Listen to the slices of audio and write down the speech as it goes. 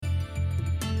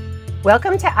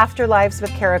Welcome to Afterlives with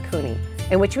Kara Cooney,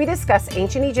 in which we discuss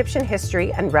ancient Egyptian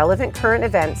history and relevant current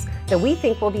events that we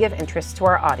think will be of interest to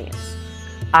our audience.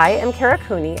 I am Kara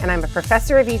Cooney, and I'm a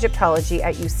professor of Egyptology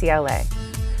at UCLA.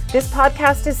 This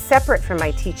podcast is separate from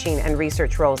my teaching and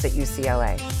research roles at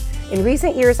UCLA. In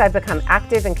recent years, I've become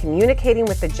active in communicating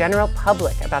with the general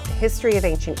public about the history of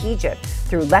ancient Egypt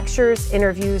through lectures,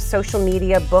 interviews, social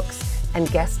media, books,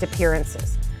 and guest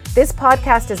appearances. This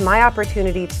podcast is my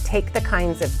opportunity to take the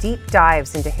kinds of deep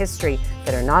dives into history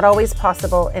that are not always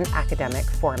possible in academic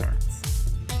formats.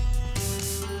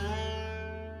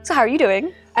 So how are you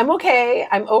doing? I'm okay.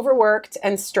 I'm overworked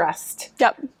and stressed.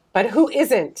 Yep. But who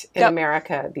isn't in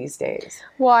America these days?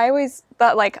 Well, I always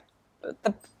thought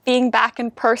the being back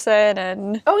in person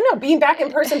and... Oh no, being back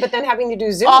in person, but then having to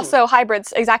do Zoom. Also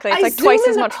hybrids, exactly. It's twice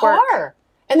as much work.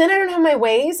 And then I don't have my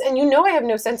Waze, and I have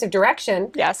no sense of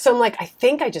direction. Yes. So I'm like, I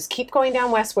think I just keep going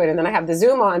down Westwood, and then I have the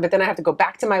Zoom on, but then I have to go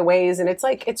back to my Waze, and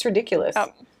it's ridiculous.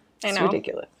 Oh, I know. It's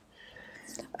ridiculous.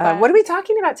 What are we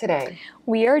talking about today?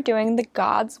 We are doing the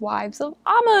gods' wives of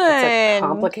Amun. It's a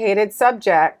complicated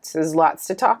subject. There's lots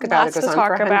to talk about. It goes on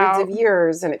for hundreds of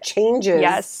years, and it changes.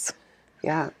 Yes.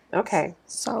 Yeah. Okay.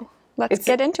 So let's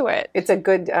get into it. It's a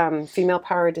good female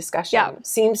power discussion. Yeah.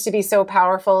 Seems to be so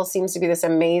powerful, seems to be this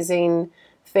amazing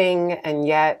thing, and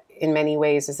yet in many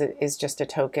ways is just a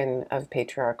token of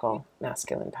patriarchal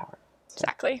masculine power. So.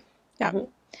 Exactly. Yeah. Mm-hmm. All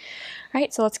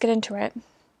right, so let's get into it.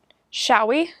 Shall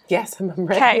we? Yes, I'm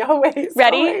ready. Always.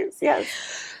 Ready? Always. Yes.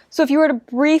 So if you were to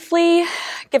briefly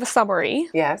give a summary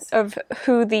of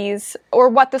who these, or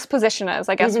what this position is,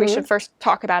 I guess we should first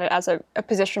talk about it as a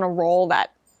positional role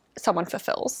that someone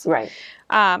fulfills. Right.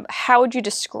 How would you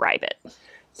describe it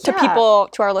to people,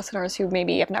 to our listeners who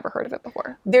maybe have never heard of it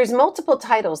before? There's multiple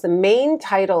titles. The main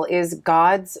title is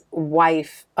God's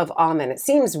Wife of Amun. It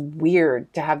seems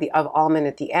weird to have the of Amun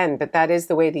at the end, but that is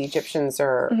the way the Egyptians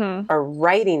are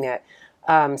writing it.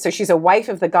 So she's a wife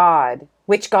of the god.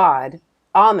 Which god?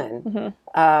 Amun.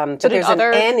 But there's an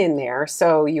N in there,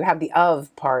 so you have the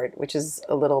of part, which is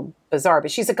a little bizarre,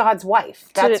 but she's a god's wife.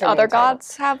 So did other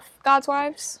gods have gods'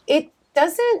 wives? It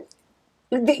doesn't...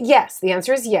 Yes, the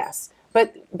answer is yes.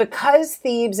 But because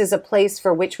Thebes is a place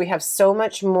for which we have so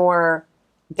much more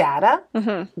data,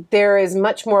 there is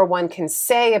much more one can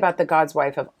say about the god's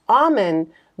wife of Amun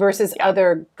versus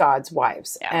other gods'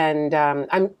 wives. Yeah.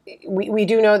 And we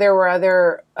do know there were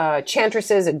other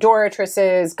chantresses,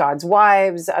 adoratresses, gods'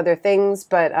 wives, other things,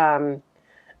 but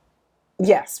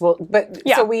yes. Well,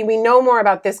 so we know more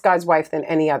about this god's wife than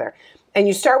any other. And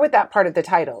you start with that part of the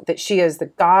title, that she is the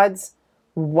god's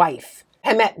wife.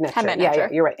 Hemet Necher. Yeah,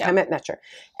 you're right. Yeah. Hemet Necher.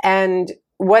 And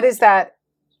what does that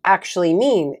actually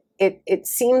mean? It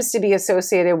seems to be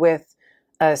associated with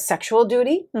a sexual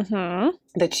duty,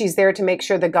 that she's there to make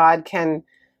sure the god can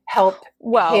help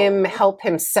him help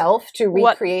himself to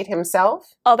recreate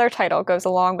himself. Other title goes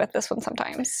along with this one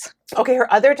sometimes. Okay,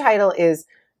 her other title is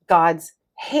God's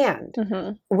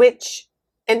hand, which,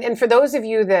 and for those of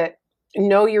you that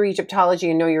know your Egyptology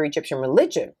and know your Egyptian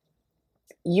religion,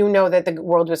 you know that the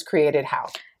world was created how?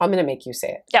 I'm going to make you say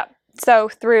it. Yeah. So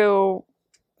through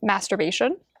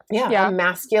masturbation. Yeah. A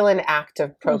masculine act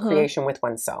of procreation with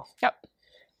oneself. Yep.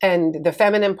 And the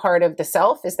feminine part of the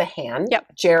self is the hand.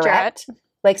 Yep. Jeret.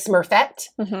 Like Smurfette,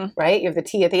 right? You have the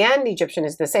T at the end. Egyptian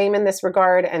is the same in this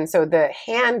regard. And so the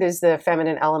hand is the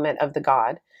feminine element of the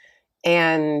god.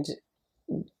 And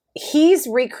he's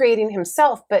recreating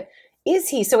himself, but is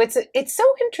he? So it's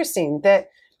so interesting that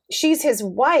she's his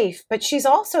wife, but she's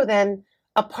also then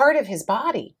a part of his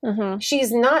body. She's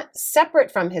not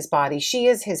separate from his body. She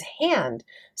is his hand.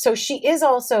 So she is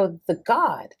also the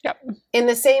god. Yep. In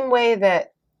the same way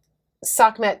that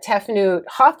Sekhmet Tefnut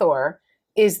Hathor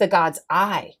is the god's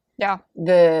eye. Yeah.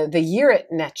 The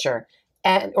Yiret Necher,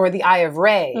 or the Eye of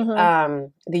Re,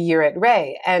 the Yiret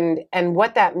Re. And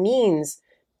what that means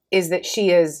is that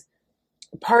she is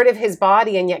part of his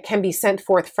body and yet can be sent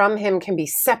forth from him, can be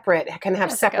separate, can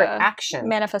have separate action.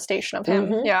 Manifestation of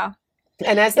him, yeah.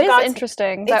 And as the gods,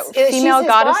 interesting that female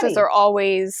goddesses are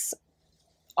always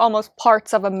almost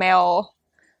parts of a male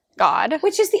god.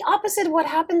 Which is the opposite of what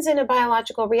happens in a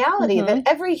biological reality, that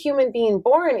every human being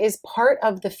born is part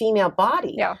of the female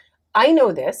body. Yeah. I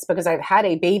know this because I've had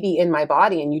a baby in my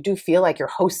body, and you do feel like you're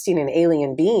hosting an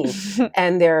alien being,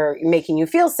 and they're making you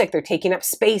feel sick. They're taking up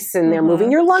space, and they're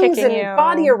moving your lungs and your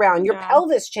body around. Your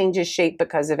pelvis changes shape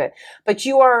because of it. But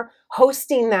you are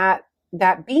hosting that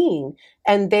being,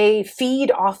 and they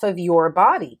feed off of your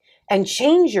body and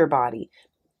change your body.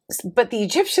 But the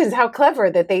Egyptians, how clever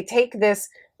that they take this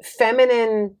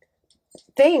feminine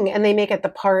thing and they make it the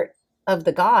part of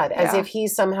the god, as if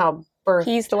he's somehow birthed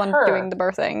He's the one doing the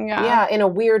birthing. Yeah, in a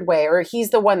weird way. Or he's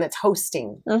the one that's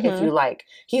hosting, if you like.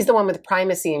 He's the one with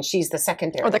primacy and she's the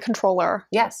secondary. Or the controller.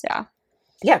 Yes. Yeah.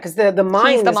 Yeah, because the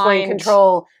mind is going to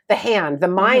control the hand. The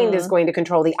mind is going to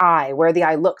control the eye, where the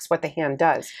eye looks, what the hand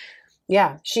does.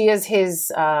 Yeah, she is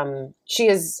his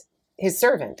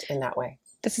servant in that way.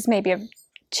 This is maybe a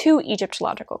too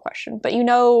Egyptological question, but you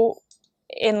know,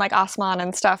 in like Asman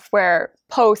and stuff, where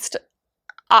post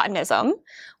Atenism,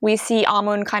 we see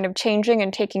Amun kind of changing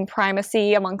and taking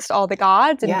primacy amongst all the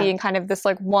gods and being kind of this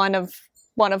like one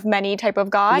of many type of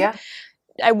god. Yeah.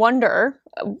 I wonder,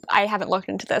 I haven't looked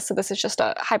into this, so this is just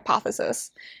a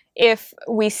hypothesis, if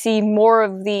we see more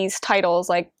of these titles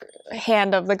like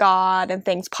Hand of the God and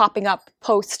things popping up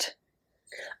post.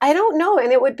 I don't know,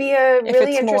 and it would be a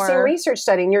really interesting research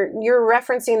study. And you're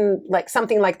referencing like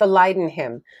something like the Leiden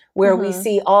hymn, where we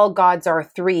see all gods are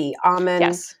three: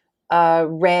 Amen,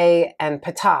 Re, and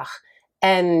Ptah,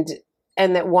 and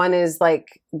that one is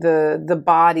like the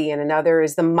body, and another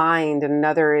is the mind, and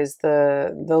another is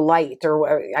the light.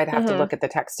 Or I'd have to look at the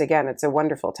text again. It's a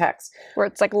wonderful text where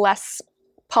it's like less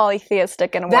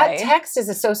polytheistic in a way. That text is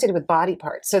associated with body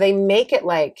parts, so they make it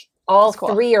like all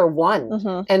three are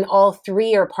one, and all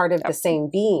three are part of the same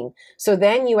being. So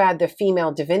then you add the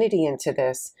female divinity into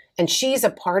this, and she's a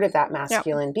part of that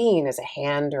masculine being as a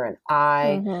hand or an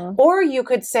eye. Or you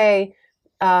could say,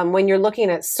 when you're looking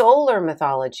at solar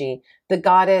mythology, the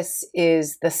goddess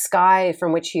is the sky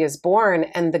from which he is born,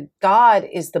 and the god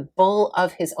is the bull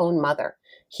of his own mother.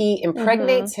 He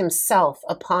impregnates himself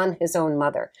upon his own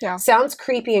mother. Yeah. Sounds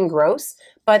creepy and gross,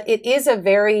 but it is a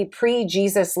very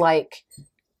pre-Jesus-like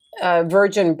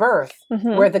virgin birth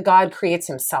where the god creates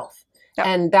himself. Yep.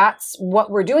 And that's what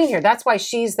we're doing here. That's why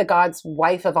she's the god's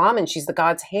wife of Amun. She's the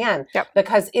god's hand,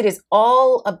 because it is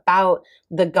all about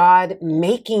the god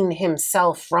making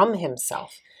himself from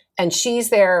himself. And she's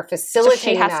there facilitating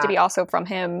so she has to be also from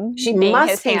him. She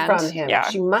must be from him. Yeah.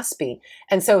 She must be.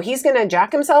 And so he's going to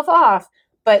jack himself off,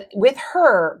 but with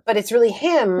her, but it's really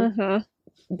him.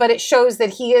 But it shows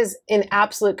that he is in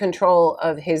absolute control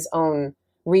of his own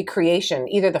recreation,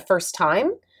 either the first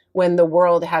time when the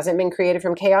world hasn't been created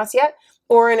from chaos yet,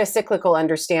 or in a cyclical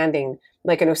understanding,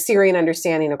 like an Osirian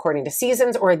understanding according to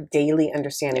seasons, or a daily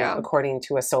understanding according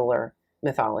to a solar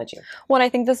mythology. Well, I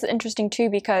think this is interesting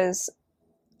too, because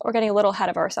we're getting a little ahead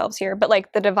of ourselves here, but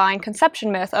like the divine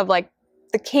conception myth of like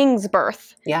the king's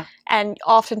birth. Yeah. And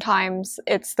oftentimes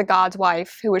it's the god's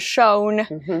wife who is shown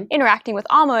interacting with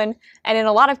Amun, and in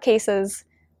a lot of cases,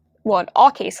 well, in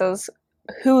all cases,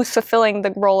 who's fulfilling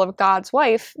the role of God's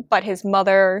wife, but his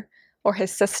mother or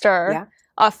his sister,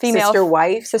 a female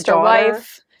sister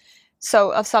wife.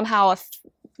 So of somehow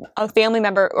a family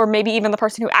member, or maybe even the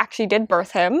person who actually did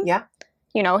birth him. Yeah.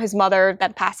 You know, his mother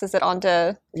then passes it on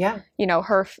to, you know,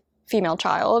 her female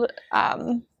child.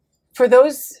 For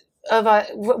those of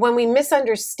when we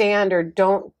misunderstand or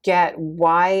don't get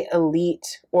why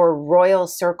elite or royal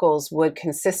circles would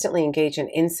consistently engage in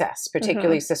incest,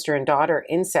 particularly sister and daughter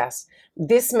incest,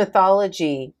 this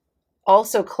mythology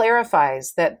also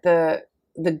clarifies that the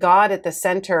god at the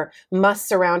center must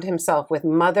surround himself with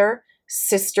mother,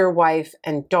 sister, wife,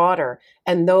 and daughter.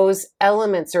 And those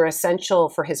elements are essential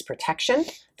for his protection,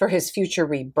 for his future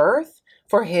rebirth,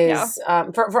 for his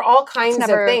for all kinds of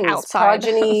things,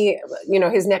 progeny, you know,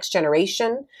 his next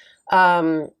generation.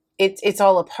 It's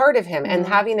all a part of him, and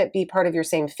having it be part of your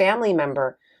same family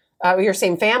member, your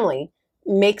same family,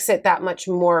 makes it that much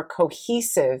more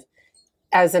cohesive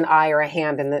as an eye or a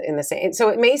hand in the same. So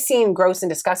it may seem gross and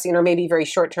disgusting, or maybe very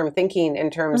short-term thinking in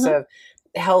terms of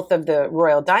health of the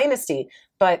royal dynasty,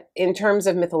 but in terms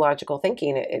of mythological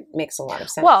thinking, it makes a lot of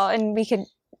sense. Well, and we could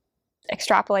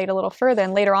extrapolate a little further,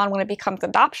 and later on when it becomes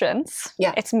adoptions,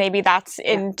 it's maybe that's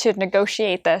to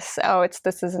negotiate this. Oh,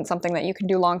 this isn't something that you can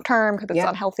do long term because it's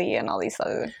unhealthy and all these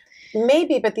other.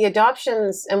 Maybe, but the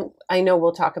adoptions, and I know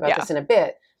we'll talk about this in a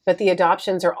bit, but the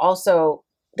adoptions are also,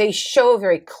 they show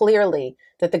very clearly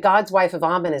that the god's wife of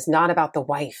Amun is not about the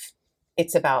wife.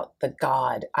 It's about the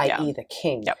god, i.e. the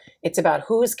king. Yep. It's about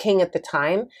who's king at the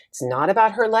time. It's not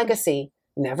about her legacy.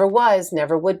 Never was,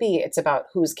 never would be. It's about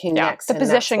who's king next. The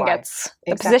position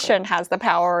the position has the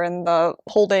power and the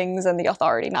holdings and the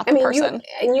authority, not the person.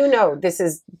 You know, this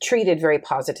is treated very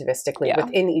positivistically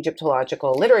within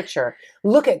Egyptological literature.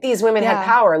 Look at these women had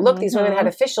power. Look, these women had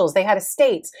officials. They had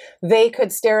estates. They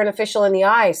could stare an official in the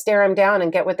eye, stare him down,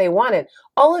 and get what they wanted.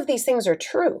 All of these things are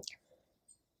true.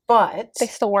 But they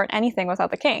still weren't anything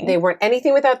without the king. They weren't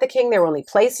anything without the king. They were only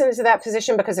placed into that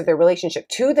position because of their relationship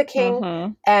to the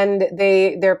king, and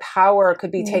their power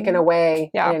could be taken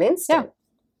away in an instant.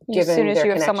 As soon as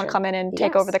you have someone come in and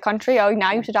take over the country, oh,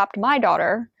 now you should adopt my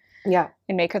daughter. Yeah.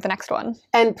 And make her the next one.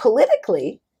 And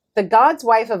politically, the god's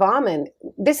wife of Amun,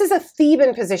 this is a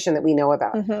Theban position that we know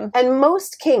about. And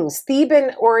most kings,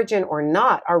 Theban origin or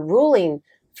not, are ruling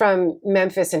from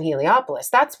Memphis and Heliopolis.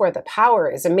 That's where the power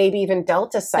is, and maybe even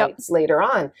Delta sites later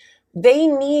on. They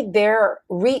need their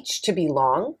reach to be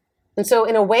long. And so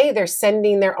in a way, they're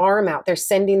sending their arm out. They're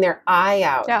sending their eye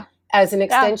out as an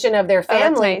extension of their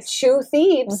family to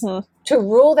Thebes to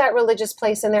rule that religious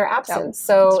place in their absence.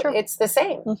 So it's the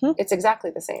same. It's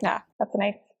exactly the same. Yeah, that's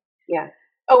nice. Yeah.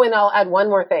 Oh, and I'll add one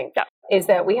more thing, is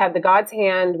that we have the god's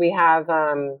hand, we have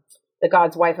the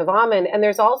god's wife of Amun, and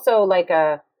there's also like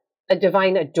a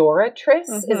divine adoratress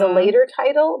is a later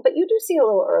title, but you do see a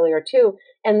little earlier too.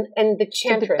 And the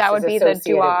chantress, that would be the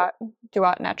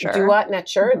Duat Netcher. Duat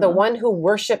Netcher, the one who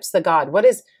worships the god. What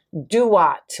is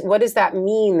Duat? What does that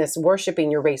mean, this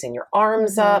worshiping? You're raising your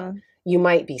arms up. You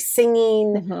might be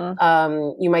singing.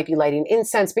 You might be lighting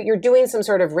incense, but you're doing some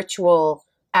sort of ritual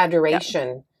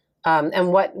adoration.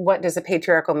 And what does a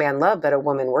patriarchal man love but a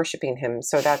woman worshiping him?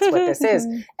 So that's what this is.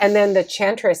 And then the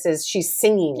chantress she's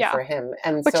singing for him.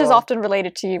 And which is often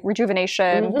related to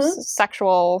rejuvenation,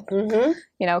 sexual,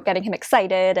 getting him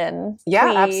excited and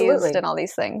pleased and all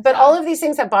these things. But all of these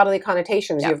things have bodily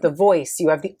connotations. You have the voice, you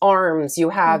have the arms, you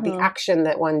have the action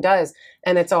that one does,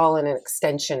 and it's all in an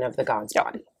extension of the god's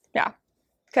body. Yeah,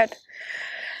 good.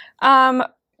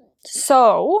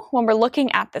 So when we're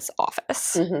looking at this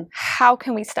office, how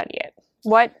can we study it?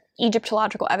 What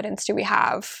Egyptological evidence do we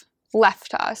have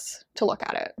left to us to look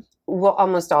at it? Well,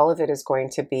 almost all of it is going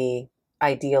to be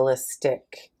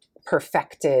idealistic,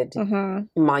 perfected,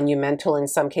 monumental in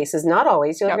some cases. Not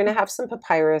always. You're going to have some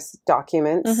papyrus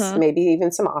documents, maybe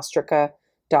even some ostraca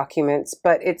documents,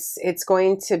 but it's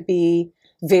going to be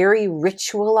very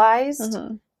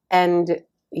ritualized, and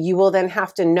you will then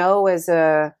have to know as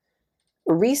a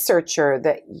researcher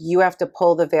that you have to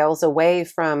pull the veils away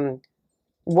from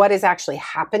what is actually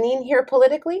happening here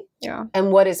politically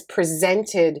and what is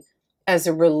presented as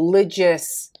a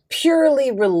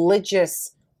purely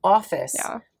religious office.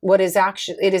 What is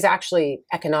it is actually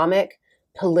economic,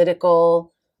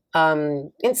 political,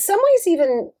 in some ways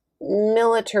even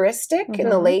militaristic in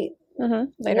the late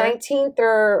 19th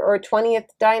or 20th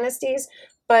dynasties.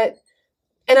 And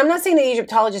I'm not saying that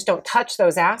Egyptologists don't touch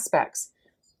those aspects,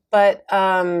 but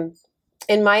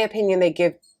in my opinion, they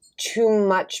give too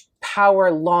much power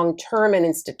long-term and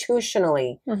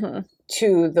institutionally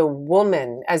to the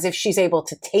woman, as if she's able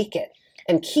to take it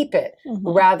and keep it,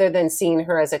 rather than seeing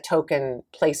her as a token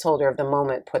placeholder of the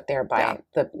moment put there by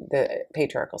the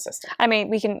patriarchal system. I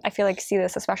mean, I feel like see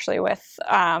this especially with,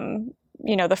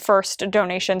 the first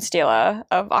donation stela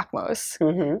of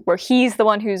Akhmos, where he's the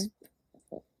one who's,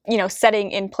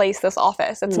 setting in place this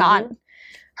office. It's not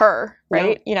her,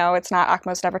 right? No. It's not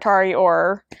Akhmos Nefertari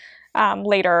or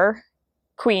later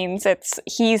queens.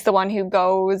 He's the one who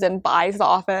goes and buys the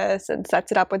office and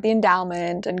sets it up with the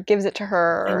endowment and gives it to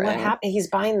her. And what happened? He's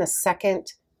buying the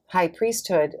second high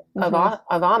priesthood of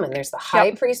Amun. There's the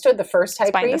high priesthood, the first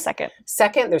high priest. The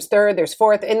second, there's third, there's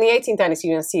fourth. In the 18th dynasty,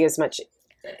 you don't see as much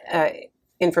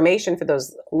information for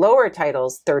those lower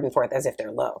titles, third and fourth, as if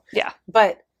they're low. Yeah.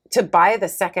 But to buy the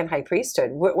second high priesthood,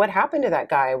 what happened to that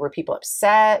guy? Were people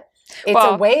upset? It's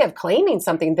a way of claiming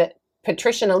something that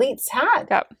patrician elites had.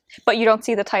 Yep. But you don't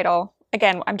see the title.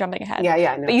 Again, I'm jumping ahead.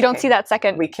 Yeah. No, but you don't see that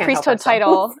second priesthood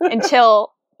title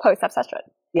until post-Hatshepsut.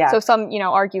 Yeah. So some,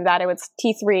 argue that it was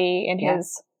T3 in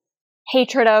his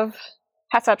hatred of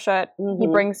Hatshepsut.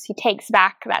 He takes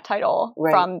back that title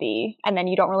from and then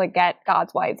you don't really get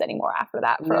God's wives anymore after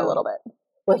that for a little bit.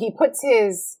 Well, he puts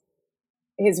his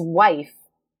wife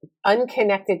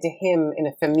unconnected to him in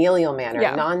a familial manner,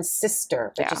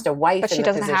 non-sister, but just a wife but in she the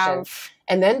doesn't position. Have...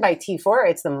 And then by T4,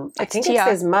 it's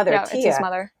his mother, Tia. It's his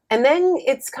mother. And then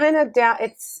it's kind of down.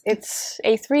 It's A3.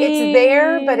 It's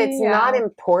there, but it's not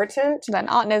important. Then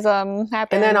Otanism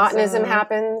happens. And then Otanism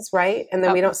happens, right? And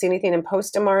then we don't see anything in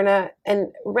post-Amarna. And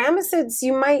Ramessids,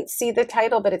 you might see the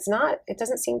title, but it's not. It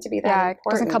doesn't seem to be that important. It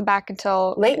doesn't come back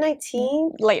until late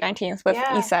 19th. Late 19th with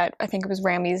Iset. I think it was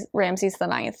Ramses the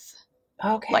 9th.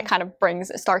 Okay. Like kind of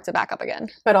starts it back up again.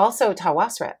 But also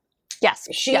Tawasret. Yes,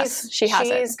 she has it.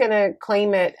 She's going to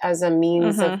claim it as a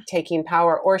means of taking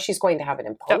power, or she's going to have it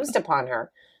imposed upon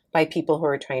her by people who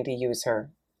are trying to use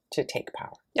her to take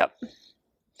power. Yep.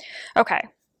 Okay,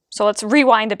 so let's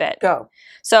rewind a bit. Go.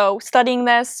 So studying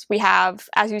this, we have,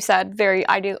 as you said, very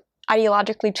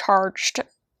ideologically charged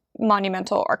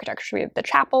monumental architecture. We have the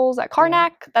chapels at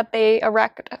Karnak that they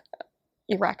erect.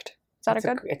 Is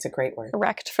that it's a great word.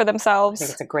 Erect for themselves. I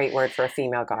think it's a great word for a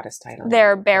female goddess title.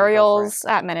 Their burials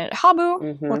at Menat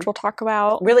Habu, which we'll talk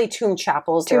about. Really tomb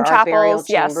chapels. There are burial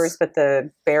chambers, but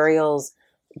the burials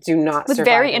do not survive. With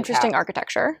very interesting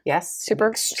architecture. Yes.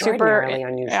 Super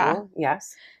unusual. Yeah.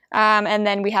 Yes. And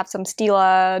then we have some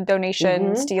stela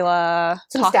donations, stela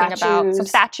some talking statues. About some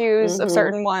statues of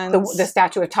certain ones. The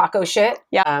statue of Taco Shit.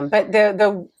 Yeah. But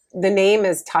the name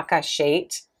is Taka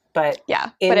Shate, but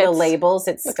in the labels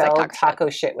it's spelled like Taco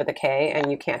Shit with a K,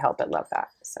 and you can't help but love that.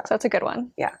 So that's a good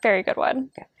one. Yeah. Very good one.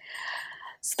 Yeah.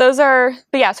 So those are,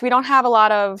 so we don't have a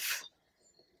lot of,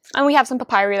 and we have some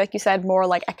papyri, like you said, more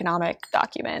like economic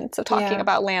documents of talking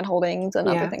about land holdings and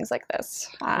other things like this.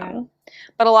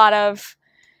 But a lot of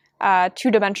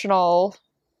two-dimensional,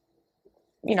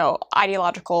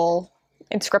 ideological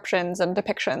inscriptions and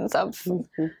depictions of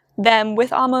them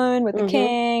with Amun, with the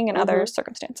king, and other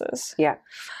circumstances. Yeah.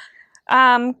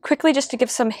 Quickly, just to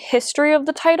give some history of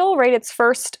the title, right? It's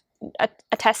first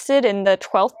attested in the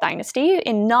 12th dynasty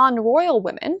in non-royal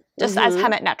women, just as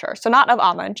Hemet Neter. So not of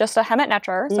Amun, just a Hemet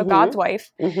Neter, so God's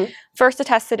wife. First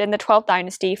attested in the 12th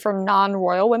dynasty for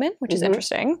non-royal women, which is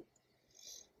interesting.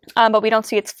 But we don't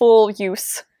see its full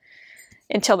use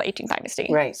until the 18th dynasty.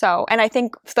 Right. So, and I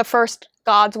think the first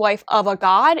God's wife of a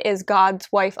god is God's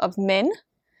wife of Min,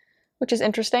 which is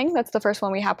interesting. That's the first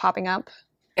one we have popping up.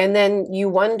 And then you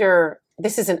wonder,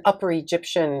 this is an Upper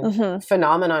Egyptian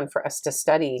phenomenon for us to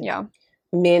study. Yeah.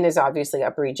 Min is obviously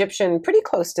Upper Egyptian, pretty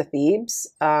close to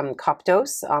Thebes,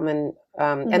 Coptos, Amun,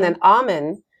 and then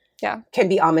Amun can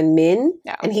be Amun Min,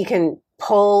 and he can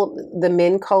pull the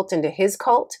Min cult into his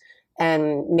cult.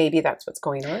 And maybe that's what's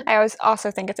going on. I always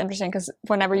also think it's interesting because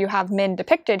whenever you have Min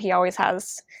depicted, he always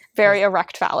has very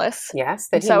erect phallus. Yes,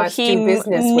 that he must do business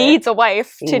with. He needs a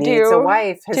wife to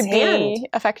be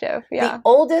effective. Yeah. The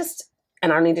oldest,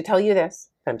 and I don't need to tell you this,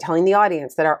 but I'm telling the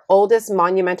audience that our oldest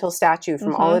monumental statue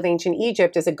from all of ancient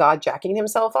Egypt is a god jacking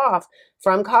himself off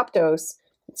from Coptos.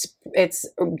 It's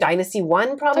Dynasty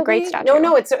 1, probably. It's a great statue.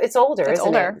 No, it's older. It's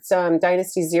older. It's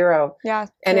Dynasty 0. Yeah,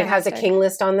 and it has a king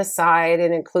list on the side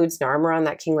and includes Narmer on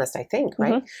that king list, I think,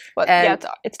 right? Well,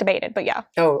 it's debated, but yeah.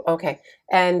 Oh, okay.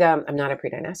 And I'm not a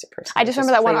pre-dynastic person. I just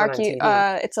remember that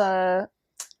one it's a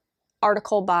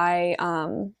article by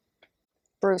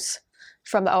Bruce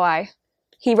from the OI.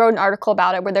 He wrote an article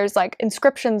about it where there's like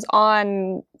inscriptions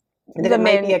on the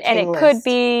Min, and it could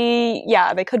be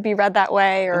they could be read that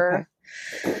way, or. Okay.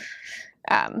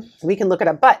 We can look it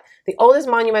up. But the oldest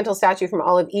monumental statue from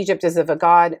all of Egypt is of a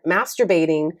god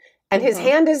masturbating, and his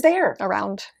hand is there.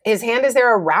 His hand is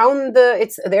there around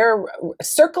they're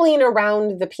circling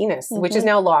around the penis, which is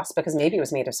now lost because maybe it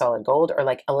was made of solid gold or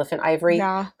like elephant ivory.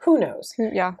 Yeah. Who knows?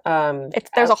 Yeah.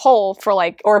 There's a hole for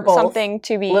like or both. Something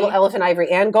to be little elephant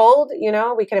ivory and gold.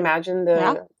 We can imagine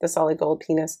the solid gold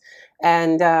penis,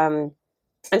 and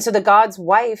so the god's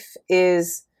wife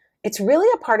is. It's really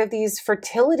a part of these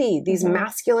fertility, these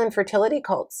masculine fertility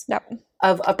cults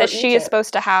of Upper that she Egypt. Is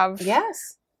supposed to have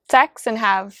sex and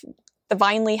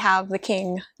divinely have the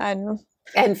king. And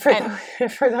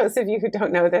for those of you who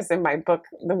don't know this, in my book,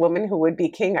 The Woman Who Would Be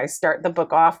King, I start the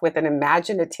book off with an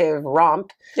imaginative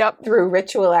romp through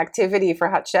ritual activity for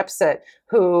Hatshepsut,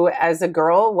 who as a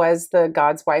girl was the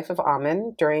god's wife of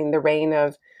Amun during the reign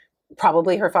of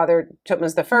probably her father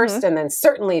Thutmose I, and then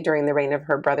certainly during the reign of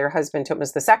her brother husband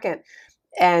Thutmose II.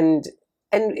 And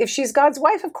if she's God's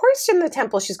wife, of course in the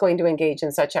temple she's going to engage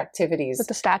in such activities. With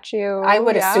the statue. I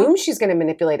would assume she's going to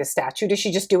manipulate a statue. Does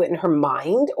she just do it in her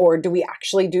mind, or do we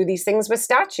actually do these things with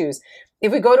statues?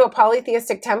 If we go to a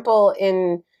polytheistic temple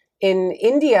in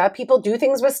India, people do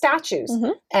things with statues.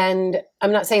 And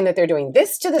I'm not saying that they're doing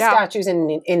this to the statues in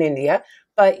India,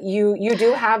 but you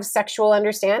do have sexual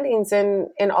understandings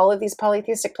in all of these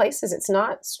polytheistic places. It's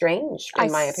not strange,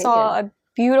 in my opinion. I saw a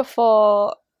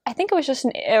beautiful, I think it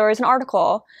was an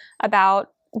article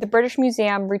about the British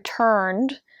Museum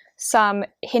returned some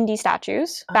Hindi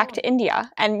statues back to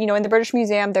India. And, in the British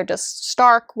Museum, they're just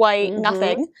stark, white,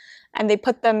 nothing. And they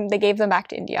gave them back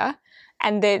to India.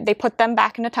 And they put them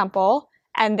back in a temple,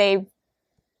 and they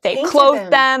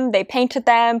clothed them, they painted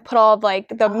them, put all like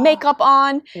the makeup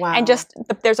on, and just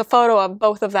there's a photo of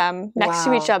both of them next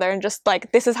to each other, and just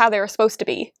like this is how they were supposed to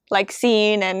be, like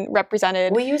seen and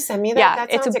represented. Will you send me that? Yeah,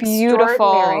 that it's a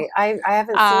beautiful. I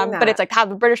haven't seen that, but it's like how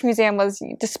the British Museum was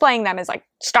displaying them as like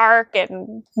stark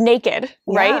and naked,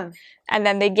 right? And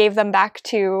then they gave them back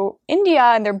to India,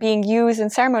 and they're being used in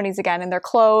ceremonies again, and they're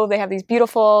clothed. They have these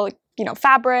beautiful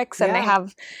fabrics, and they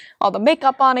have all the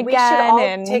makeup on again. We should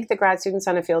all take the grad students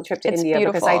on a field trip to India,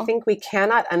 because I think we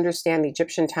cannot understand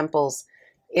Egyptian temples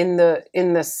in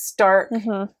the stark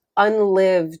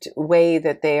unlived way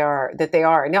that they are.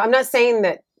 Now, I'm not saying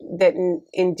that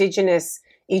indigenous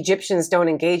Egyptians don't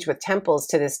engage with temples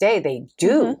to this day. They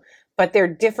do, but they're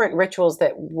different rituals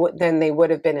than they would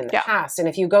have been in the past. And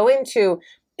if you go into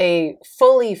a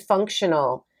fully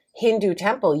functional Hindu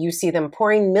temple, you see them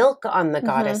pouring milk on the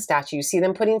goddess statue. You see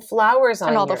them putting flowers on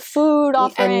and all the food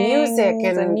offerings and music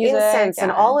and incense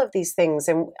and all of these things.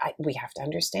 And we have to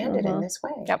understand it in this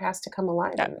way. It has to come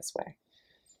alive in this way.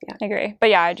 Yeah, I agree.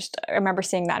 But yeah, I remember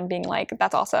seeing that and being like,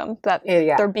 that's awesome that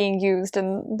they're being used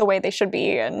in the way they should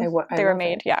be and they were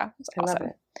made. Yeah, it's awesome.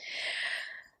 Love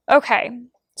it. Okay,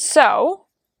 so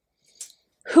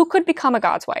who could become a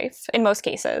god's wife in most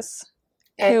cases?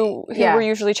 Who were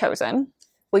usually chosen?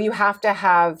 Well, you have to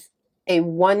have a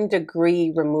 1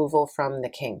 degree removal from the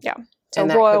king. Yeah. So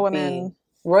royal women.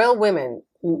 Royal women,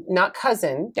 not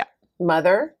cousin. Yeah.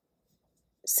 Mother,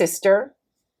 sister,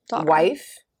 daughter.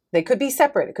 Wife. They could be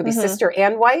separate. It could be sister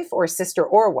and wife or sister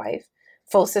or wife,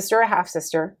 full sister or half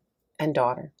sister, and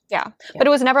daughter. Yeah. But it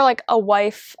was never like a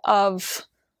wife of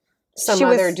some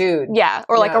other dude. Yeah.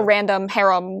 Or like a random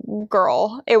harem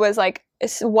girl. It was like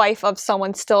a wife of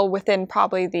someone still within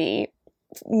probably the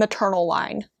maternal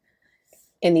line.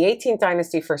 In the 18th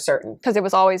dynasty for certain. Because it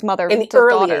was always mother in the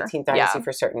early 18th dynasty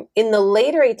for certain. In the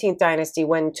later 18th dynasty,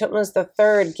 when Thutmose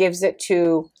III gives it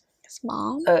to his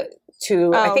mom,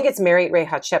 I think it's Mary Ray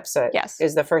Hatshepsut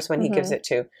is the first one he gives it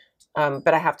to,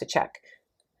 but I have to check.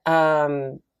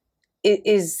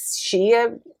 Is she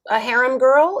a harem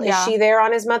girl? Is she there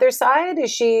on his mother's side? Is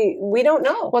she? We don't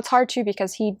know. Well, it's hard too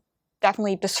because he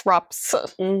definitely disrupts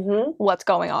what's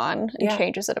going on and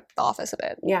changes the office a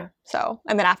bit. Yeah. So,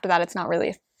 and then after that, it's not really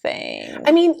a thing.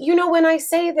 I mean, when I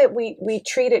say that we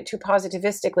treat it too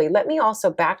positivistically, let me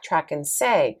also backtrack and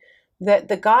say that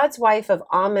the god's wife of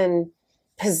Amun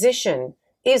position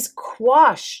is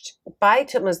quashed by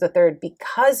Thutmose III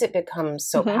because it becomes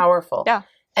so powerful. Yeah.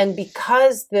 And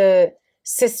because the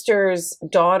sisters,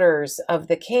 daughters of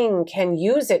the king can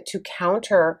use it to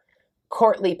counter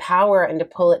courtly power and to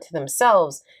pull it to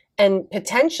themselves. And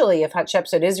potentially, if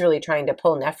Hatshepsut is really trying to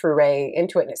pull Neferure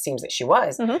into it, and it seems that she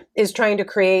was, is trying to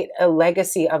create a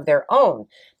legacy of their own.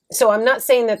 So I'm not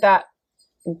saying that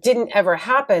didn't ever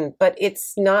happen, but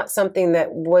it's not something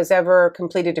that was ever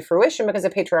completed to fruition because the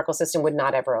patriarchal system would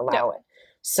not ever allow it.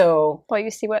 So, well,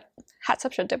 you see what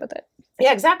Hatshepsut did with it.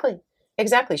 Yeah, exactly.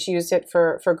 Exactly. She used it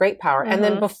for great power. And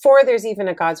then before there's even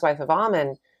a god's wife of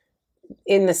Amun,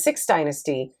 in the 6th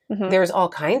dynasty, there's all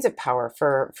kinds of power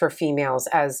for females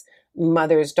as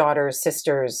mothers, daughters,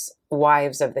 sisters,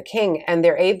 wives of the king. And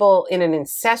they're able, in an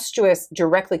incestuous,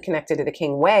 directly connected to the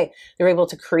king way, they're able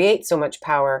to create so much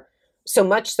power, so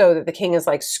much so that the king is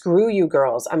like, screw you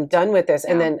girls, I'm done with this.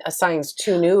 And then assigns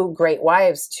 2 new great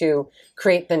wives to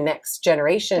create the next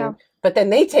generation. Yeah. But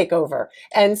then they take over.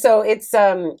 And so it's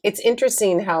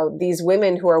interesting how these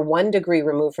women who are 1 degree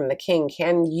removed from the king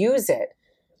can use it.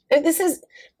 And this is,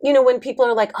 when people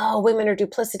are like, oh, women are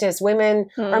duplicitous, women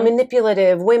are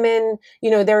manipulative, women,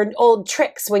 there are old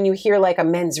tricks when you hear like a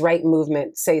men's right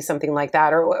movement say something like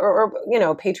that,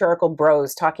 or patriarchal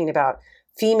bros talking about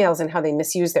females and how they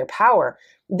misuse their power.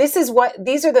 These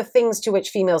are the things to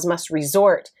which females must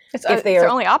resort. It's their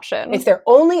only option. It's their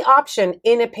only option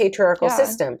in a patriarchal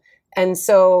system. And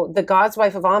so the god's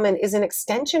wife of Amun is an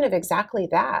extension of exactly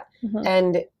that.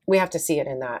 And we have to see it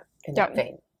in that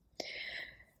vein.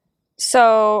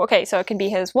 So, okay, so it can be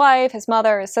his wife, his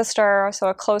mother, his sister, so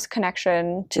a close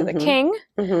connection to the king.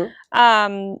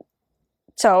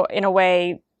 So in a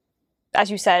way, as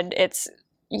you said, it's,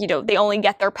 they only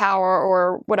get their power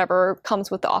or whatever comes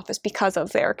with the office because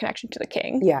of their connection to the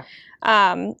king. Yeah.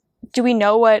 Do we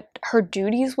know what her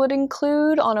duties would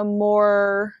include on a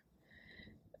more...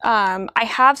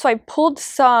 I pulled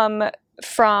some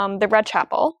from the Red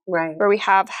Chapel, right, where we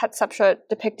have Hatshepsut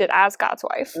depicted as God's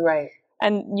wife. Right.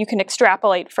 And you can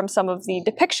extrapolate from some of the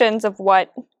depictions of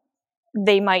what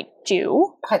they might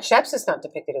do. Hatshepsut's not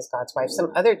depicted as God's wife.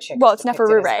 Some other chick. Well, it's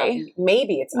Neferure.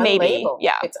 Maybe. It's unlabeled.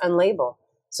 Yeah. It's unlabeled.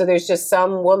 So there's just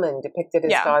some woman depicted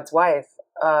as God's wife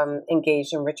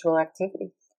engaged in ritual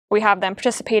activity. We have them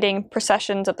participating in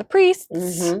processions of the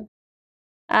priests.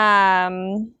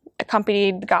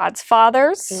 Accompanied God's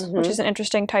fathers, which is an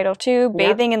interesting title too.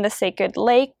 Bathing in the sacred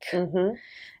lake.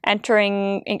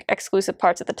 Entering exclusive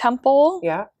parts of the temple.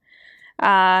 Yeah.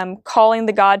 Calling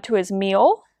the god to his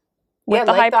meal with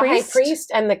the high priest. The high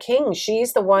priest and the king.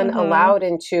 She's the one allowed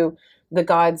into the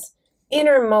god's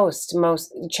innermost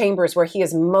chambers where he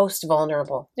is most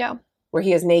vulnerable. Yeah. Where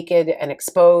he is naked and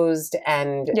exposed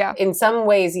and in some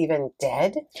ways even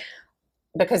dead.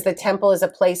 Because the temple is a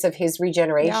place of his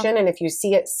regeneration. And if you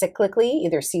see it cyclically,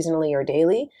 either seasonally or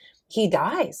daily, he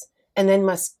dies and then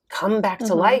must come back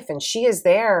to life. And she is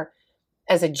there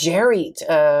as a Jerrit,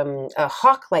 a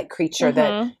hawk-like creature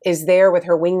that is there with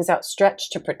her wings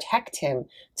outstretched to protect him,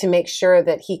 to make sure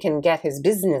that he can get his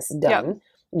business done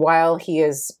while he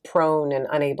is prone and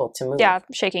unable to move. Yeah,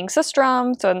 shaking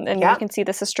Sistrum. So, and you can see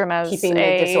the Sistrum as keeping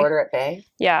the disorder at bay.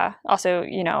 Yeah. Also,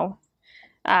 you know,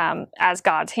 as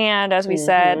God's hand, as we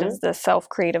said, is the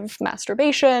self-creative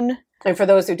masturbation. And for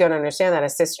those who don't understand that, a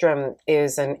sistrum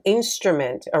is an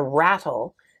instrument, a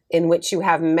rattle, in which you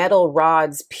have metal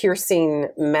rods piercing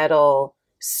metal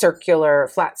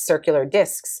flat circular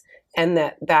discs. And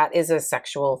that is a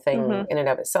sexual thing in and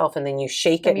of itself. And then you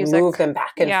shake it and move them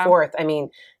back and forth. I mean,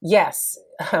 yes.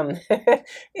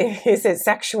 Is it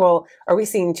sexual? Are we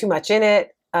seeing too much in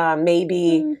it?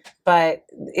 Maybe. But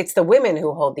it's the women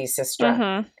who hold these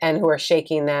sistra and who are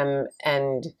shaking them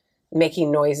and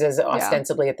making noises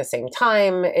ostensibly at the same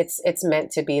time. It's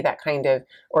meant to be that kind of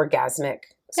orgasmic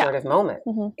sort of moment.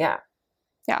 Yeah.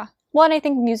 Well, and I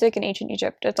think music in ancient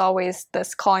Egypt, it's always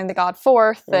this calling the god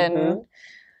forth, and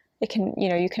it can, you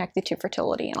know, you connect it to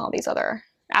fertility and all these other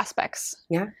aspects.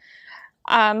 Yeah.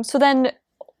 So then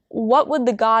what would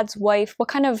the god's wife, what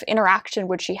kind of interaction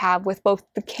would she have with both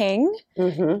the king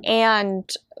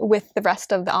and with the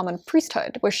rest of the Amun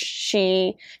priesthood? Was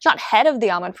she's not head of the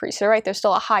Amun priesthood, right? There's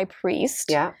still a high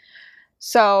priest. Yeah.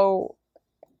 So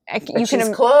you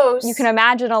can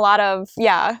imagine a lot of,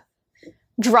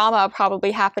 drama probably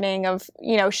happening of,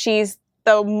 you know, she's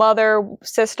the mother,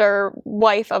 sister,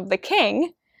 wife of the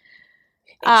king.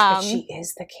 But she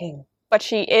is the king. But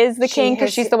she is the king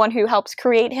because she's the one who helps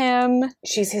create him.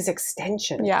 She's his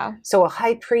extension. Yeah. So a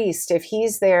high priest, if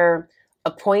he's there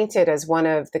appointed as one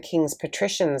of the king's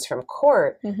patricians from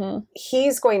court,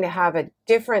 he's going to have a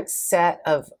different set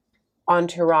of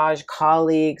entourage,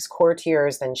 colleagues,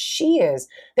 courtiers than she is.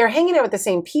 They're hanging out with the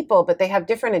same people, but they have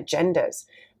different agendas.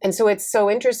 And so it's so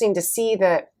interesting to see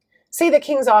that, say the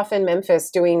king's off in Memphis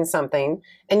doing something,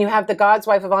 and you have the god's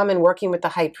wife of Amun working with the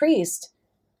high priest.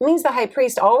 It means the high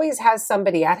priest always has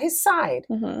somebody at his side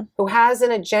who has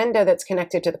an agenda that's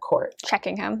connected to the court.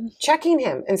 Checking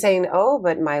him and saying, oh,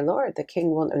 but my lord, the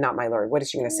king will, not my lord, what is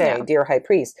she going to say? Yeah. Dear high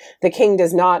priest, the king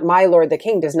does not, my lord, the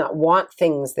king does not want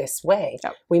things this way.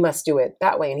 Yep. We must do it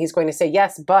that way. And he's going to say,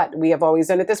 yes, but we have always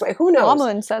done it this way. Who knows?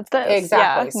 Amun says this.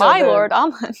 Exactly. Yeah, so my lord,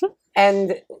 Amun.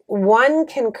 And one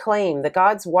can claim, the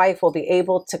god's wife will be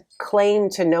able to claim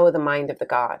to know the mind of the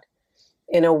god.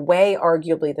 In a way,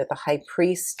 arguably, that the high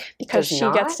priest because she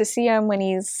gets to see him when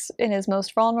he's in his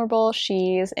most vulnerable.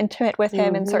 She's intimate with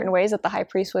him in certain ways that the high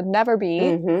priest would never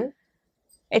be.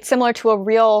 It's similar to a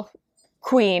real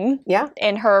queen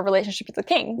in her relationship with the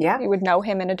king. Yeah. You would know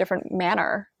him in a different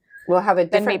manner. Will have a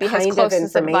different maybe kind his closest of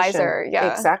information. Advisor.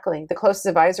 Yeah. Exactly. The closest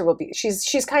advisor will be,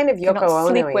 she's kind of Yoko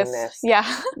Ono in this.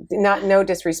 Yeah. No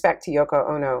disrespect to Yoko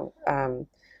Ono.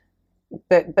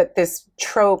 But this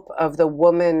trope of the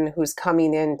woman who's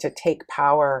coming in to take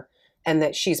power and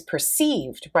that she's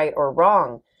perceived, right or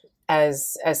wrong,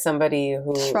 as somebody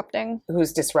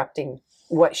who's disrupting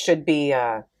what should be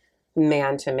a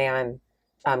man-to-man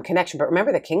connection. But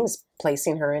remember, the king's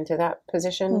placing her into that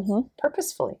position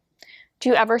purposefully. Do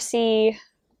you ever see,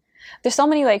 there's so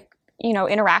many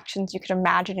interactions you could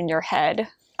imagine in your head.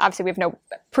 Obviously, we have no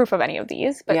proof of any of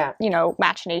these, but,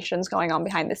 machinations going on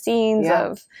behind the scenes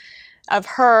of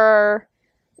her,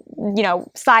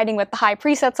 siding with the high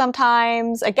priest at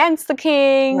sometimes against the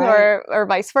king, right, or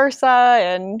vice versa.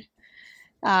 And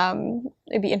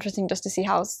it'd be interesting just to see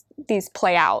how these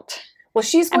play out. Well,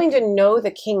 she's going to know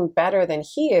the king better than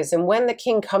he is. And when the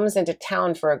king comes into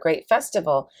town for a great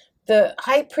festival, the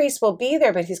high priest will be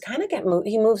there, but he's kind of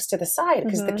he moves to the side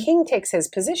because the king takes his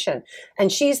position.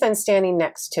 And she's then standing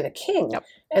next to the king. Yep.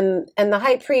 And the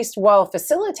high priest, while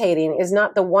facilitating, is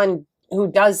not the one who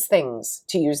does things,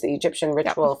 to use the Egyptian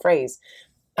ritual phrase.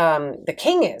 The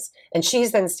king is, and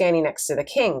she's then standing next to the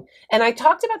king. And I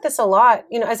talked about this a lot,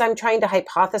 as I'm trying to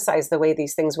hypothesize the way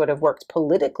these things would have worked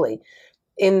politically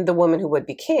in the woman who would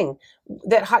be king,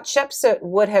 that Hatshepsut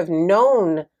would have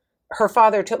known her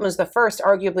father Thutmose I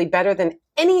arguably better than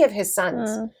any of his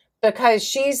sons, because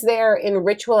she's there in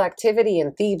ritual activity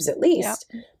in Thebes, at least.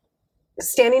 Yep.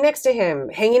 Standing next to him,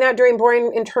 hanging out during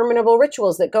boring, interminable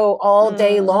rituals that go all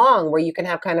day long, where you can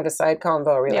have kind of a side convo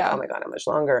where you're like, oh my God, how much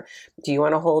longer? Do you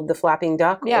want to hold the flapping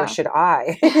duck or should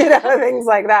I? Things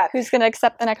like that. Who's going to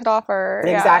accept the next offer?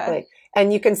 Exactly. Yeah.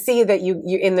 And you can see that you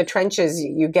in the trenches,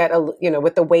 you get,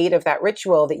 with the weight of that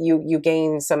ritual, that you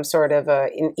gain some sort of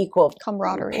an equal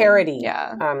camaraderie, parity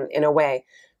in a way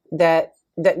that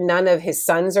none of his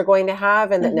sons are going to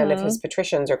have, and that none of his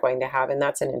patricians are going to have. And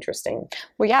that's an interesting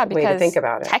way to think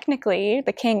about it. Technically,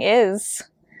 the king is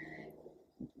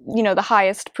the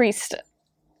highest priest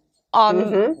on,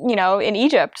 in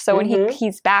Egypt. So when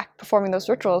he's back performing those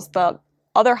rituals, the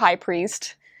other high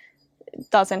priest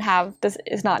doesn't have this,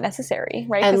 is not necessary,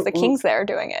 right? Because the king's there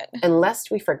doing it. And lest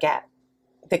we forget,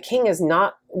 the king is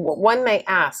not, one may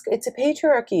ask, it's a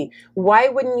patriarchy. Why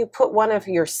wouldn't you put one of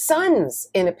your sons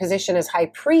in a position as high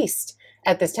priest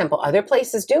at this temple? Other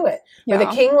places do it. Where the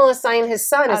king will assign his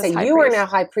son and say, you are now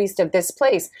high priest of this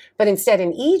place. But instead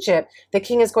in Egypt, the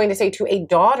king is going to say to a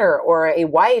daughter or a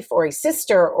wife or a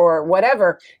sister or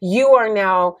whatever, you are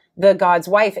now the God's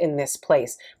wife in this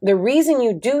place. The reason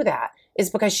you do that is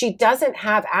because she doesn't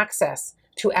have access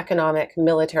to economic,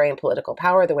 military, and political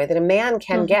power the way that a man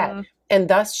can get. And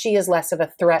thus she is less of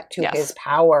a threat to his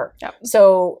power.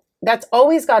 So that's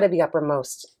always got to be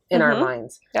uppermost in our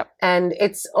minds. And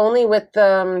it's only with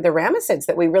the Ramessids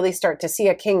that we really start to see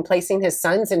a king placing his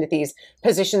sons into these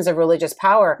positions of religious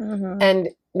power. And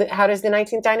how does the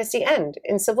 19th dynasty end?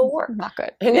 In civil war. Not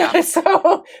good.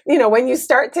 So, when you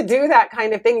start to do that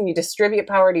kind of thing and you distribute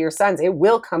power to your sons, it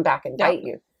will come back and bite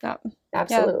you.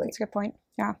 Absolutely. Yeah, that's a good point.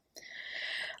 Yeah.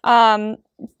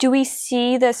 Do we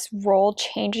see this role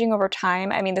changing over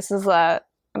time? I mean, this is a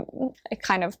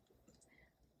kind of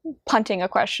punting a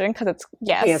question because it's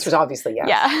yes. The answer is obviously yes.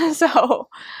 Yeah. So,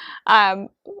 and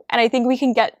I think we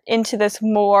can get into this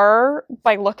more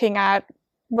by looking at,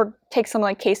 take some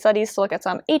like case studies to look at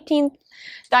some 18th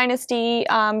dynasty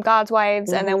God's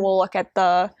wives, and then we'll look at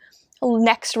the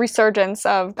next resurgence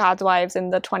of God's wives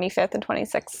in the 25th and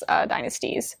 26th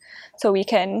dynasties. So we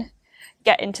can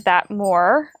get into that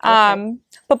more. Okay.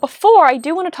 But before, I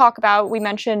do want to talk about, we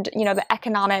mentioned, the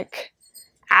economic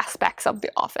aspects of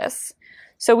the office.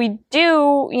 So we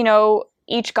do,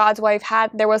 each God's wife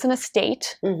there was an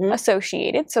estate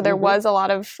associated. So there was a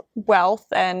lot of wealth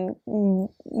and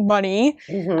money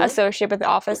associated with the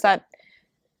office that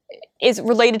is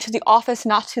related to the office,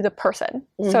 not to the person.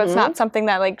 So it's not something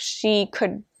that like she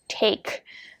could take,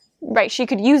 right? She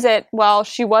could use it while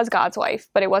she was God's wife,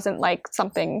 but it wasn't like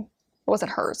something, it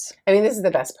wasn't hers. I mean, this is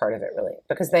the best part of it, really,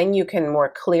 because then you can more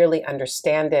clearly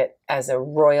understand it as a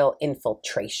royal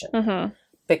infiltration.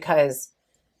 Because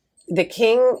the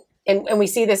king, and we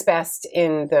see this best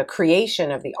in the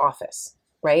creation of the office,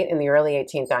 right? In the early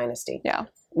 18th dynasty. Yeah.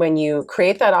 When you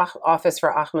create that office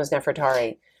for Ahmose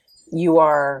Nefertari, you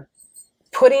are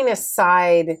putting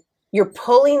aside, you're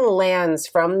pulling lands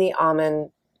from the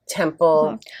Amun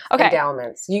temple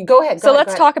endowments. You go ahead.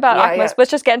 Let's talk about Ahmose.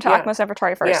 Let's just get into Ahmose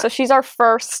Nefertari first. So she's our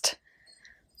first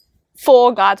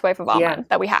full God's wife of Amun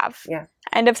that we have. Yeah.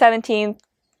 End of 17th,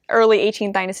 early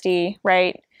 18th dynasty,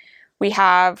 right? We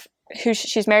have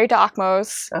she's married to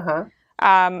Ahmose.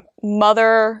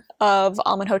 Mother of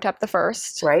Amenhotep I.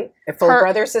 Right. A full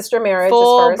brother-sister marriage.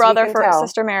 Full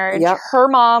brother-sister marriage. Yep. Her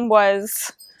mom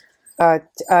was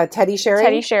Teddy Sherry.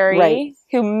 Teddy Sherry, right.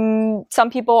 Who some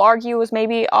people argue was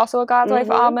maybe also a God's wife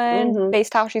of Amun,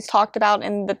 based how she's talked about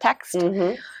in the text.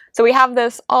 So we have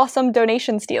this awesome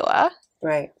donation stela,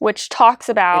 right, which talks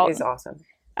about it is awesome.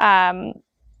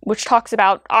 Which talks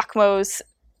about Ahmose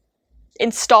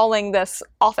installing this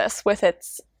office with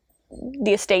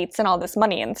the estates and all this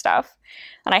money and stuff.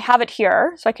 And I have it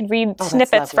here, so I can read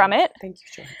snippets from it. Thank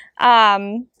you,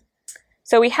 Sharon.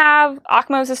 So we have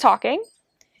Ahmose is talking.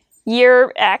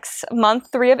 Year X,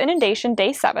 month 3 of inundation,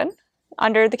 day 7,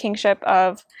 under the kingship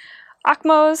of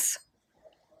Ahmose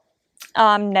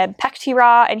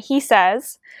Nebpekti-Ra, and he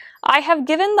says, I have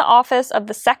given the office of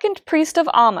the second priest of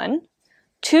Amun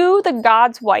to the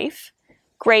god's wife,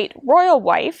 great royal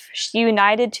wife, she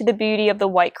united to the beauty of the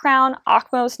white crown,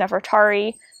 Ahmose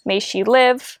Nefertari, may she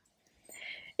live.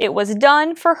 It was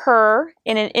done for her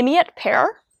in an Imiyat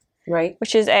pair, right,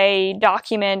 which is a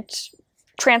document,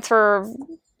 transfer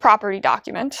property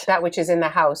document. That which is in the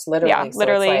house, literally. Yeah,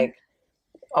 literally.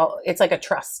 So it's like a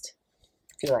trust,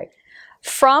 if you like.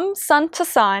 From son to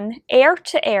son, heir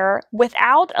to heir,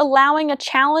 without allowing a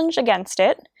challenge against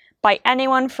it by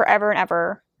anyone forever and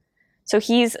ever. So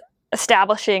he's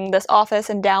establishing this office,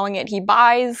 endowing it. He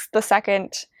buys the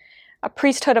second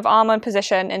priesthood of Amun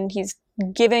position, and he's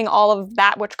giving all of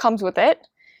that which comes with it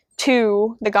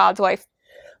to the god's wife.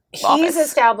 He's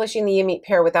establishing the Imiyat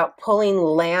pair without pulling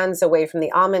lands away from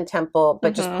the Amun temple,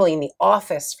 but just pulling the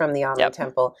office from the Amun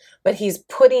temple. But he's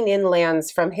putting in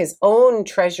lands from his own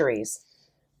treasuries.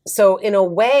 So in a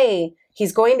way,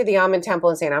 he's going to the Amun temple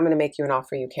and saying, I'm going to make you an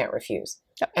offer you can't refuse.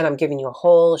 And I'm giving you a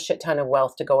whole shit ton of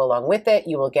wealth to go along with it.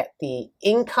 You will get the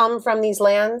income from these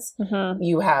lands.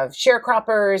 You have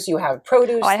sharecroppers. You have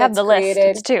produce. I have the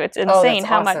list too. It's insane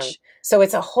how much. So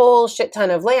it's a whole shit ton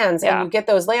of lands, and you get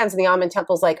those lands, and the Amun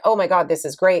temple's like, oh my God, this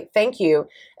is great. Thank you.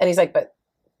 And he's like, but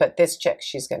this chick,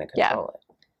 she's going to control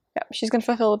it. she's going to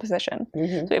fulfill the position.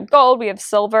 Mm-hmm. So we have gold, we have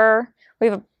silver, we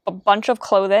have a bunch of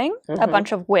clothing, a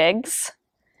bunch of wigs,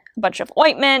 a bunch of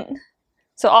ointment.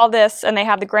 So all this, and they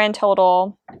have the grand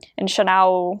total in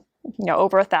Shanao,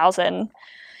 over 1,000,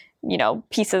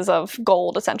 pieces of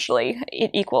gold, essentially,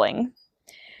 equaling.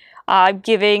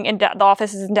 The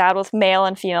office is endowed with male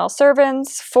and female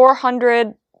servants,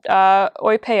 400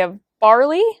 oipe of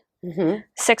barley,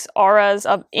 6 auras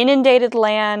of inundated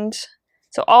land.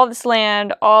 So all this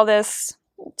land, all this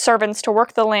servants to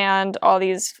work the land, all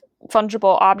these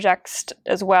fungible objects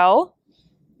as well.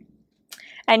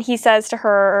 And he says to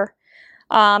her,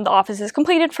 the office is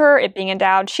completed for it being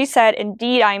endowed. She said,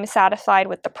 "Indeed, I am satisfied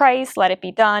with the price. Let it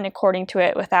be done according to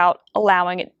it without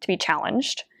allowing it to be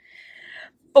challenged."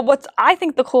 But what's, I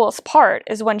think, the coolest part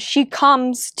is when she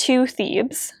comes to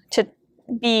Thebes to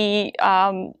be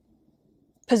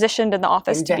positioned in the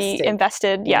office, to be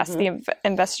invested. Yes, the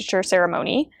investiture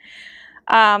ceremony.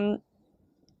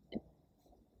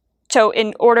 So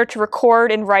in order to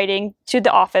record in writing to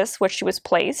the office which she was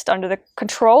placed under the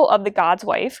control of the god's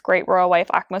wife, great royal wife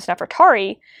Akhmos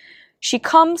Nefertari, she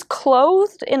comes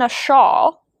clothed in a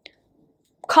shawl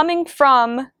coming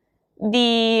from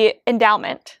the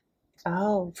endowment.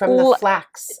 Oh, from the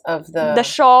flax of the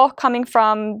shawl coming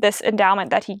from this endowment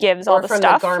that he gives, all the stuff. Or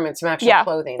from the garments, from actual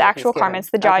clothing. The actual garments,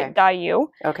 the dayu.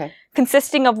 Okay.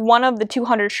 Consisting of one of the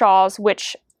 200 shawls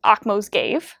which Akhmos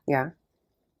gave. Yeah.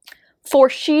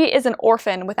 For she is an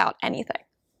orphan without anything.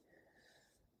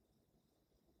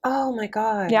 Oh my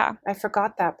God. Yeah. I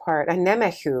forgot that part. A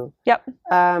nemehu. Yep.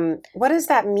 What does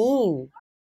that mean?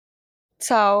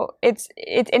 So it's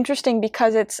interesting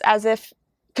because it's as if,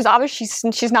 because obviously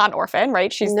she's not an orphan,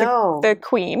 right? She's the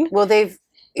queen. Well, is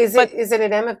it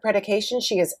an M of predication?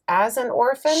 She is as an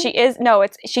orphan? She is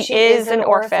an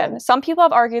orphan. Some people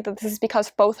have argued that this is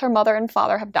because both her mother and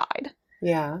father have died.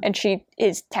 Yeah. And she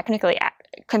is technically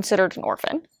considered an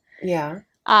orphan. Yeah.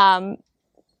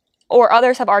 Or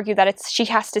others have argued that she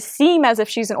has to seem as if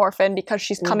she's an orphan because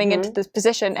she's coming into this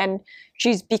position and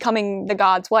she's becoming the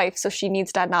god's wife, so she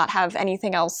needs to not have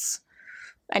anything else,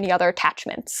 any other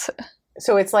attachments.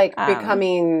 So it's like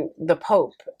becoming the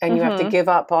Pope, and you have to give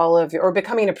up all of or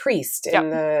becoming a priest in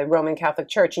the Roman Catholic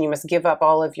Church, and you must give up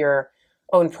all of your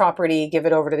own property, give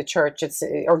it over to the church,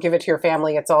 or give it to your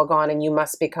family. It's all gone, and you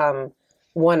must become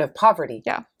one of poverty.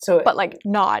 Yeah. So, but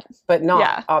not,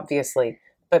 obviously.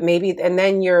 But maybe, and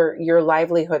then your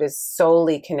livelihood is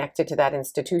solely connected to that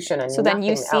institution, and so then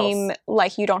you seem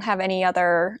like you don't have any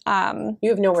other. You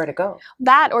have nowhere to go.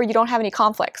 That, or you don't have any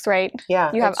conflicts, right?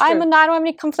 Yeah, you have. I don't have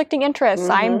any conflicting interests.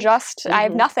 I'm just. I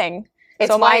have nothing.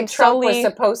 It's so why Trump was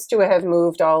supposed to have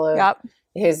moved all of. Yep.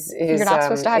 His You're not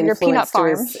supposed to have your peanut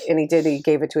farm. And he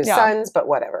gave it to his sons, but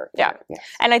whatever. Yeah.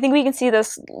 And I think we can see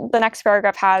this, the next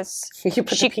paragraph has... You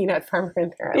put the peanut farmer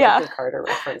in there. I like the Carter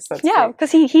reference. That's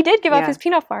because he did give up his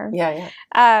peanut farm. Yeah.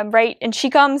 Right? And she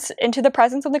comes into the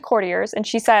presence of the courtiers and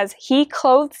she says, "He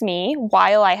clothes me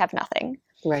while I have nothing.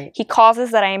 Right. He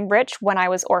causes that I am rich when I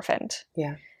was orphaned."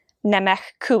 Yeah. Nemech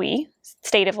kui,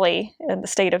 statively, in the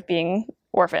state of being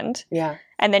orphaned. Yeah.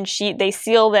 And then they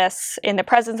seal this in the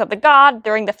presence of the god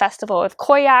during the festival of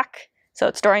Koyak. So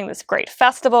it's during this great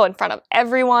festival in front of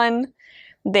everyone.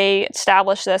 They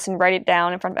establish this and write it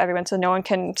down in front of everyone so no one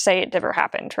can say it never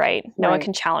happened, right? No one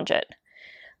can challenge it.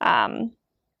 And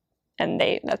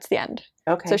that's the end.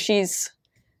 Okay. So she's,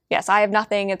 yes, I have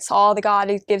nothing. It's all the god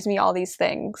who gives me all these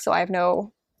things. So I have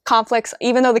no conflicts.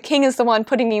 Even though the king is the one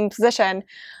putting me in position,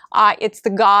 it's the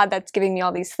god that's giving me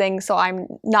all these things, so I'm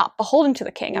not beholden to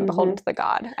the king. I'm beholden to the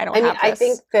god. I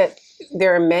think that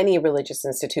there are many religious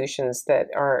institutions that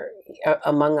are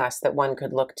among us that one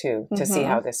could look to see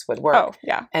how this would work. Oh,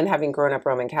 yeah. And having grown up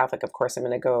Roman Catholic, of course, I'm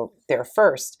going to go there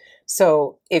first.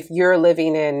 So if you're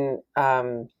living in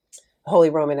Holy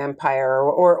Roman Empire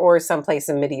or someplace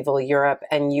in medieval Europe,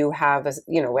 and you have,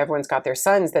 everyone's got their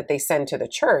sons that they send to the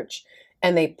church,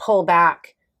 and they pull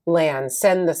back land,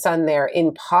 send the son there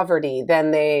in poverty, then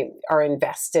they are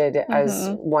invested as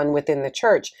one within the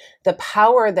church. The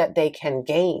power that they can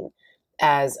gain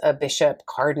as a bishop,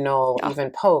 cardinal, even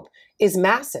pope is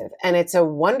massive. And it's a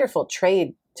wonderful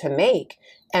trade to make.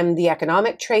 And the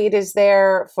economic trade is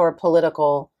there for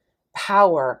political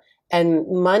power. And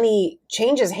money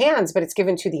changes hands, but it's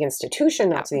given to the institution,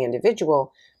 not to the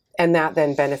individual. And that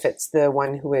then benefits the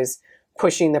one who is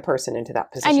pushing the person into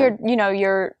that position. And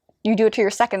you do it to your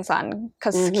second son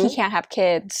because he can't have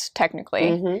kids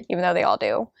technically, even though they all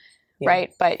do,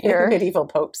 right? But your medieval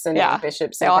popes and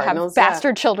bishops, they all have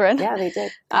bastard children. Yeah, they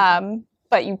did.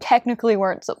 But you technically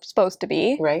weren't supposed to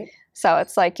be, right? So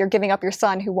it's like you're giving up your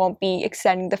son who won't be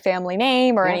extending the family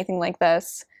name or anything like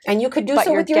this. And you could do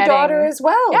so with your daughter as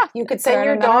well. Yeah, you could send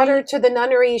your daughter to the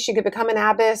nunnery. She could become an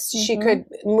abbess. She could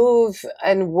move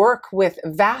and work with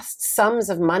vast sums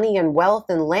of money and wealth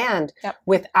and land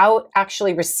without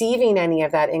actually receiving any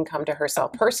of that income to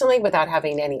herself personally, without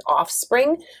having any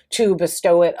offspring to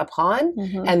bestow it upon.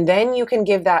 And then you can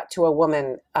give that to a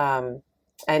woman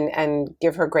and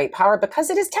give her great power,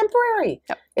 because it is temporary.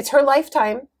 It's her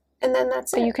lifetime, and then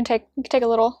that's it. You can take a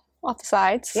little off the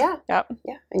sides. Yeah.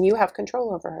 And you have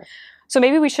control over her. So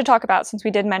maybe we should talk about, since we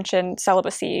did mention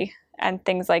celibacy and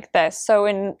things like this. So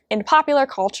in popular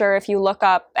culture, if you look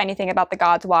up anything about the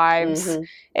gods' wives,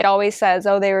 it always says,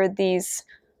 oh, they were these,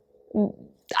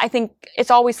 I think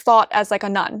it's always thought as like a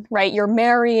nun, right? You're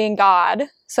marrying God,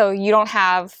 so you don't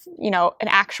have, an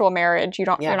actual marriage. You're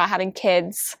not having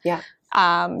kids.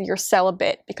 You're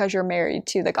celibate because you're married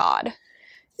to the god.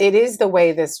 It is the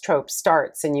way this trope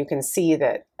starts, and you can see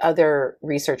that other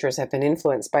researchers have been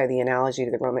influenced by the analogy to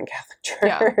the Roman Catholic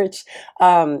Church.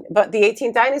 But the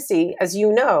 18th dynasty, as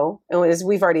you know, and as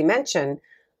we've already mentioned,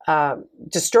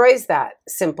 destroys that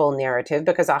simple narrative,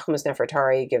 because Ahmose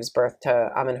Nefertari gives birth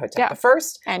to Amenhotep I.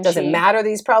 And doesn't matter that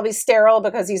he's probably sterile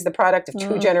because he's the product of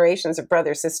 2 generations of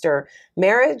brother-sister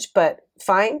marriage, but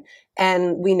fine.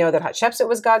 And we know that Hatshepsut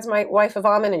was God's wife of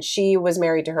Amen, and she was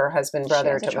married to her husband,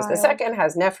 brother Thutmose II,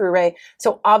 has Neferure.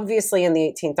 So obviously in the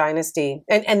 18th dynasty,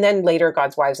 and then later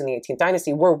God's wives in the 18th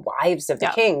dynasty were wives of the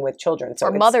king with children. So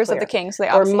or mothers of the king, so they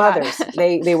obviously mothers.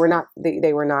 they were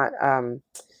not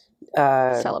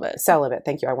celibate.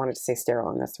 Thank you. I wanted to say sterile,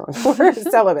 and that's the wrong word.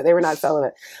 Celibate. They were not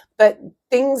celibate. But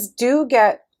things do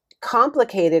get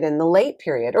complicated in the late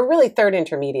period, or really third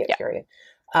intermediate period.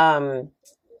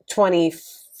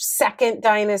 22nd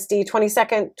dynasty,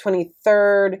 22nd,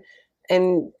 23rd,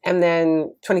 and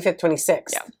then 25th,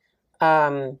 26th.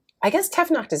 I guess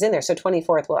Tefnacht is in there, so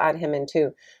 24th, we'll add him in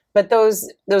too. But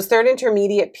those third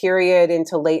intermediate period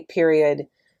into late period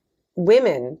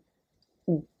women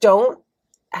don't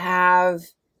have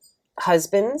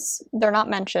husbands. They're not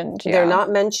mentioned. They're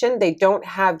not mentioned. They don't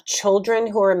have children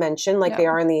who are mentioned like they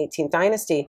are in the 18th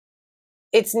dynasty.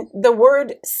 It's the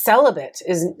word celibate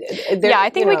is. I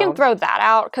think we can throw that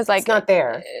out because it's not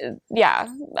there.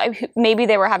 Maybe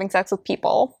they were having sex with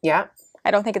people. Yeah.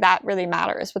 I don't think that really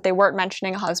matters, but they weren't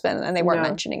mentioning a husband and they weren't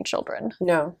mentioning children.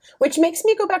 No. Which makes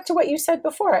me go back to what you said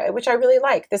before, which I really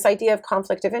like, this idea of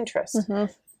conflict of interest.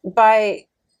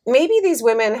 Maybe these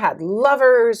women had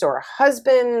lovers or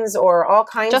husbands or all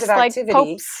kinds of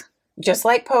activity. Just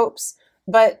like popes.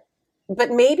 But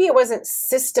maybe it wasn't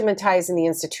systematized in the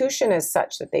institution as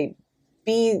such that they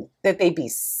be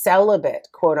celibate,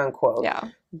 quote unquote.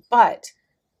 But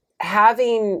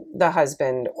having the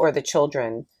husband or the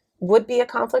children would be a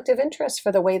conflict of interest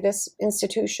for the way this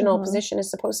institutional position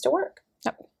is supposed to work.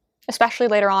 Especially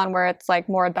later on where it's like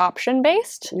more adoption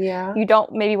based. You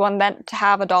don't maybe want then to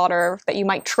have a daughter that you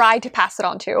might try to pass it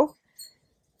on to,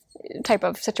 type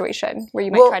of situation where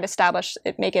you might try to establish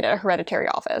it, make it a hereditary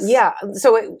office.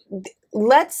 So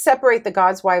let's separate the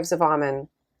God's wives of Amen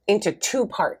into two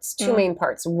main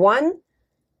parts. One,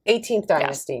 18th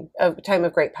dynasty, a time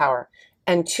of great power.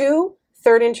 And two,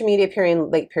 third intermediate period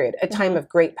and late period, a time of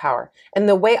great power. And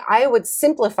the way I would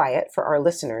simplify it for our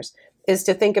listeners is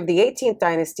to think of the 18th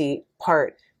dynasty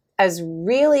part as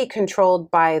really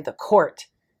controlled by the court,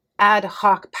 ad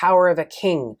hoc power of a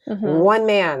king, one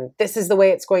man, this is the way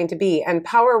it's going to be. And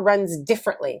power runs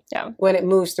differently when it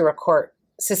moves through a court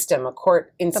system, a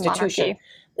court institution.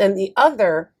 And the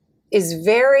other is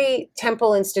very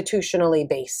temple institutionally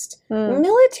based.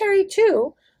 Military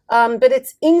too, but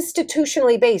it's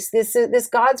institutionally based. This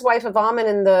God's wife of Amen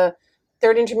in the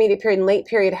third intermediate period and late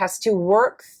period has to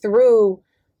work through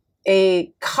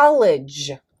a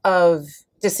college of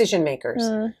decision makers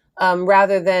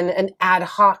rather than an ad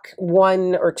hoc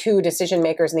 1 or 2 decision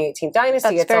makers in the 18th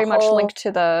dynasty. That's very much linked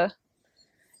to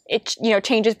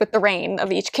changes with the reign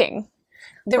of each king.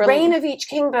 The reign of each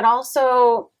king, but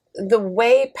also the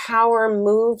way power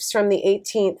moves from the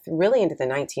 18th really into the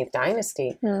 19th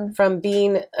dynasty, from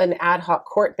being an ad hoc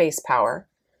court-based power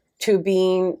to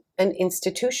being an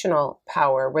institutional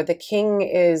power where the king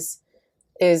is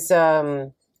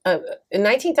a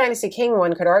 19th dynasty king,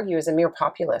 one could argue, is a mere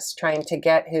populist trying to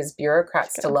get his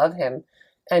bureaucrats to love him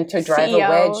and to drive a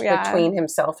wedge between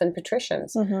himself and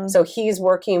patricians. So he's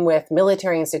working with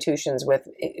military institutions, with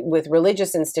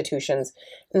religious institutions,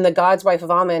 and the God's wife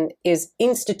of Amen is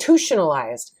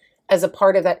institutionalized as a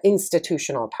part of that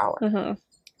institutional power.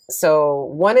 So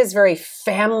one is very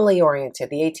family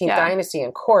oriented, the 18th dynasty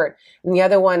and court, and the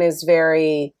other one is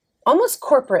very almost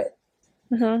corporate.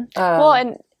 Well,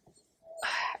 and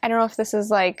I don't know if this is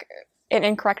like an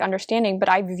incorrect understanding, but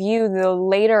I view the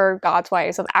later God's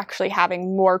wives as actually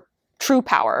having more true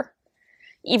power,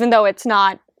 even though it's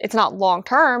not long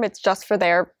term. It's just for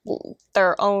their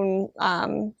own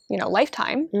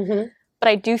lifetime. Mm-hmm. But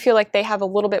I do feel like they have a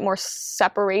little bit more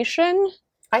separation.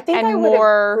 I think I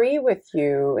would agree with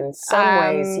you in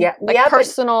some ways. Yeah,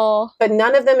 personal. But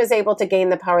none of them is able to gain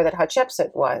the power that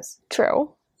Hatshepsut was.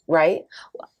 True. Right?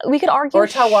 We could argue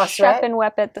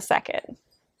Shep-en-Wepet II.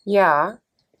 Yeah.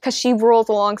 Because she rules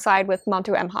alongside with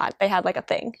Montu-Emhat. They had like a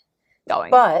thing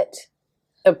going. But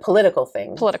a political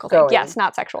thing. Thing. Yes,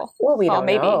 not sexual. Well, we don't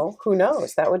know. Who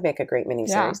knows? That would make a great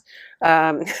miniseries.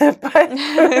 Yeah. But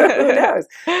who knows?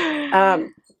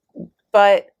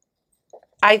 But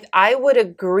I would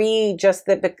agree just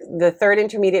that the third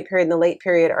intermediate period and the late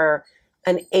period are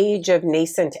an age of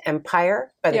nascent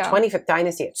empire. By the 25th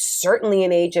dynasty, it's certainly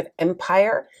an age of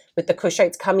empire, with the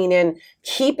Kushites coming in,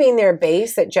 keeping their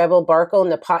base at Jebel Barkal,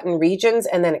 Napatan regions,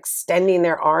 and then extending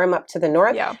their arm up to the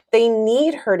north. Yeah. They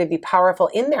need her to be powerful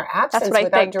in their absence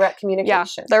without direct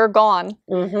communication. Yeah, they're gone.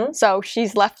 Mm-hmm. So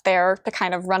she's left there to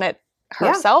kind of run it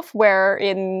herself, where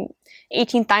in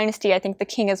 18th dynasty, I think the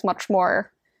king is much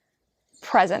more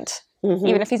present. Mm-hmm.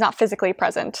 Even if he's not physically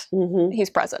present, he's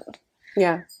present.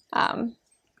 Yeah.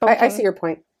 I see your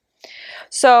point.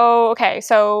 So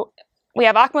we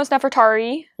have Akhmos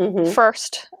Nefertari,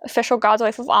 first official god's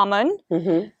wife of Amun.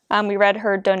 Mm-hmm. We read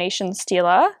her donation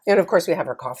stela. And of course we have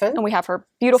her coffin. And we have her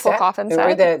beautiful coffin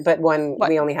set.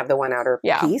 We only have the one outer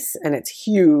piece, and it's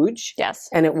huge. Yes.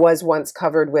 And it was once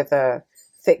covered with a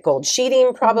thick gold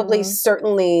sheeting, probably,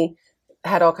 certainly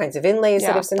had all kinds of inlays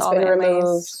that have since been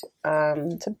removed.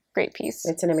 It's a great piece.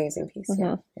 It's an amazing piece,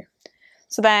 yeah.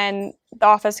 So then the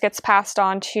office gets passed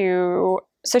on to...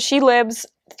 So she lives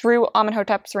through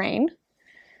Amenhotep's reign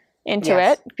into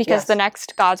it, because the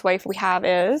next god's wife we have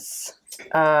is...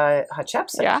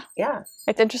 Hatshepsut. Yeah.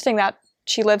 It's interesting that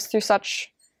she lives through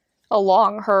such a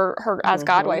long... Her as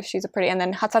god wife, she's a pretty... And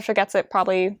then Hatshepsut gets it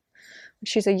probably...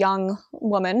 She's a young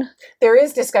woman. There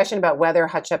is discussion about whether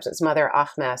Hatshepsut's mother,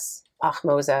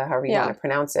 Ahmosa, however you want to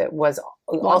pronounce it,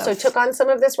 took on some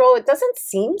of this role. It doesn't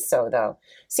seem so, though.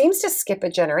 Seems to skip a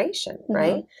generation,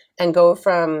 right? And go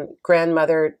from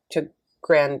grandmother to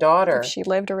granddaughter. If she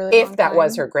lived a really long time. If that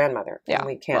was her grandmother. Yeah. And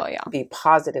we can't be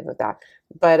positive of that.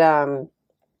 But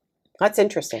that's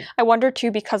interesting. I wonder,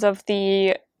 too, because of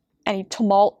any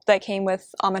tumult that came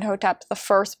with Amenhotep the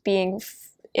first being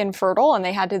infertile, and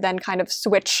they had to then kind of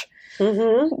switch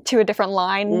to a different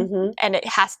line, and it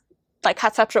has... Like,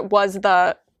 Hatshepsut was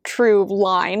the true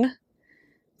line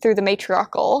through the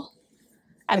matriarchal,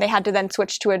 and they had to then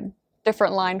switch to a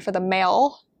different line for the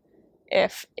male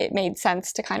if it made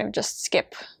sense to kind of just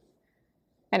skip.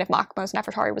 And if Akhmos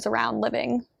Nefertari was around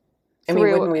living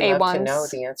wouldn't we love to know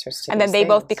the answers to and then they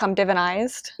both become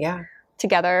divinized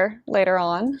together later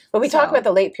on. But we talk about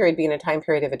the late period being a time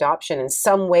period of adoption. In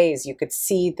some ways, you could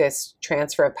see this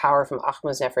transfer of power from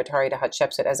Akhmos Nefertari to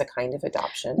Hatshepsut as a kind of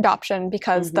adoption.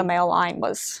 Because the male line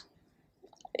was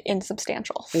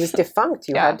insubstantial. It was defunct.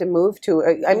 You had to move to...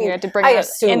 I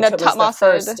assume the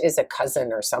first is a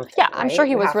cousin or something. Yeah, I'm sure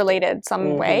he was related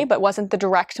some way, but wasn't the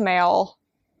direct male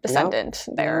descendant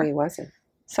there. No, he wasn't.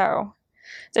 So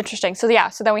it's interesting. So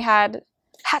then we had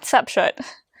Hatshepsut.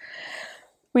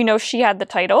 We know she had the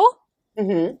title.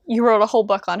 Mm-hmm. You wrote a whole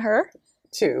book on her.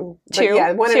 Two.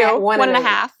 Yeah, one and a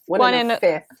half. One in a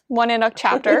fifth. One in a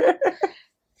chapter.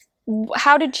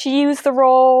 How did she use the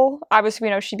role? Obviously,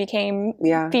 we know she became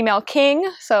female king,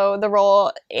 so the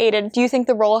role aided. Do you think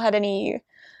the role had any,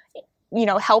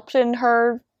 helped in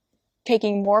her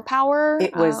taking more power?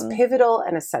 It was pivotal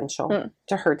and essential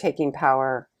to her taking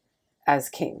power as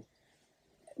king.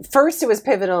 First, it was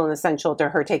pivotal and essential to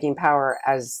her taking power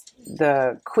as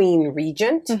the queen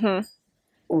regent,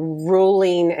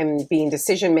 ruling and being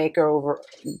decision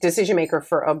maker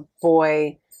for a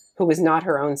boy who was not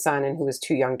her own son and who was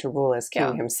too young to rule as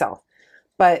king himself.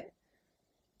 But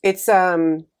it's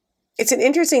an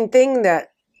interesting thing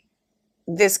that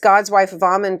this god's wife of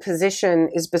Amun position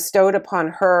is bestowed upon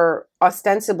her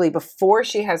ostensibly before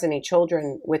she has any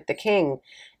children with the king.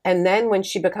 And then when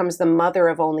she becomes the mother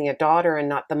of only a daughter and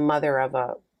not the mother of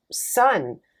a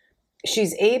son,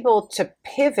 she's able to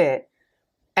pivot,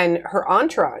 and her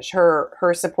entourage,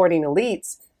 her supporting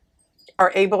elites,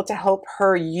 are able to help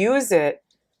her use it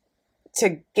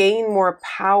to gain more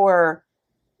power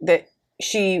that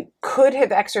she could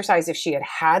have exercised if she had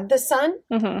had the son.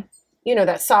 Mm-hmm.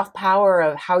 That soft power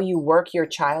of how you work your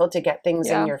child to get things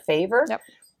in your favor. Yep.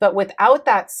 But without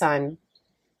that son...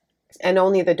 and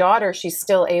only the daughter, she's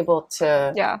still able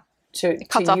to it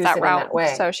cuts off that route,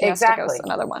 so she has to go to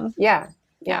another one. Yeah.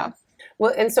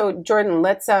 Well, and so Jordan,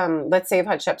 let's save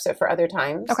Hatshepsut for other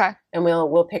times. Okay. And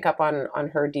we'll pick up on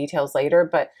her details later.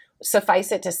 But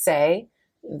suffice it to say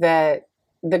that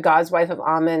the God's Wife of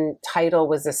Amun title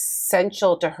was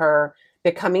essential to her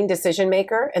becoming decision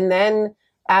maker. And then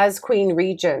as Queen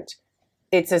Regent,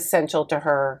 it's essential to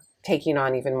her taking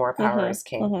on even more power as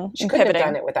king. Mm-hmm. She couldn't have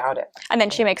done it without it. And then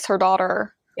she makes her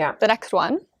daughter the next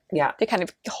one. Yeah. They kind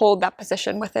of hold that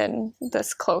position within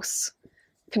this close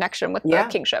connection with the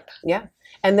kingship. Yeah.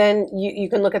 And then you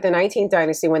can look at the 19th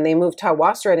dynasty when they moved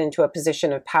Tawasret into a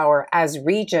position of power as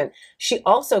regent. She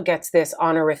also gets this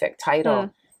honorific title.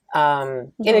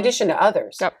 In addition to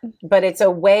others. Yep. But it's a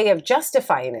way of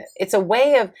justifying it. It's a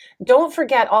way of, don't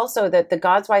forget also that the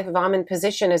God's Wife of Amun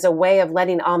position is a way of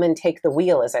letting Amun take the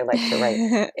wheel, as I like to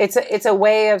write. It's a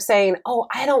way of saying, oh,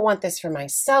 I don't want this for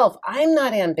myself. I'm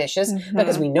not ambitious,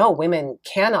 because we know women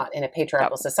cannot in a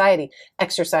patriarchal society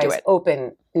exercise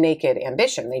open, naked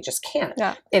ambition. They just can't.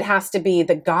 Yeah. It has to be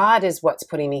the God is what's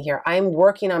putting me here. I'm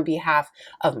working on behalf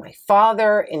of my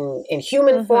father in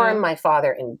human form, my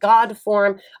father in God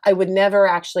form. I would never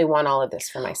actually want all of this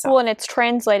for myself. Well, and it's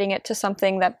translating it to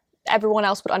something that everyone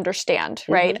else would understand,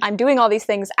 right? I'm doing all these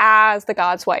things as the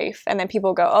God's wife. And then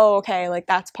people go, oh, okay, like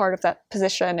that's part of that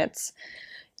position. It's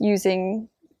using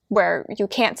where you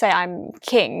can't say I'm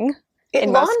king. It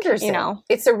launders it.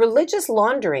 It's a religious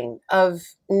laundering of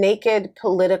naked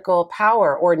political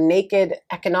power or naked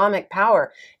economic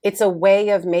power. It's a way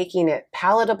of making it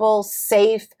palatable,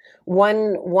 safe,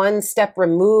 one step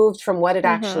removed from what it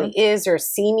actually is, or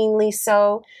seemingly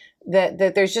so. That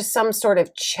there's just some sort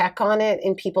of check on it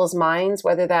in people's minds.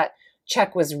 Whether that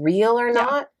check was real or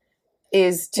not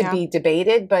is to be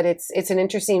debated. But it's an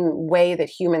interesting way that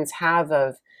humans have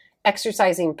of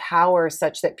exercising power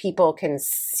such that people can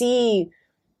see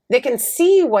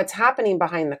what's happening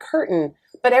behind the curtain,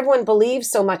 but everyone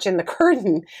believes so much in the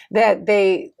curtain that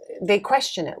they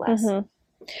question it less.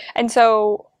 And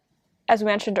so, as we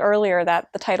mentioned earlier, that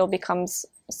the title becomes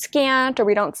scant, or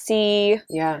we don't see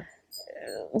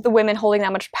the women holding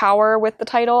that much power with the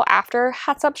title after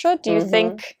Hatshepsut. Do you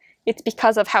think it's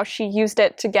because of how she used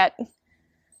it to get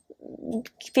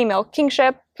female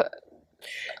kingship?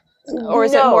 Or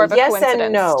is it more of a coincidence? Yes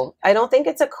and no. I don't think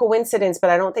it's a coincidence, but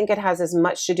I don't think it has as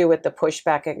much to do with the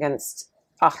pushback against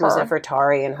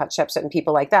Ahmose-Nefertari and Hatshepsut and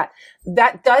people like that.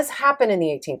 That does happen in the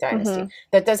 18th dynasty.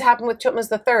 That does happen with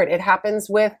Thutmose III. It happens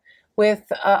with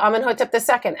Amenhotep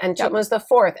II and Thutmose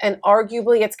IV, and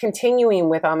arguably it's continuing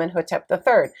with Amenhotep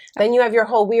III. Then you have your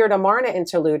whole weird Amarna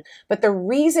interlude. But the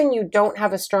reason you don't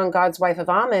have a strong God's Wife of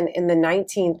Amun in the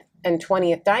 19th and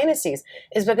 20th dynasties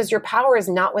is because your power is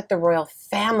not with the royal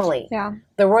family. Yeah.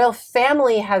 The royal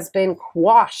family has been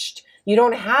quashed. You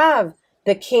don't have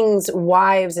the king's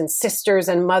wives and sisters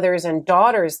and mothers and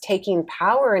daughters taking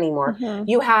power anymore.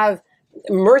 You have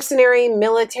mercenary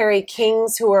military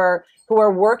kings who are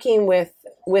working with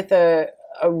a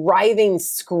writhing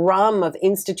scrum of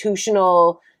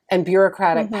institutional and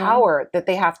bureaucratic power that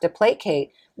they have to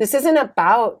placate. This isn't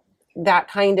about that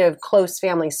kind of close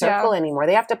family circle anymore.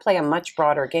 They have to play a much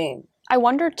broader game. I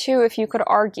wonder too if you could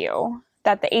argue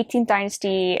that the 18th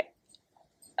dynasty,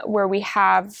 where we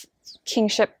have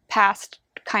kingship passed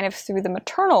kind of through the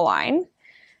maternal line,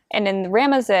 and in the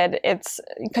Ramessid, it's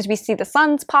because we see the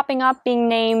sons popping up, being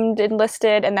named,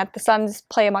 enlisted, and that the sons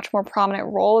play a much more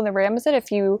prominent role in the Ramessid.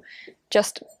 If you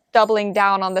just doubling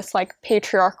down on this like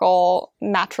patriarchal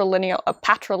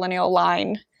patrilineal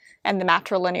line, and the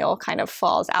matrilineal kind of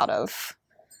falls out of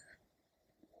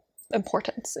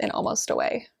importance in almost a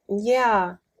way.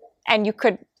 Yeah. And you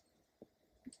could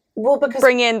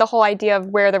bring in the whole idea of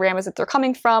where the Ramessids are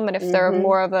coming from, and if they're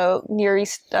more of a Near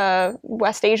East,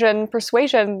 West Asian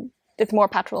persuasion, it's more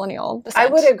patrilineal descent.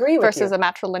 I would agree with versus a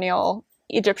matrilineal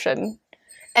Egyptian.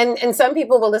 And some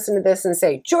people will listen to this and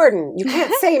say, Jordan, you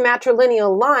can't say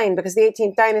matrilineal line because the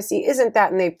 18th dynasty isn't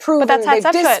that, and they've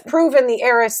disproven the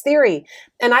heiress theory.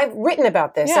 And I've written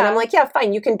about this, and I'm like, yeah,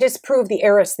 fine, you can disprove the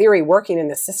heiress theory working in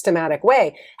this systematic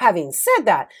way. Having said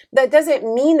that, that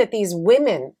doesn't mean that these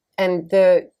women and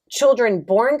the children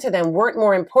born to them weren't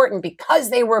more important because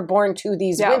they were born to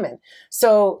these women.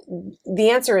 So the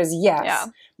answer is yes. Yeah.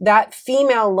 That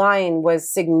female line was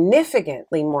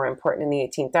significantly more important in the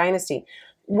 18th dynasty.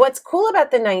 What's cool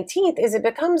about the 19th is it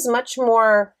becomes much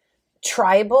more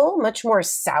tribal, much more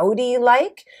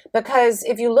Saudi-like, because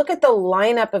if you look at the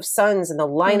lineup of sons and the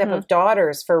lineup of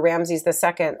daughters for Ramses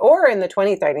II, or in the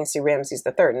 20th dynasty, Ramses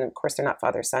III, and of course they're not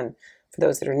father-son for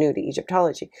those that are new to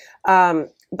Egyptology,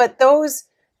 but those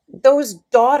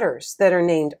daughters that are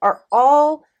named are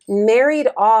all married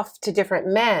off to different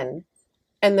men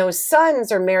And those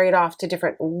sons are married off to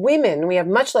different women. We have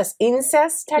much less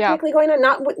incest technically going on.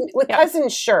 Not with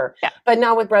cousins, sure. Yeah. But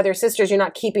now with brothers, sisters, you're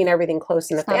not keeping everything close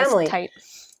in the family. Tight.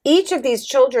 Each of these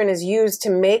children is used to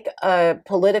make a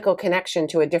political connection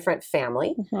to a different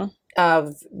family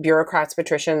of bureaucrats,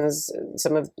 patricians,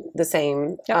 some of the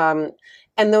same. Yep.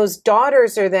 And those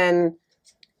daughters are then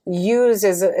used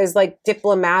as like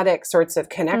diplomatic sorts of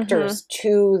connectors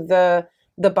to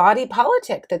the body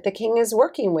politic that the king is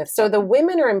working with. So the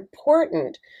women are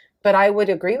important, but I would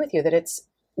agree with you that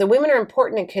the women are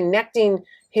important in connecting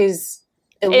his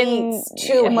elites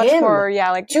to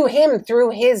him, to him through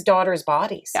his daughters'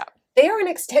 bodies. Yeah. They are an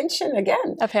extension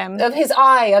again of him, of his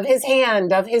eye, of his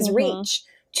hand, of his reach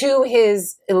to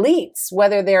his elites,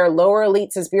 whether they're lower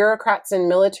elites as bureaucrats and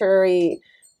military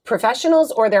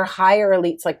professionals or they're higher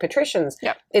elites like patricians.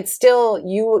 Yep. It's still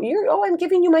you're I'm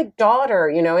giving you my daughter,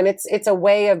 and it's a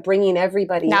way of bringing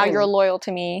everybody now in. You're loyal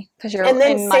to me because you're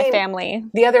in my family.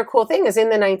 The other cool thing is in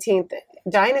the 19th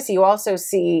dynasty you also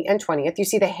see, and 20th, you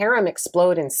see the harem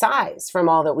explode in size from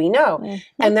all that we know.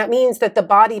 And that means that the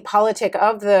body politic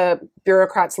of the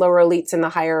bureaucrats, lower elites and the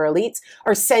higher elites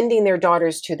are sending their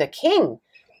daughters to the king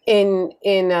in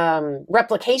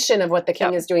replication of what the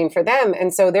king is doing for them.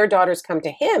 And so their daughters come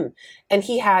to him and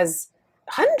he has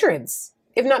hundreds,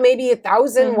 if not maybe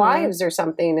 1,000 wives or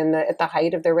something at the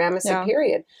height of the Ramesside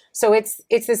period. So it's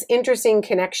this interesting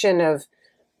connection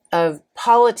of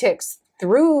politics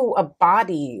through a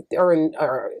body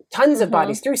or tons of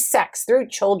bodies, through sex, through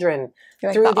children,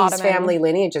 through these family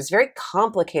lineages, very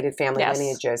complicated family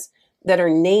lineages that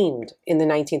are named in the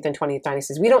 19th and 20th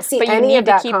dynasties. We don't see any of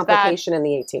that complication in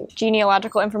the 18th.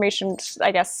 Genealogical information,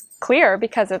 I guess, clear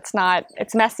because it's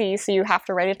messy, so you have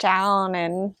to write it down.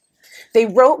 And they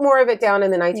wrote more of it down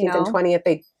in the 19th and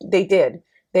 20th. They did.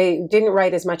 They didn't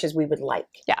write as much as we would like.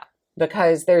 Yeah.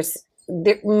 Because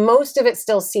most of it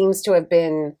still seems to have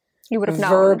been you would have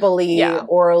verbally,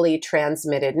 orally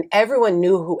transmitted, and everyone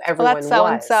knew who everyone was. That's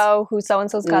so-and-so, who's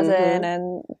so-and-so's cousin,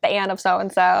 and the aunt of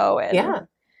so-and-so. And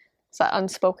it's that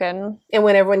unspoken. And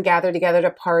when everyone gathered together to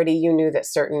party, you knew that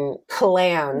certain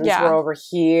clans were over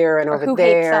here and over who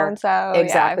there. Hates so-and-so.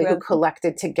 Exactly, who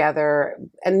collected together.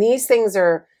 And these things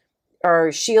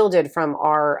are shielded from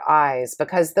our eyes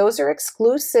because those are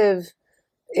exclusive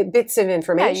bits of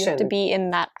information. Yeah, you have to be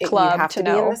in that club you have to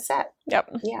know. Be in the set. Yep.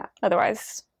 Yeah.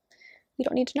 Otherwise, you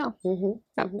don't need to know.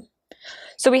 Yep.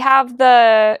 So we have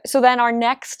then our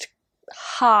next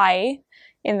high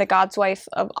in the God's wife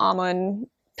of Amun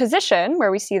position,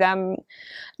 where we see them,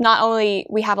 not only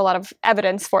we have a lot of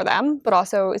evidence for them, but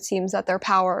also it seems that their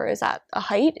power is at a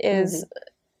height, is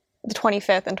the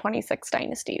 25th and 26th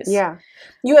dynasties. Yeah.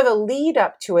 You have a lead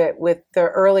up to it with the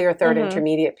earlier third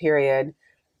intermediate period,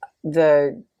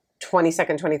 the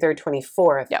 22nd, 23rd,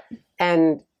 24th. Yep.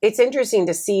 And it's interesting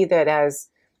to see that as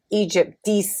Egypt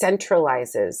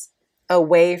decentralizes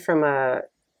away from a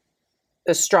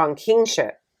strong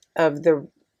kingship of the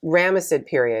Ramesside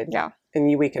period. Yeah.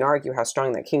 And we can argue how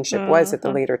strong that kingship was at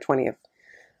the later 20th.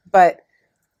 But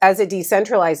as it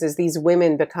decentralizes, these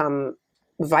women become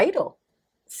vital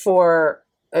for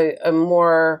a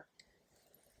more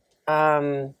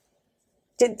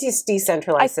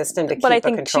decentralized system to keep but I a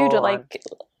think control too, to on.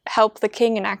 Help the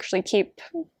king and actually keep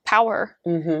power.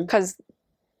 Because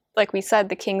like we said,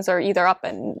 the kings are either up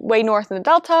and way north in the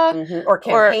Delta or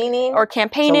campaigning. Or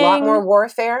campaigning. It's a lot more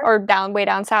warfare. Or way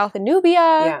down south in Nubia.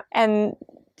 Yeah. And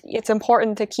it's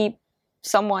important to keep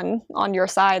someone on your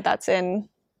side that's in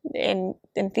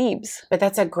Thebes. But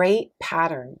that's a great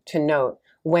pattern to note.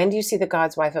 When do you see the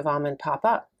God's wife of Amun pop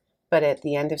up? But at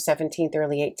the end of 17th,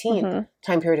 early 18th,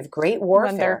 time period of great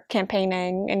warfare. When they're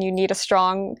campaigning and you need a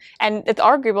strong... And it's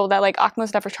arguable that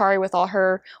Akhmos Nefertari, with all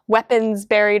her weapons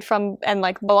buried from... And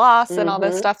Balas and all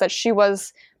this stuff, that she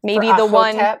was maybe the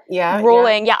one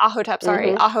ruling... Yeah, Ahotep,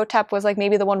 sorry. Ahotep was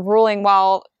maybe the one ruling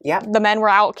while the men were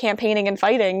out campaigning and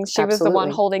fighting. She was the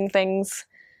one holding things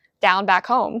down back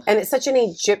home. And it's such an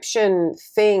Egyptian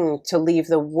thing to leave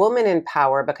the woman in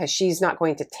power because she's not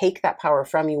going to take that power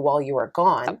from you while you are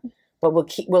gone. But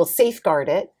we'll safeguard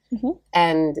it,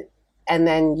 and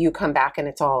then you come back and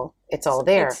it's all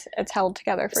there. It's held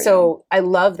together for you. So I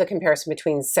love the comparison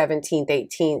between 17th,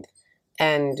 18th,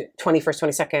 and 21st,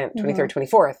 22nd, 23rd,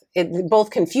 24th. It both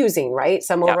confusing, right?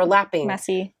 Some overlapping,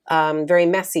 messy, very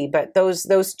messy. But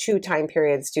those two time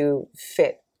periods do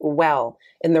fit well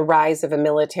in the rise of a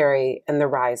military and the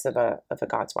rise of a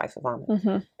God's wife of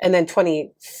Amun. And then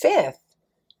 25th,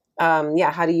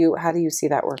 how do you see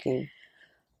that working?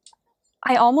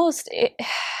 I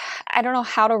don't know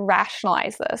how to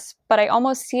rationalize this, but I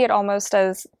almost see it almost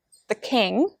as the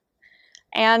king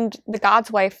and the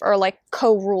god's wife are like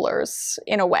co-rulers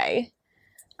in a way.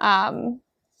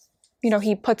 You know,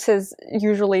 he puts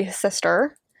usually his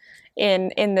sister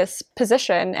in this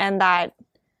position, and that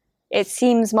it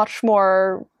seems much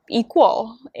more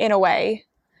equal in a way.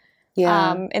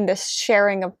 Yeah. In this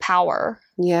sharing of power.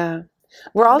 Yeah.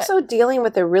 We're also dealing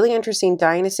with a really interesting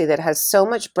dynasty that has so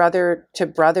much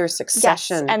brother-to-brother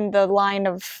succession. Yes, and the line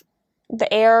of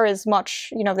the heir is much,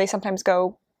 you know, they sometimes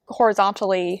go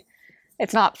horizontally.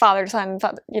 It's not father to son,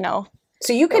 you know.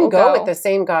 So you can go with the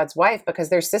same god's wife because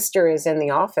their sister is in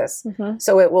the office. Mm-hmm.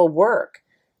 So it will work.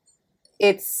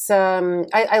 It's,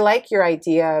 I like your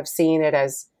idea of seeing it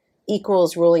as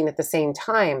equals ruling at the same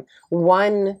time.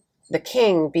 One, the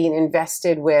king, being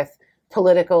invested with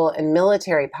political and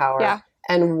military power. Yeah.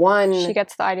 And one... She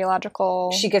gets the ideological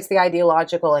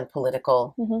and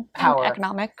political power.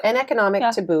 And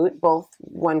economic to boot, both,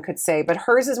 one could say. But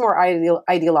hers is more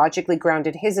ideologically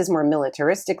grounded. His is more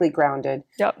militaristically grounded.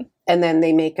 Yep. And then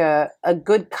they make a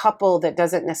good couple that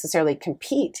doesn't necessarily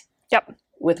compete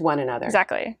with one another.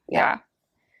 Exactly. Yeah.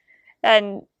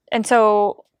 And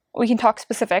so we can talk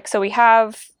specifics. So we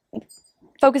have...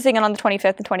 Focusing on the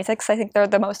 25th and 26th, I think they're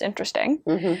the most interesting.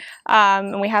 Mm-hmm.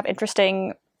 And we have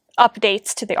interesting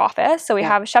updates to the office. So we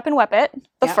have Shep-en-Wepet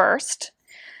the first,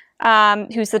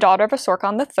 who's the daughter of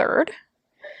Asorkon the third.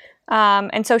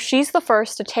 And so she's the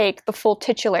first to take the full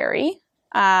titulary,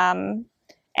 and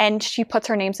she puts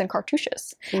her names in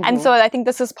cartouches. Mm-hmm. And so I think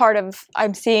this is part of,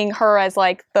 I'm seeing her as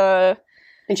like the...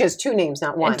 And she has two names,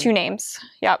 not one. And two names,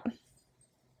 yep.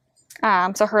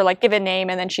 So her like given name,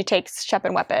 and then she takes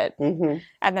Shep-en-Wepet,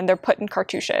 and then they're put in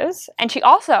cartouches. And she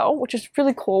also, which is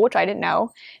really cool, which I didn't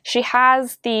know, she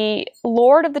has the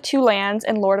Lord of the Two Lands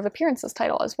and Lord of Appearances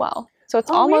title as well. So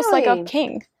it's almost like a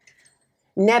king.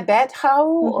 Nebet-hau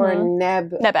or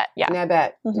Nebet, yeah.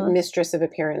 Nebet, Mistress of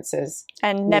Appearances.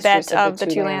 And Nebet of the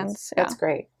Two Lands. That's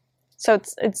great. So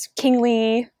it's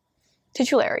kingly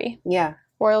titulary. Yeah.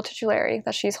 Royal titulary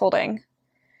that she's holding.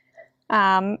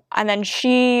 And then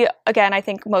she, again, I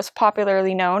think most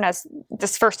popularly known as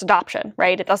this first adoption,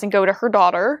 right? It doesn't go to her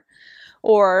daughter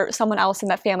or someone else in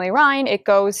that family line. It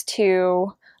goes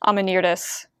to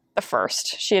Amanirdis the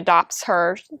first. She adopts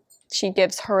her. She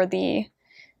gives her the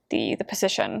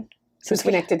position. Who's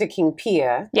connected to King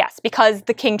Pia. Yes, because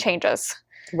the king changes.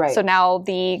 Right. So now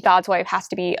the god's wife has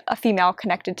to be a female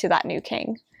connected to that new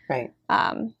king. Right.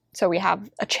 So we have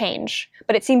a change.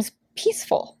 But it seems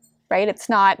peaceful. Right? It's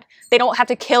not, they don't have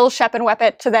to kill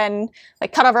Shep-en-Wepet to then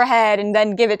like cut off her head and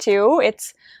then give it to.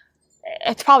 It's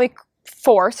probably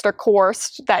forced or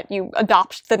coerced that you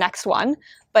adopt the next one.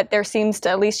 But there seems to,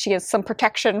 at least she has some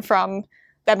protection from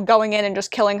them going in and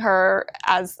just killing her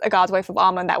as a god's wife of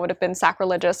Amun. That would have been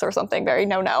sacrilegious or something very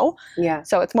no. Yeah.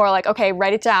 So it's more like, okay,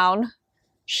 write it down.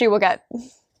 You're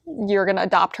going to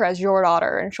adopt her as your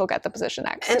daughter and she'll get the position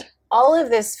next. And all of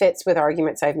this fits with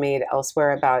arguments I've made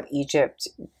elsewhere about Egypt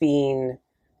being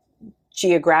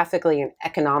geographically and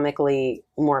economically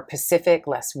more pacific,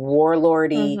 less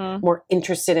warlordy, more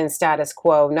interested in status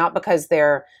quo, not because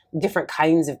they're different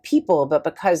kinds of people, but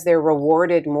because they're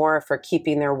rewarded more for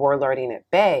keeping their warlording at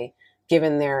bay,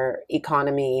 given their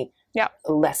economy,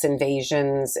 less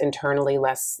invasions internally,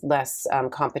 less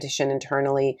competition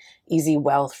internally, easy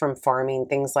wealth from farming,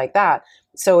 things like that.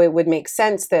 So it would make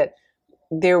sense that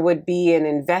there would be an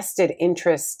invested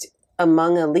interest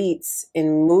among elites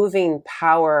in moving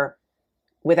power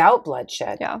without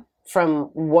bloodshed from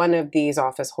one of these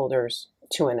office holders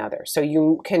to another. So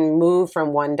you can move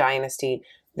from one dynasty,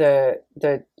 the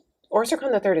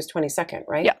Osorkon III is 22nd,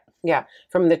 right? Yeah. Yeah.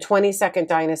 From the 22nd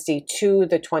dynasty to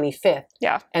the 25th.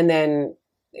 Yeah. And then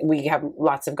we have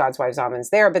lots of God's Wives Amuns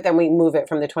there, but then we move it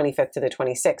from the 25th to the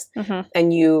 26th.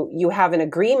 And you have an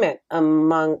agreement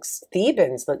amongst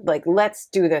Thebans, like let's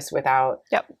do this without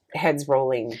heads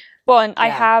rolling. Well, and I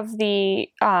have the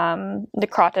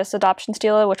Necrotis adoption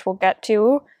stela, which we'll get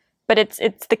to, but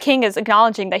it's the king is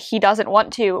acknowledging that he doesn't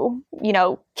want to,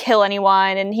 kill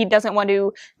anyone, and he doesn't want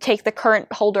to take the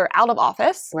current holder out of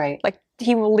office. Right. Like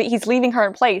he's leaving her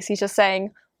in place. He's just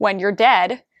saying, when you're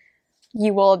dead,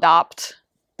 you will adopt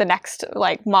the next,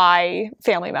 like, my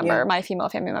family member, my female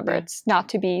family member. It's not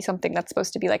to be something that's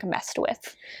supposed to be like messed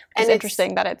with. It's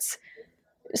interesting that it's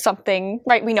something,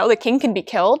 right? We know the king can be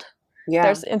killed. Yeah.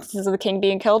 There's instances of the king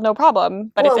being killed, no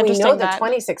problem. But it's interesting we know the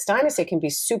 26th dynasty can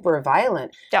be super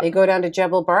violent. Yep. They go down to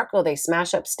Jebel Barkal, they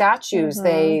smash up statues,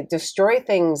 they destroy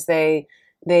things, they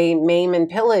maim and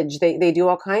pillage, they do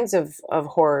all kinds of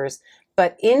horrors.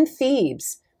 But in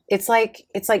Thebes, it's like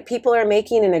people are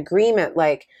making an agreement,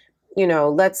 like,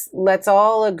 let's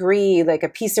all agree, like a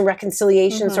peace and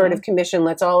reconciliation sort of commission.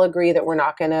 Let's all agree that we're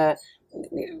not going to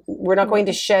we're not going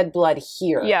to shed blood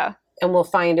here. Yeah. And we'll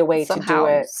find a way somehow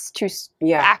to do it.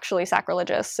 To actually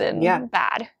sacrilegious and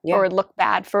bad. Yeah. Or look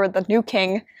bad for the new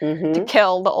king to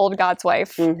kill the old god's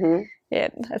wife.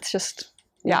 It's just,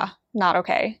 not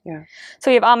okay. Yeah.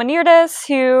 So you have Amanirdas,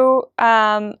 who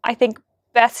I think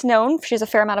best known, she has a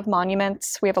fair amount of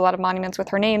monuments. We have a lot of monuments with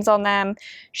her names on them.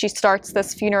 She starts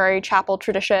this funerary chapel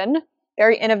tradition,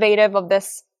 very innovative, of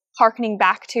this harkening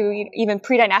back to even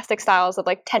pre-dynastic styles of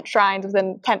like tent shrines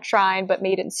within tent shrine, but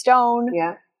made in stone.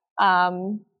 Yeah.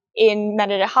 In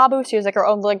Medinet Habu, she has like her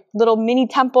own like little mini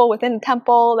temple within a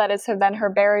temple that is then her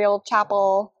burial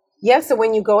chapel. Yeah, so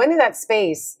when you go into that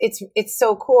space, it's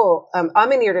so cool.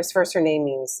 Amanirdas, first, her name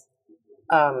means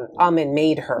Amun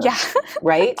made her. Yeah.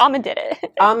 Right? Amun did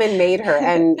it. Amun made her.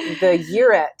 And the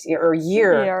year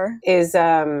is,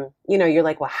 you're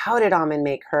like, well, how did Amun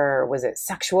make her? Was it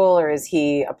sexual, or is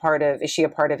she a part of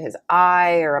his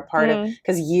eye, or a part of,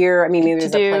 because year, I mean, maybe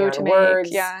there's a play on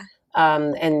words. Yeah.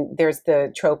 And there's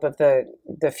the trope of the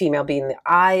female being the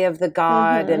eye of the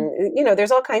god. And,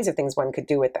 there's all kinds of things one could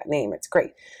do with that name. It's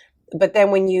great. But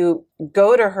then when you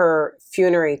go to her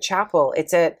funerary chapel,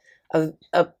 it's at a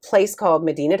place called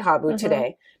Medinet Habu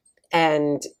today.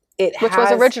 And which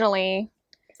was originally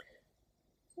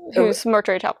whose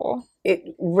mortuary chapel?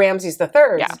 Ramses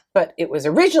III, but it was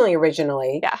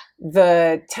originally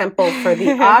the temple for the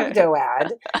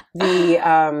Ogdoad,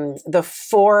 the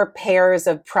 4 pairs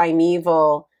of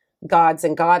primeval gods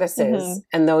and goddesses,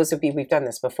 and those would be, we've done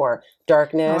this before,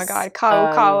 darkness, oh my god,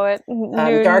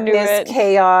 darkness,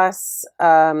 chaos,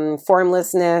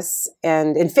 formlessness,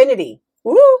 and infinity.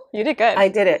 Woo! You did good. I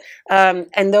did it.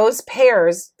 And those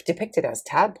pairs, depicted as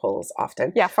tadpoles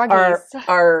often, froggies,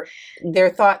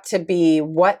 they're thought to be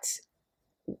what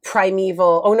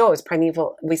primeval, it was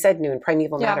primeval, we said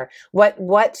primeval matter. What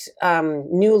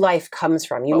new life comes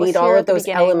from. You need all of those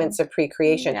elements of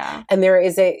pre-creation. Yeah. And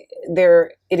it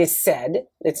is said,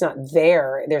 it's not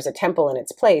there's a temple in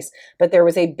its place, but there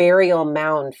was a burial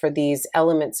mound for these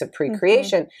elements of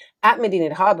pre-creation at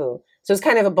Medinet Habu. So it's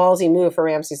kind of a ballsy move for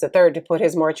Ramses III to put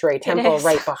his mortuary temple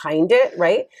right behind it,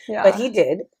 right? Yeah. But he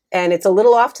did. And it's a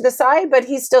little off to the side, but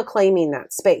he's still claiming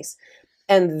that space.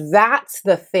 And that's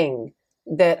the thing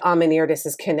that Amanirdas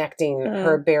is connecting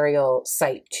her burial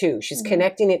site to. She's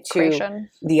connecting it to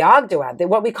creation. The Ogdoad,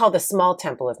 what we call the small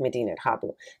temple of Medinet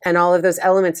Habu, and all of those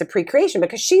elements of pre-creation,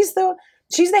 because she's the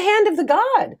hand of the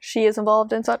god. She is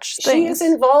involved in such things. She is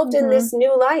involved in this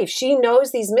new life. She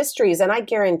knows these mysteries, and I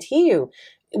guarantee you,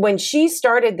 when she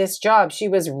started this job, she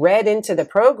was read into the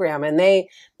program, and they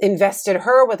invested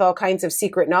her with all kinds of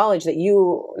secret knowledge that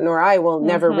you nor I will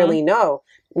never really know.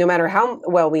 No matter how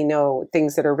well we know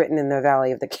things that are written in the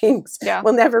Valley of the Kings,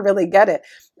 we'll never really get it.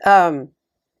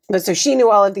 But so she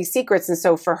knew all of these secrets, and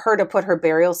so for her to put her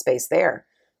burial space there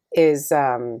is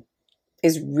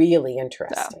really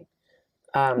interesting.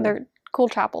 They're cool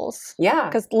chapels. Yeah,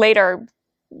 because later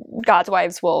God's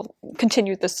wives will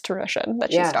continue this tradition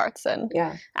that she starts and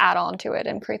add on to it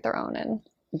and create their own.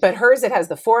 But hers, it has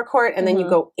the forecourt, and then you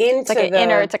go into it's like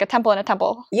it's like a temple in a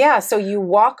temple. Yeah, so you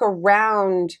walk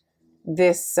around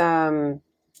this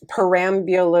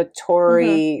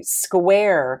perambulatory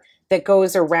square that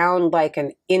goes around like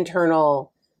an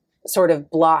internal sort of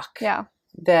block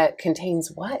that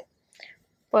contains what?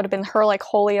 Would have been her like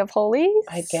Holy of Holies?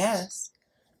 I guess.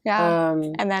 Yeah.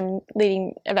 And then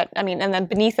and then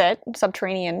beneath it,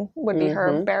 subterranean, would be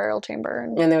her burial chamber.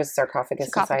 And there was a sarcophagus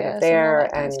inside of there,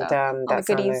 and that's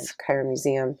on the Cairo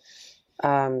Museum.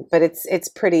 But it's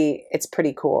pretty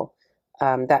cool.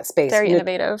 That space. Very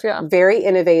innovative, Very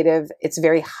innovative. It's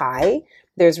very high.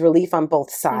 There's relief on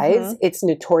both sides. It's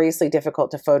notoriously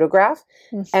difficult to photograph.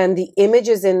 And the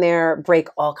images in there break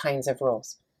all kinds of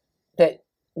rules. That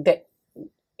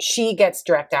she gets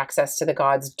direct access to the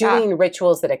gods, doing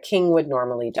rituals that a king would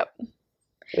normally do.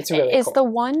 It's really cool. Is the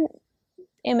one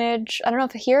image, I don't know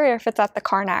if here or if it's at the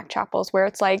Karnak chapels, where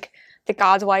it's like the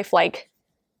god's wife like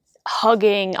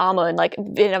hugging Amun like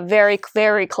in a very,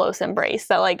 very close embrace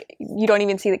that like you don't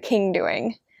even see the king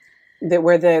doing.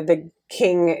 Where the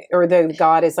king or the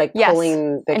god is like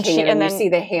pulling the king and then you see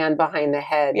the hand behind the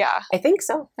head. Yeah. I think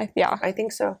so. I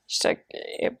think so. Just like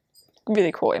a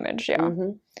really cool image,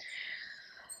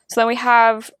 So then we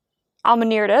have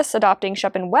Amanirdas adopting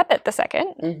Shep-en-Wepet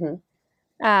II,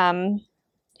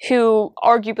 who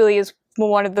arguably is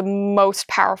one of the most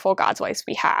powerful god's wives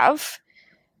we have,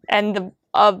 and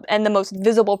the most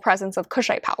visible presence of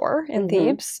Kushite power in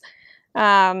Thebes.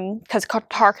 Because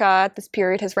Tarka at this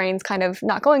period, his reign's kind of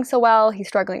not going so well. He's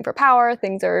struggling for power.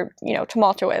 Things are,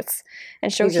 tumultuous.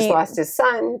 And so he just lost his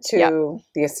son to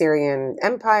the Assyrian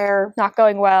Empire. Not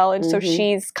going well. And so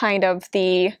she's kind of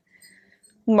the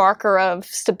marker of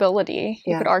stability,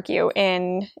 you could argue,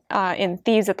 in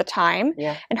Thebes at the time.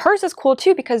 Yeah. And hers is cool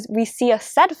too because we see a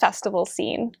Sed festival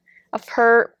scene of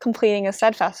her completing a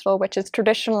Sed festival, which is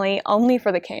traditionally only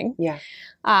for the king. Yeah.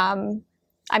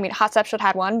 I mean, Hatshepsut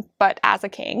had one, but as a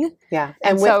king. Yeah,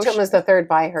 and with Thutmose III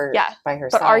by her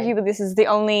but side. arguably this is the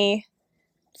only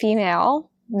female,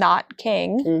 not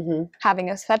king, having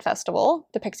a Sed festival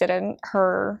depicted in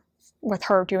her, with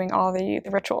her doing all the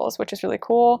rituals, which is really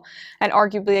cool. And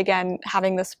arguably, again,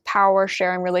 having this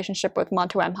power-sharing relationship with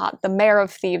Mentuemhat, the mayor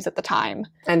of Thebes at the time.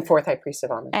 And fourth high priest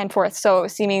of Amen. And fourth, so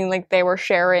seeming like they were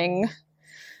sharing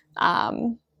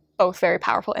both very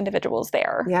powerful individuals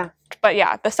there. Yeah. But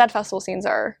yeah, the Sed festival scenes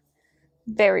are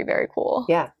very, very cool.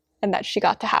 Yeah. And that she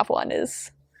got to have one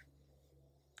is...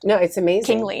 No, it's amazing.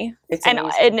 Kingly. It's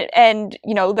amazing. And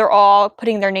you know, they're all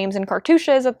putting their names in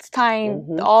cartouches at this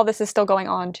time. All this is still going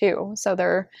on too. So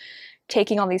they're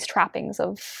taking on these trappings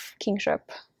of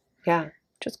kingship. Yeah.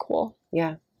 Which is cool.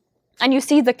 Yeah. And you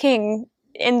see the king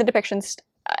in the depictions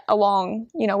along,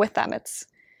 you know, with them. It's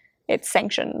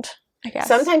sanctioned, I guess.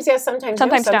 Sometimes yes, sometimes no.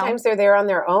 Sometimes they're there on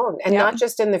their own. And not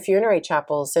just in the funerary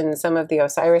chapels. In some of the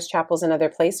Osiris chapels and other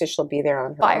places, she'll be there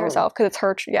on her by own. herself, because it's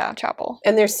her chapel.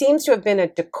 And there seems to have been a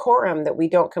decorum that we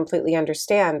don't completely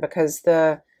understand, because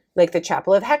the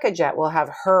chapel of Hekajet will have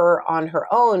her on her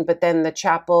own, but then the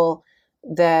chapel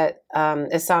that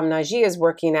Issam Naji is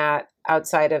working at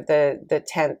outside of the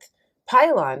 10th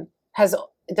pylon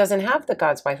doesn't have the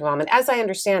God's wife of Amen. As I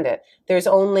understand it, there's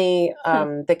only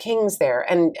the kings there,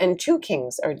 and two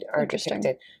kings are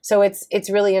depicted. So it's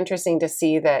really interesting to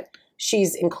see that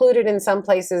she's included in some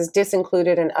places,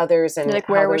 disincluded in others, and like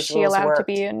where was she allowed to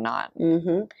be and not.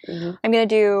 I'm going to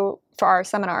do for our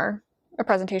seminar a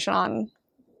presentation on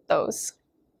those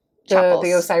chapels.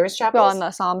 The Osiris chapels? Well, and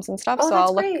the Psalms and stuff. So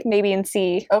I'll look maybe and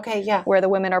see where the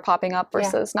women are popping up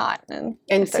versus not. And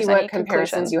see what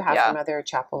comparisons you have from other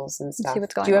chapels and stuff. See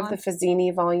what's going on. Do you have the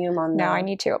Fazzini volume on there? No, I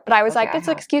need to. But I was like, it's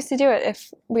an excuse to do it.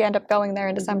 If we end up going there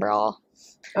in December, I'll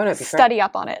study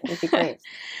up on it. It'd be great.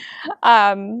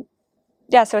 So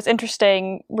it's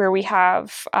interesting where we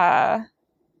have,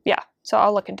 so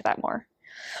I'll look into that more.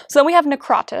 So then we have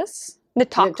Nitocris.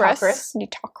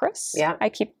 Yeah. I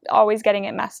keep always getting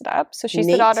it messed up. So she's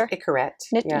the daughter. Nit-Icaret.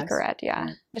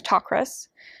 Nitocris.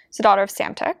 She's the daughter of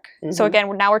Psamtik. So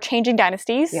again, now we're changing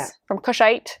dynasties from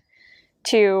Kushite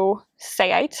to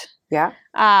Sayite. Yeah.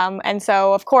 And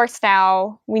so, of course,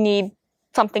 now we need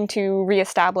something to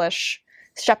reestablish.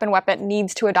 Shep-en-Wepet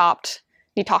needs to adopt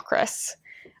Nitocris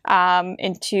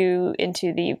into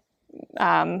the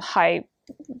high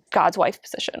God's wife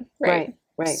position. Right.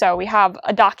 So we have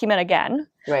a document again,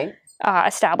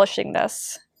 establishing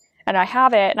this, and I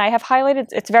have it, and I have highlighted.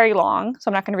 It's very long, so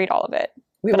I'm not going to read all of it.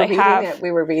 We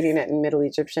were reading it in Middle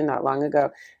Egyptian not long ago,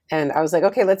 and I was like,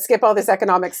 okay, let's skip all this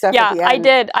economic stuff. Yeah, at the end. I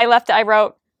did. I left it. I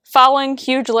wrote following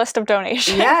huge list of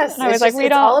donations. Yes, and I was like,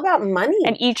 it's all about money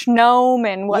and each nome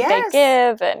and what they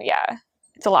give, and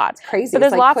it's a lot. It's crazy. But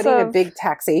there's it's like lots putting of a big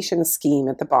taxation scheme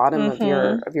at the bottom of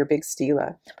your big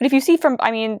stela. But if you see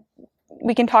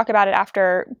we can talk about it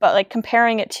after, but like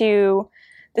comparing it to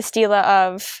the stela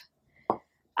of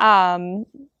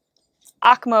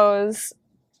Akhmo's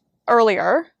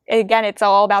earlier, again, it's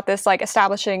all about this like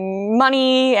establishing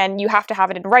money, and you have to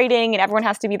have it in writing, and everyone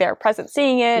has to be there present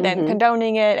seeing it and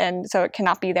condoning it, and so it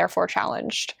cannot be therefore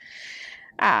challenged.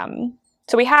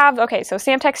 So we have, so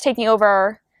Psamtik's taking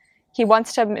over. He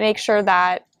wants to make sure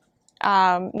that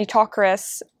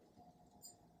Nitocris,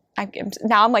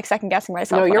 now I'm like second guessing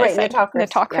myself. No, you're right.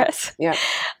 Nitocris. Yeah.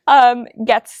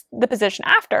 Gets the position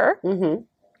after. And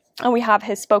we have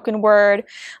his spoken word.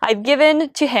 I've given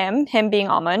to him being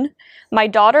Amun, my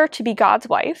daughter to be God's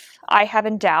wife. I have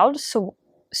endowed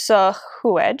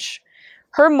Sahuej,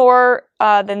 her more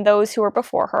than those who were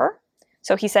before her.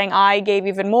 So he's saying, I gave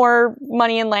even more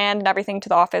money and land and everything to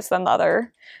the office than the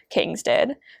other kings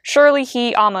did. Surely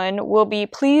he, Amun, will be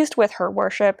pleased with her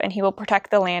worship, and he will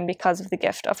protect the land because of the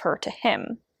gift of her to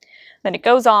him. Then it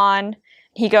goes on.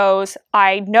 He goes,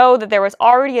 I know that there was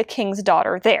already a king's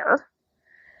daughter there,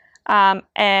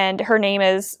 and her name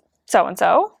is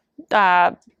so-and-so,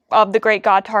 of the great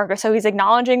god Targa. So he's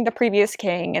acknowledging the previous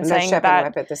king and saying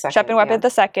that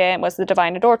Shep-en-Wepet II was the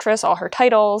divine adortress, all her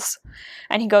titles.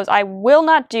 And he goes, I will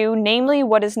not do, namely,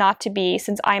 what is not to be,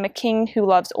 since I am a king who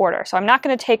loves order. So I'm not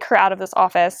going to take her out of this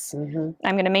office. I'm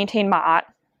going to maintain Ma'at.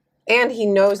 And he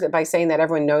knows that by saying that,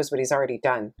 everyone knows what he's already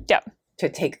done. Yep. To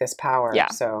take this power.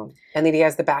 So, and then he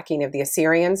has the backing of the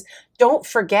Assyrians. Don't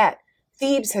forget,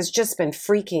 Thebes has just been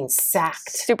freaking sacked.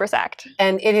 Super sacked.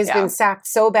 And it has been sacked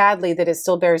so badly that it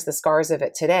still bears the scars of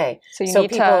it today. So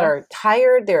people are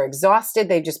tired, they're exhausted,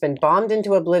 they've just been bombed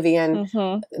into oblivion.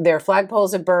 Their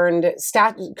flagpoles have burned,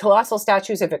 colossal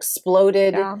statues have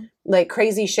exploded, like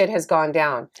crazy shit has gone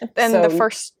down. And the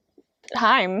first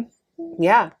time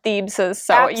Thebes is,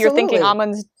 so Absolutely. You're thinking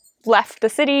Amun's left the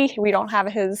city, we don't have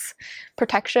his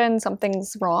protection,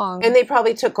 something's wrong. And they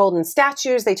probably took golden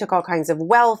statues, they took all kinds of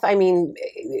wealth. I mean,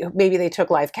 maybe they took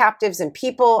live captives and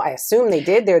people. I assume they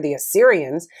did. They're the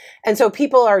Assyrians. And so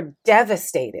people are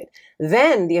devastated.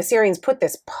 Then the Assyrians put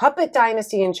this puppet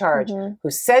dynasty in charge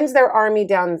who sends their army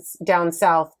down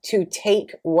south to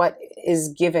take what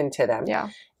is given to them. Yeah.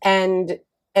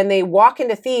 And they walk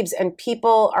into Thebes and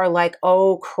people are like,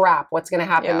 oh crap, what's going to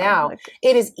happen now? Like,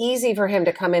 it is easy for him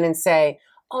to come in and say,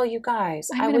 oh, you guys,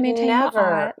 I would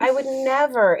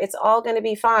never, it's all going to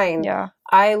be fine. Yeah.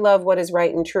 I love what is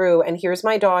right and true. And here's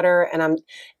my daughter. And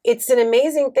it's an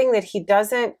amazing thing that he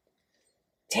doesn't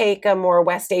take a more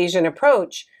West Asian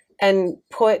approach and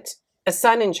put a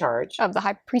son in charge of the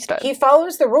high priesthood. He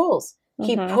follows the rules.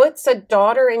 He puts a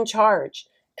daughter in charge.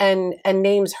 And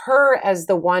names her as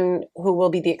the one who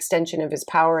will be the extension of his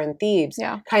power in Thebes.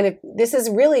 Yeah. Kind of, this is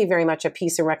really very much a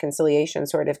peace and reconciliation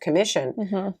sort of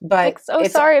commission. But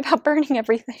sorry about burning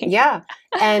everything. Yeah.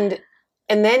 And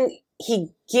then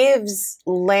he gives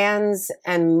lands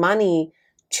and money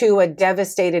to a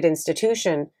devastated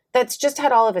institution that's just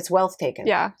had all of its wealth taken.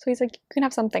 Yeah. So he's like, you can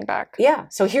have something back. Yeah.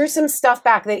 So here's some stuff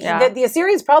back that the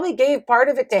Assyrians probably gave part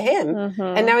of it to him.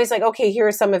 And now he's like, okay,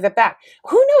 here's some of it back.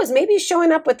 Who knows? Maybe he's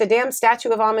showing up with the damn statue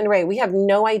of Amun-Re. We have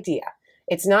no idea.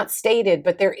 It's not stated,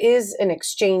 but there is an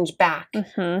exchange back.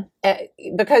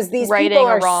 Because these people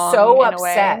are so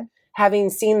upset having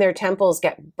seen their temples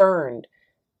get burned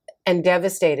and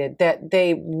devastated that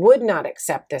they would not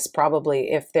accept this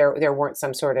probably if there weren't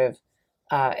some sort of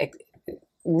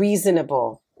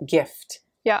reasonable gift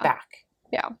back.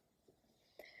 Yeah.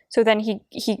 So then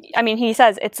he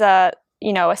says it's a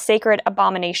sacred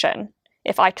abomination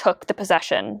if I took the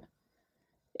possession,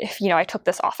 if I took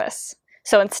this office.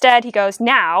 So instead he goes,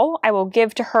 now I will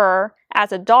give to her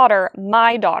as a daughter,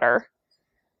 my daughter,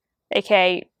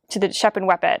 aka to the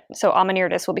Shep-en-Wepet. So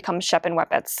Amenirtis will become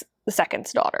Shep-en-Wepet's the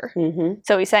second's daughter.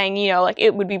 So he's saying,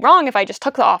 it would be wrong if I just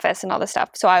took the office and all this stuff.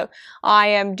 So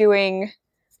I'm giving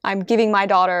my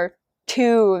daughter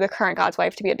to the current God's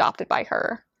wife to be adopted by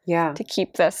her. Yeah. To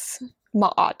keep this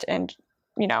ma'at and,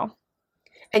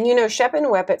 And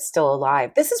Shep-en-Wepet's still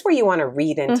alive. This is where you want to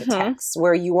read into texts,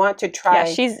 where you want to try.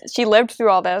 Yeah, she lived through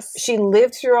all this. She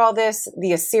lived through all this.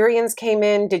 The Assyrians came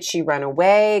in. Did she run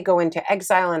away, go into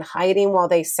exile and hiding while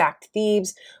they sacked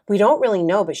Thebes? We don't really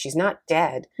know, but she's not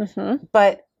dead.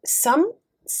 But some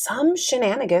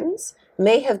shenanigans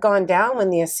may have gone down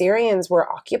when the Assyrians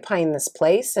were occupying this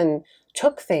place and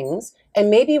took things.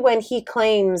 And maybe when he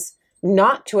claims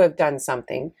not to have done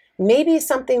something, maybe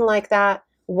something like that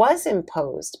was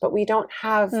imposed, but we don't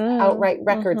have outright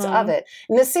records of it.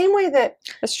 In the same way that...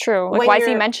 It's true. Like, why is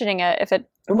he mentioning it if it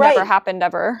never happened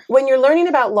ever? When you're learning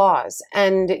about laws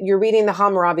and you're reading the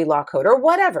Hammurabi Law Code or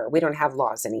whatever, we don't have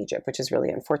laws in Egypt, which is really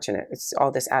unfortunate. It's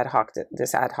all this ad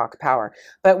hoc power.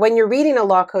 But when you're reading a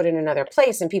law code in another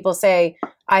place and people say,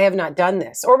 I have not done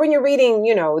this. Or when you're reading,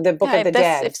 the Book of the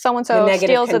Dead. If so-and-so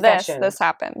steals this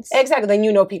happens. Exactly.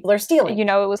 Then people are stealing.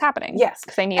 It was happening. Yes.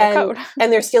 Because they need a code.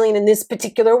 And they're stealing in this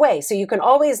particular way. So you can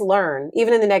always learn,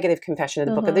 even in the negative confession of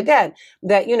the Book of the Dead,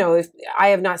 that, if I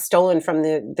have not stolen from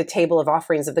the table of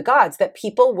offerings of the gods, that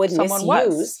people would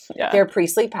misuse their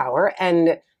priestly power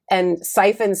and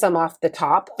siphon some off the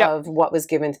top of what was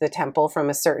given to the temple from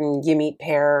a certain Yimit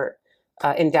pair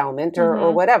endowment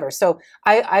or whatever. So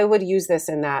I would use this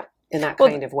in that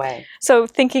kind of way. So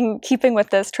keeping with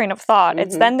this train of thought,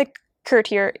 it's then the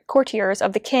courtiers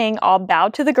of the king all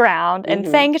bowed to the ground and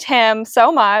thanked him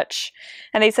so much.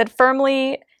 And they said,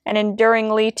 firmly and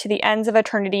enduringly to the ends of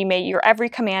eternity, may your every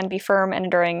command be firm and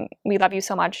enduring. We love you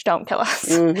so much. Don't kill us.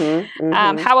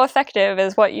 How effective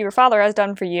is what your father has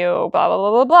done for you? Blah, blah, blah,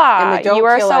 blah, blah. And you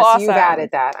are so awesome. You've added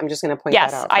that. I'm just going to point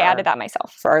that out. Yes, I added that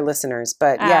myself. For our listeners.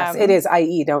 But yes, it is,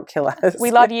 i.e., don't kill us.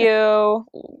 We love you.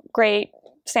 Great.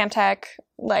 Samtech.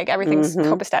 Like, everything's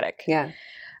copacetic. Yeah.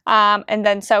 And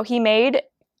then so he made,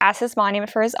 as his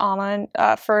monument for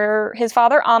his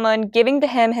father Amun, giving to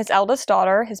him his eldest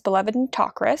daughter, his beloved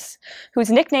Nitocris,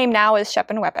 whose nickname now is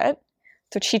Shep-en-Wepet.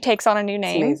 So she takes on a new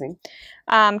name. It's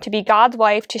amazing. To be God's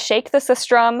wife, to shake the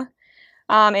sistrum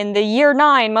in the year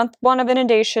 9, month 1 of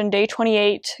inundation, day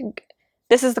 28.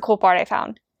 This is the cool part I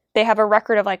found. They have a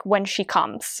record of when she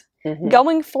comes.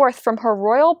 Going forth from her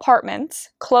royal apartments,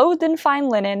 clothed in fine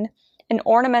linen, and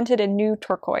ornamented in new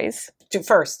turquoise.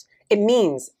 First, it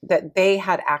means that they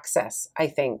had access, I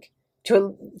think,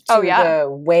 to the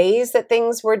ways that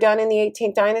things were done in the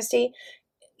 18th dynasty,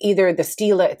 either the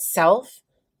stela itself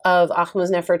of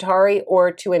Ahmose Nefertari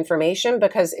or to information,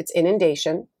 because it's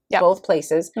inundation, both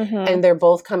places, and they're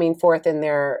both coming forth in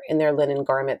their linen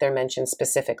garment. They're mentioned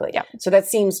specifically. So that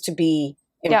seems to be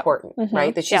important,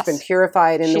 right? That she's been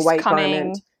purified in the white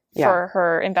garment. For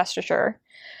her investiture.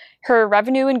 Her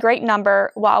revenue in great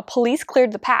number, while police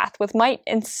cleared the path, with might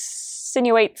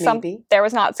insinuate there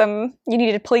was not some, you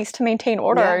needed police to maintain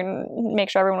order and make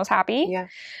sure everyone was happy.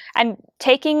 And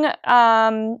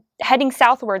heading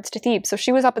southwards to Thebes. So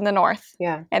she was up in the north.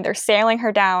 And they're sailing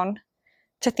her down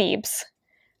to Thebes.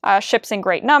 Ships in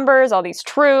great numbers, all these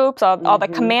troops, all the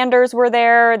commanders were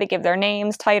there. They give their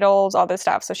names, titles, all this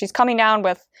stuff. So she's coming down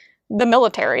with the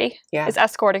military is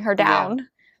escorting her down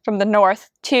from the north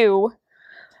to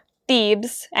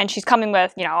Thebes, and she's coming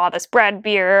with, all this bread,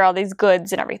 beer, all these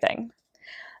goods and everything.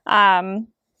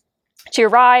 She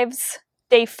arrives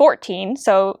day 14,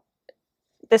 so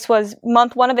this was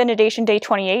month 1 of inundation, day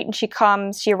 28,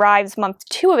 and she arrives month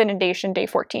 2 of inundation, day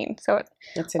 14. So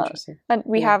that's interesting. And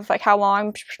we have how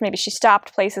long, maybe she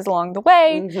stopped places along the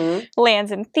way,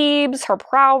 lands in Thebes, her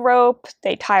prow rope,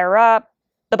 they tie her up,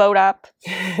 the boat up,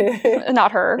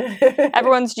 not her.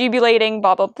 Everyone's jubilating,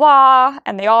 blah, blah, blah.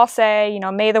 And they all say,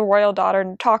 may the royal daughter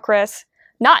Nitocris,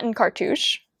 not in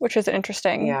Cartouche, which is an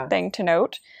interesting thing to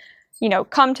note,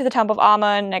 come to the temple of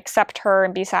Amun, accept her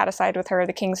and be satisfied with her,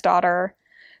 the king's daughter.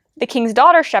 The king's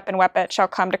daughter, Shep-en-Wepet, shall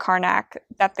come to Karnak,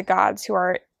 that the gods who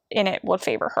are in it will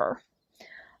favor her.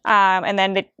 And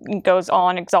then it goes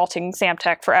on exalting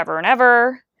Psamtik forever and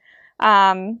ever.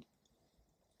 And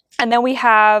then we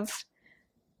have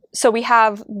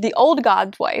the old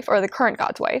god's wife, or the current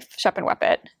god's wife,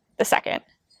 Shep-en-Wepet II,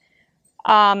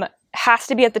 has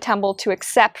to be at the temple to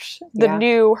accept her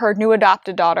new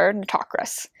adopted daughter,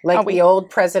 Nitocris. The old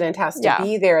president has to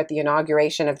be there at the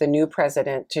inauguration of the new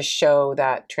president to show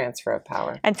that transfer of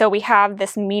power. And so we have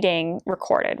this meeting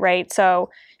recorded, right? So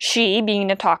she, being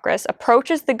Nitocris,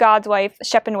 approaches the god's wife,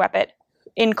 Shep-en-Wepet,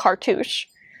 in Cartouche.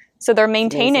 So they're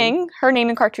maintaining her name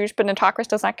in Cartouche, but Nitocris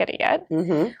does not get it yet.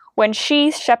 When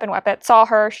Shep-en-Wepet, saw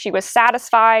her, she was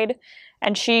satisfied,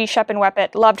 and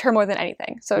Shep-en-Wepet, loved her more than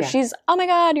anything. So she's, oh my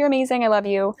God, you're amazing, I love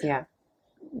you.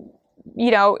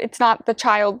 It's not the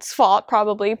child's fault,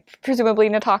 probably, presumably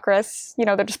Nitocris.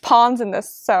 They're just pawns in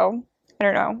this, so I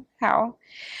don't know how.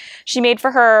 She made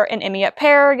for her an Immiat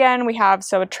pair again. We have,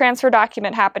 a transfer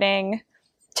document happening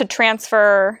to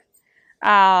transfer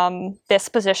this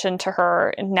position to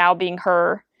her, and now being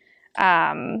her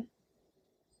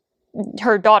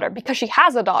daughter, because she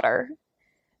has a daughter.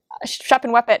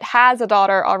 Shep-en-Wepet has a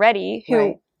daughter already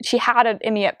who she had an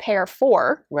Immiat pair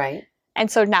for. Right.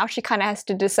 And so now she kind of has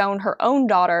to disown her own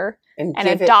daughter and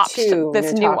adopt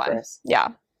this new one. Yeah.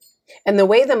 And the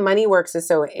way the money works is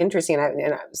so interesting.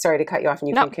 And I'm sorry to cut you off, and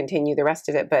you can continue the rest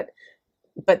of it.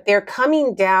 But they're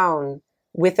coming down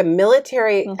with a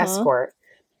military escort.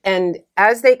 And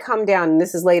as they come down, and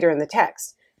this is later in the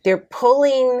text, they're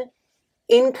pulling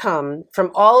income from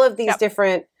all of these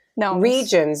different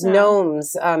regions,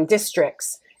 nomes,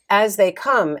 districts, as they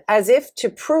come, as if to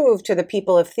prove to the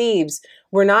people of Thebes,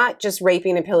 we're not just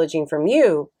raping and pillaging from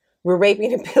you, we're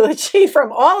raping and pillaging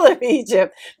from all of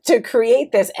Egypt to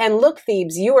create this. And look,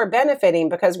 Thebes, you are benefiting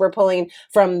because we're pulling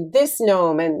from this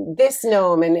nome and bringing it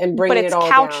all down. But it's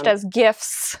couched as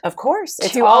gifts. Of course.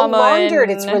 It's all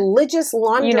laundered. It's religious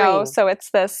laundering. So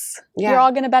it's this, you're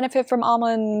all going to benefit from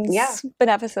Amun's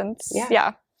beneficence.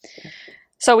 Yeah.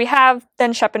 So we have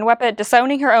then Shep-en-Wepet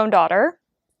disowning her own daughter,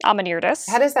 Amenirtis.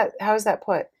 How is that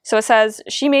put? So it says,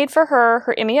 she made for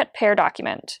her Immiat pair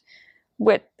document,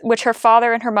 which her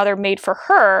father and her mother made for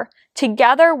her,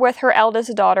 together with her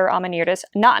eldest daughter, Amenirtis,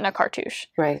 not in a Cartouche.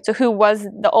 Right. So who was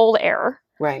the old heir.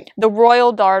 Right. The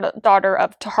royal daughter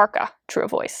of Taharka, true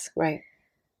of voice. Right.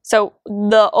 So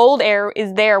the old heir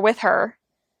is there with her,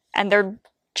 and they're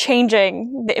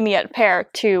changing the Immiat pair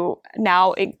to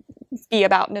now be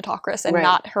about Nitocris and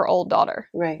not her old daughter.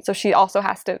 Right. So she also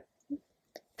has to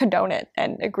condone it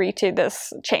and agree to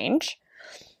this change.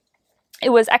 It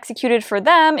was executed for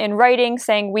them in writing,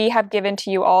 saying, we have given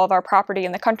to you all of our property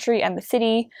in the country and the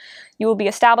city. You will be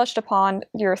established upon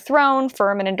your throne,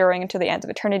 firm and enduring unto the ends of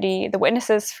eternity. The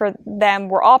witnesses for them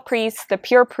were all priests, the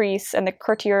pure priests, and the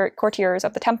courtiers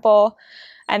of the temple.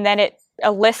 And then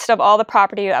a list of all the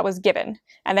property that was given.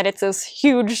 And then it's this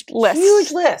huge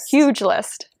list.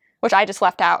 Which I just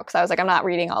left out because I was like, I'm not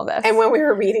reading all this. And when we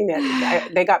were reading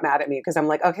it, they got mad at me because I'm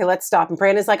like, okay, let's stop. And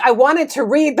Brandon's like, I wanted to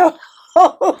read the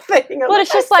whole thing. But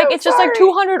it's just like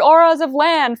 200 auras of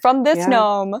land from this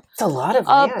gnome. It's a lot of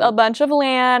land. A bunch of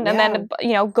land, and then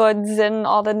goods and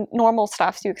all the normal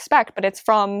stuff you expect. But it's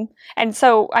from, and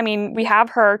so I mean, we have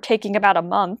her taking about a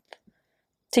month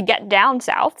to get down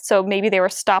south. So maybe they were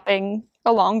stopping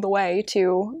along the way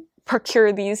to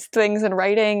procure these things in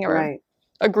writing or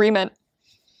agreement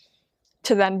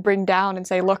to then bring down and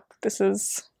say, look, this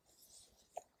is...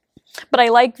 But I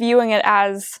like viewing it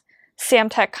as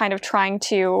Samtec kind of trying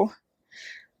to,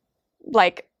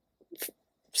 like,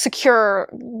 secure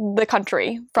the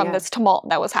country from this tumult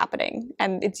that was happening.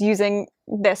 And it's using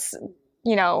this,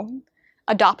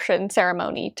 adoption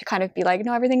ceremony to kind of be like,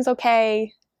 no, everything's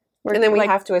okay. And then we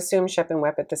have to assume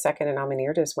Shep-en-Wepet II and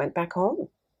Amunir went back home.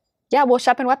 Yeah, well,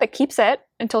 Shep-en-Wepet keeps it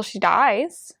until she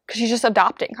dies, because she's just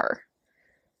adopting her.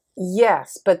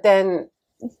 Yes, but then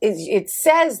it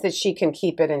says that she can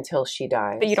keep it until she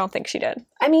dies. But you don't think she did?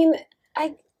 I mean,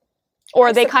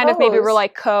 Or they kind of maybe were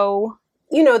like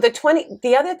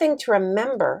the other thing to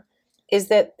remember is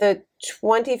that the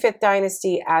 25th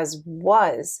dynasty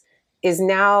is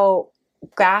now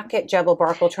back at Jebel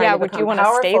Barkal trying to become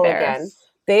powerful again.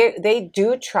 They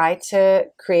do try to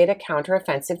create a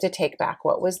counteroffensive to take back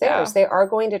what was theirs. Yeah. They are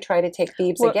going to try to take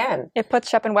Thebes again. It puts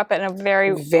Shep-en-Wepet in a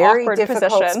very awkward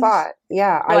difficult position. Spot.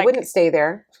 Yeah, I wouldn't stay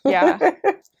there. Yeah.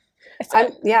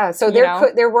 So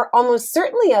there were almost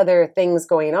certainly other things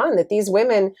going on that these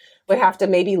women would have to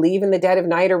maybe leave in the dead of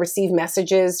night or receive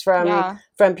messages from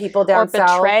people down south.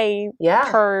 Or betray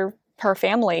her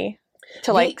family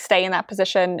to stay in that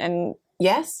position and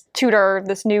tutor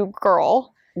this new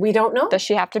girl. We don't know. Does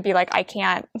she have to be like, I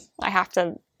have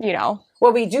to,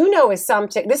 What we do know is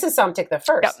this is Samtik the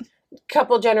First. Yep. A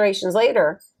couple generations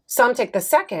later, Samtik the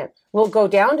Second will go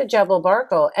down to Jebel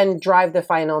Barkal and drive the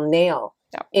final nail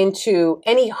into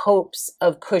any hopes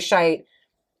of Kushite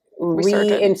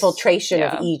re-infiltration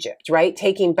of Egypt, right?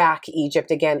 Taking back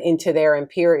Egypt again into their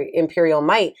imperial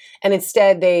might. And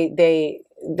instead the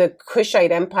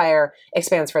Kushite Empire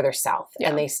expands further south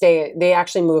and they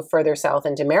actually move further south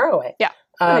into Meroe. Yeah.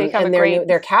 And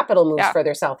their capital moves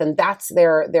further south, and that's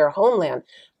their homeland.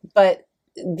 But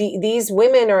these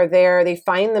women are there. They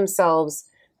find themselves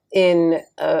in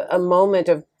a moment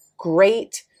of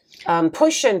great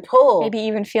push and pull. Maybe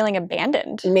even feeling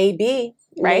abandoned. Maybe.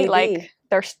 Right? Like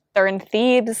they're in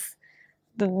Thebes.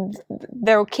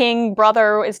 Their king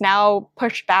brother is now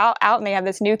pushed out, and they have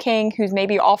this new king who's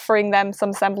maybe offering them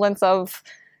some semblance of,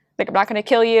 like, I'm not going to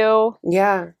kill you.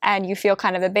 Yeah. And you feel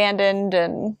kind of abandoned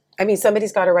and... I mean,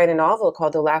 somebody's got to write a novel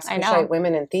called The Last Kushite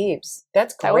Women in Thebes.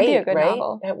 That's great, that would be a good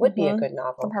novel. That would be a good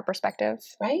novel. From her perspective.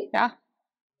 Right? Yeah.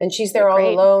 And she's there all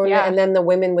alone, and then the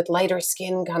women with lighter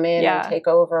skin come in and take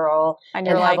over and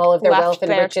have all of their wealth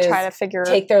and riches,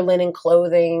 take their linen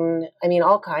clothing, I mean,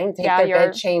 all kinds, take their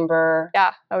bedchamber.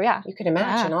 Yeah, oh yeah. You could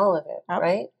imagine all of it,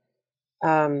 right?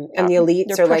 And the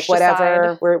elites are like,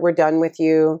 whatever, we're done with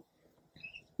you.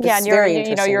 Yeah, and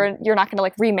you're not going to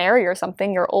like remarry or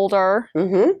something. You're older.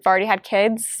 Mm-hmm. You've already had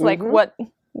kids. Mm-hmm. Like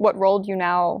what role do you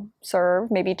now serve?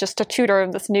 Maybe just to tutor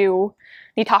this new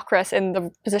Nitocris in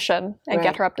the position and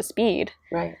get her up to speed.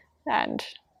 Right. And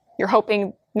you're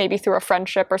hoping maybe through a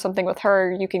friendship or something with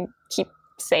her you can keep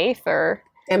safe or...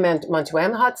 And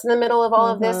Montuemhat's in the middle of all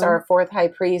of this, our fourth high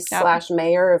priest /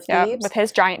 mayor of Thebes. With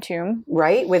his giant tomb.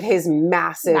 Right, with his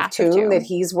massive tomb that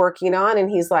he's working on. And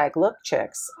he's like, look,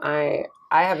 chicks, I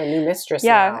have a new mistress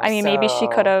now. Yeah, I mean, maybe she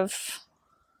could have...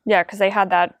 Yeah, because they had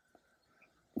that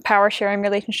power-sharing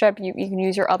relationship. You can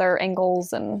use your other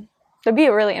angles, and it'd be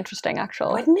really interesting,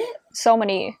 actually. Wouldn't it? So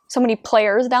many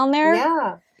players down there.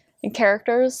 Yeah. And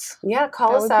characters. Yeah,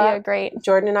 call us up. Be a great...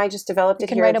 Jordan and I just developed it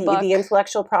here. The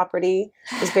intellectual property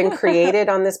has been created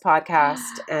on this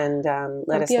podcast, and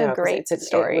let us know. It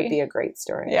would be a great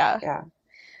story. Yeah. Yeah.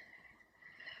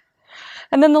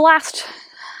 And then the last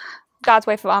God's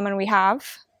wife of Amun we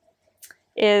have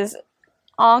is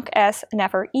Ankh es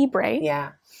Nefer Ibre.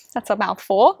 Yeah. That's a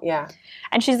mouthful. Yeah.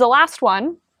 And she's the last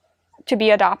one to be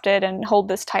adopted and hold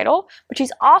this title, but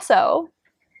she's also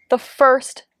the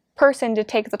first person to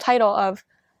take the title of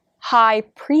High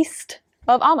Priest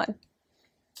of Amun.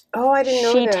 Oh, I didn't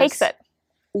know this. She takes it.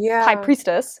 Yeah. High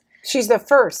Priestess. She's the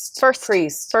first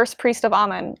priest. First priest of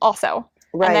Amun also.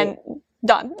 Right. And then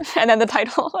done. And then the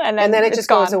title. And then it just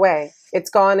goes away. It's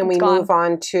gone, and we move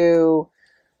on to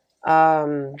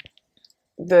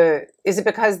is it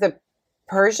because the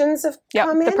Persians have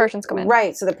come in? The Persians come in.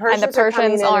 Right. So the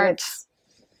Persians aren't.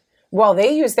 Well,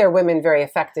 they use their women very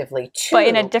effectively too, but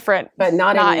in a different, but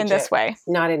not in this way.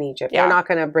 Not in Egypt. Yeah. They're not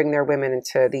going to bring their women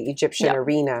into the Egyptian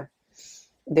arena.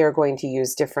 They're going to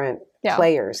use different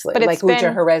players, like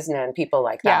Uja Horesna and people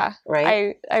like that.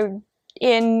 Right. I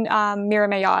in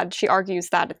Miramayad, she argues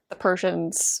that the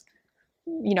Persians,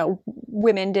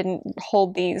 women didn't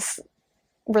hold these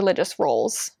religious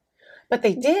roles. But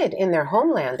they did in their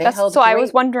homeland. I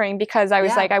was wondering, because I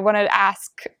was I wanted to ask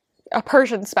a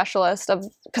Persian specialist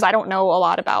because I don't know a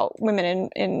lot about women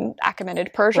in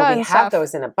Achaemenid Persia. Well, we have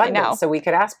those in abundance, so we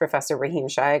could ask Professor Rahim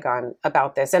Shayagan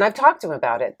about this. And I've talked to him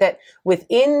about it, that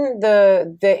within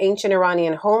the ancient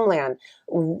Iranian homeland,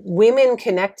 women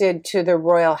connected to the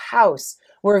royal house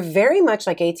were very much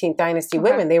like 18th dynasty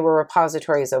women. They were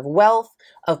repositories of wealth,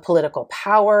 of political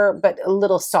power, but a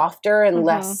little softer and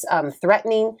less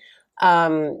threatening.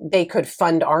 They could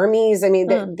fund armies. I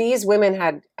mean, these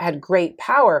women had great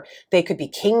power. They could be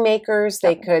kingmakers.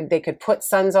 They could put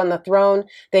sons on the throne.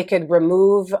 They could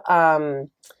remove power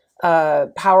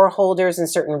holders in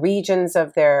certain regions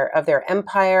of their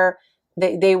empire.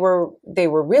 They were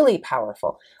really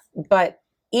powerful. But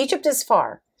Egypt is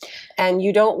far, and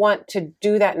you don't want to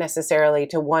do that necessarily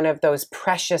to one of those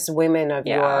precious women of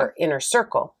your inner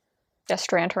circle. Just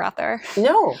strand her out there.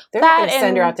 No, they're not going to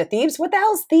send her out to Thebes. What the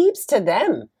hell's Thebes to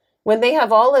them? When they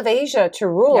have all of Asia to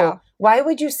rule, why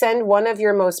would you send one of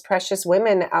your most precious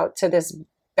women out to this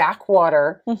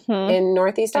backwater in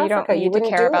Northeast Africa? You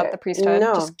wouldn't care about the priesthood.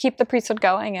 No. Just keep the priesthood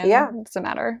going, and it doesn't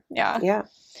matter. Yeah.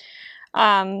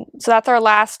 So that's our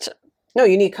last. No,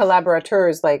 you need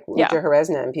collaborators like Uja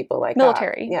Horesna and people like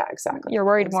military. That. Yeah, exactly. You're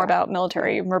worried more about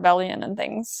military rebellion and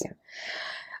things.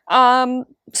 Yeah.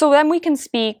 So then we can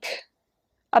speak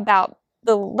about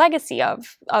the legacy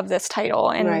of this title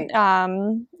and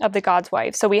of the God's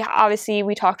Wife. So we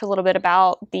talked a little bit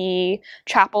about the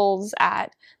chapels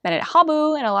at Medinet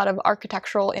Habu and a lot of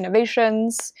architectural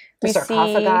innovations. The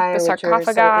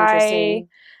sarcophagi.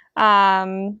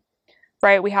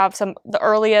 Right, we have the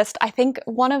earliest. I think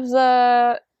one of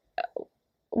the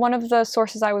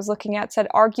sources I was looking at said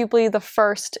arguably the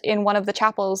first in one of the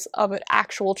chapels of an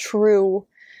actual true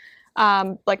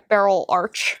barrel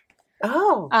arch.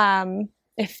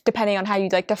 If depending on how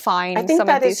you'd like to define some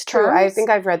of these terms. True. I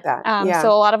think I've read that. So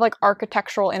a lot of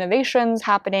architectural innovations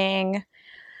happening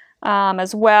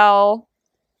as well.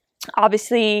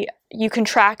 Obviously, you can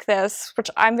track this, which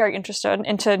I'm very interested in,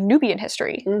 into Nubian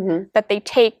history. That they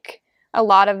take a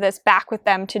lot of this back with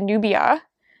them to Nubia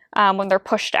when they're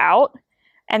pushed out,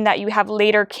 and that you have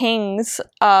later kings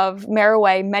of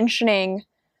Meroe mentioning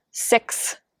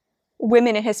 6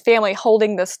 women in his family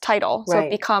holding this title. So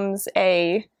it becomes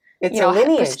a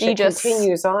lineage, prestigious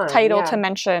title to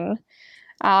mention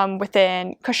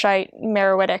within Kushite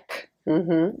Meroitic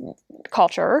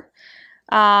culture.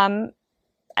 And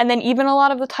then even a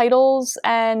lot of the titles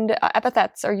and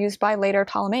epithets are used by later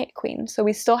Ptolemaic queens. So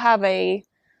we still have a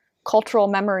cultural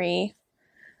memory.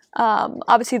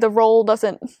 Obviously the role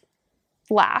doesn't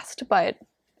last, but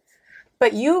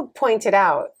you pointed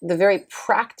out the very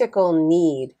practical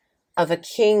need of a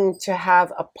king to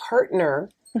have a partner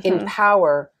in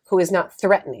power who is not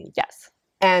threatening. Yes.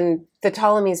 And the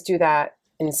Ptolemies do that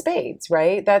in spades,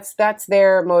 right? That's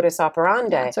their modus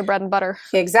operandi. Yeah, it's their bread and butter.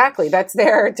 Exactly. That's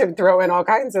there to throw in all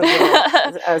kinds of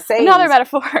sayings. Another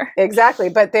metaphor. Exactly.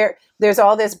 But there's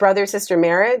all this brother-sister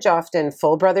marriage, often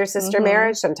full brother-sister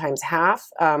marriage, sometimes half,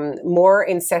 more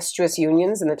incestuous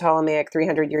unions in the Ptolemaic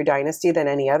 300-year dynasty than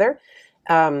any other,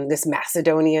 this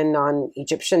Macedonian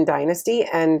non-Egyptian dynasty.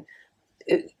 And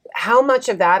how much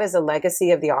of that is a legacy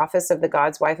of the office of the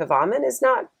God's Wife of Amen is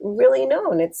not really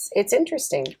known. It's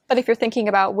interesting. But if you're thinking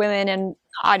about women in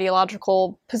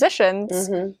ideological positions,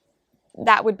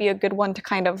 that would be a good one to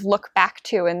kind of look back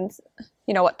to, and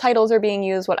what titles are being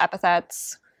used, what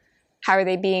epithets, how are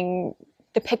they being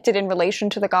depicted in relation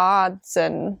to the gods.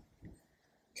 And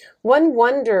one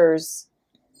wonders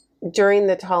during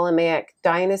the Ptolemaic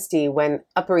dynasty, when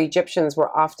Upper Egyptians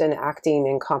were often acting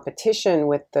in competition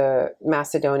with the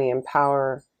Macedonian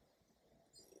power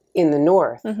in the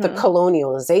north, the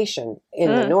colonialization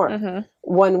in the north,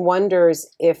 one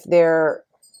wonders if there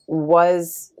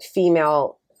was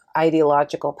female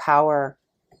ideological power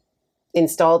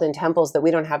installed in temples that we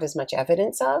don't have as much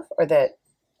evidence of, or that,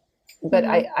 but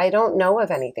I don't know of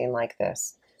anything like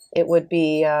this. It would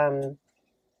be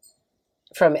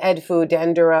from Edfu,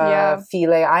 Dendera,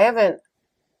 Philae. I haven't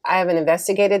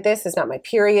investigated this. It's not my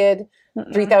period.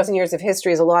 3,000 years of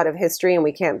history is a lot of history, and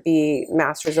we can't be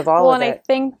masters of all of it.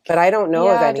 But I don't know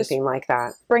of anything like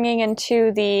that. Bringing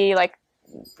into the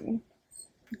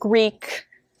Greek,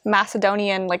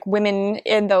 Macedonian, women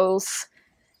in those,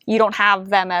 you don't have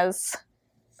them as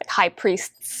high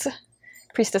priestesses.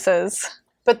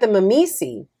 But the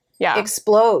Mamisi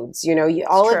explodes.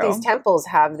 All of these temples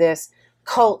have this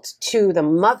cult to the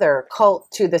mother, cult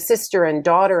to the sister and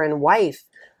daughter and wife,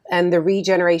 and the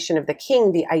regeneration of the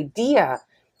king, the idea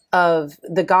of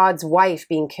the God's wife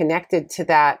being connected to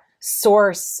that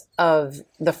source of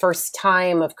the first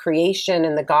time of creation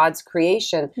and the God's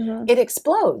creation, it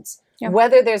explodes. Yeah.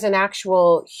 Whether there's an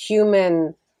actual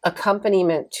human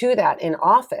accompaniment to that in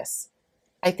office,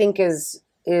 I think is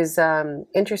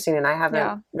interesting, and I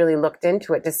haven't really looked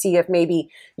into it to see if maybe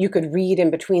you could read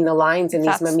in between the lines in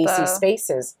these Mamisi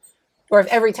spaces, or if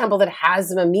every temple that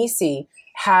has Mamisi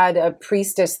had a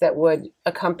priestess that would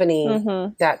accompany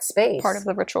that space, part of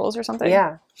the rituals or something.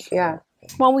 Yeah.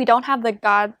 Well, we don't have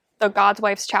the God's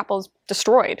wife's chapels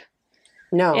destroyed.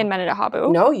 No. In Menedha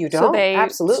Habu. No, you don't. So they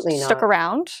absolutely stuck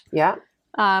around. Yeah.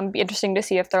 Be interesting to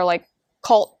see if their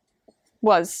cult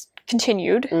was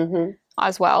continued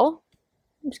as well,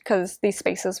 because these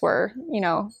spaces were,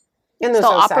 and those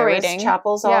still operating.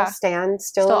 Chapels all stand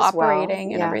still as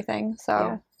operating and everything.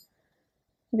 So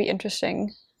it'd be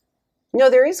interesting. No,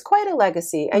 there is quite a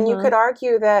legacy, and you could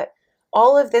argue that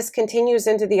all of this continues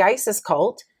into the Isis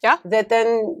cult. Yeah. That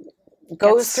then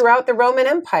goes throughout the Roman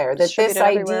Empire. That this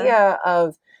idea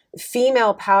of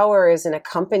female power is an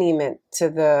accompaniment to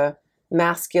the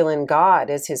masculine god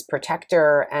as his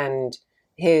protector and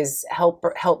his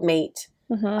helpmate.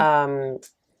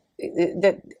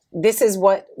 That this is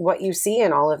what you see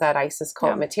in all of that Isis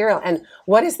cult material. And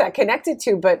what is that connected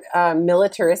to but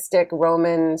militaristic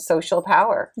Roman social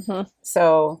power?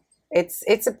 So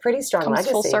it's a pretty strong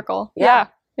legacy. Full circle. Yeah.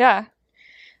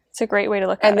 It's a great way to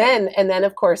look at it. And then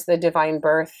of course the divine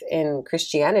birth in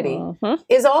Christianity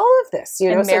is all of this,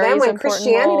 So then when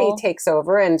Christianity takes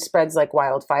over and spreads like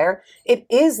wildfire, it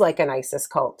is like an Isis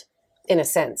cult in a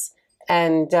sense.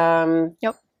 And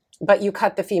but you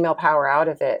cut the female power out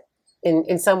of it.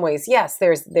 In some ways, yes,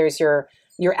 there's your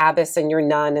abbess and your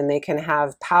nun, and they can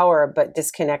have power, but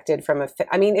disconnected from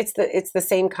it's the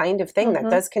same kind of thing that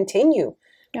does continue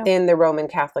in the Roman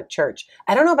Catholic Church.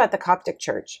 I don't know about the Coptic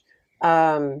Church.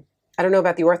 I don't know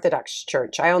about the Orthodox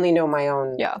Church. I only know my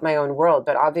own world,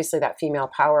 but obviously that female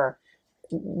power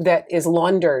that is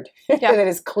laundered, that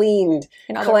is cleansed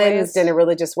in a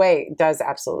religious way does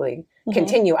absolutely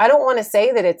continue. I don't want to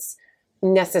say that it's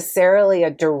necessarily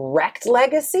a direct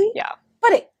legacy,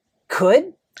 but it could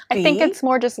be. I think it's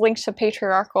more just linked to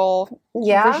patriarchal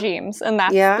regimes, and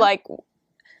that's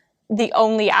the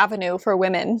only avenue for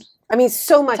women. I mean,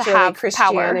 so much of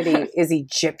Christianity is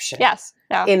Egyptian. Yes.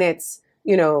 In its,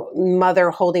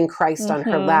 mother holding Christ on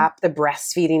her lap, the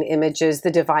breastfeeding images, the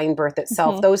divine birth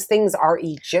itself, those things are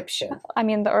Egyptian. I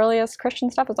mean, the earliest Christian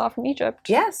stuff is all from Egypt.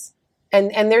 Yes.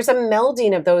 And there's a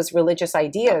melding of those religious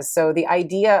ideas. So the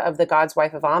idea of the God's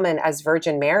wife of Amen as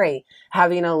Virgin Mary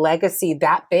having a legacy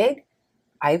that big,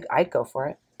 I'd go for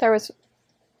it. There was,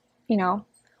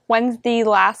 when's the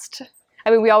last...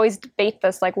 we always debate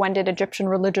this, when did Egyptian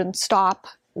religion stop?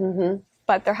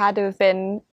 But there had to have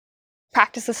been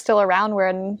practices still around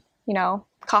when,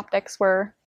 Coptics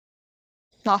were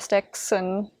Gnostics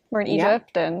and were in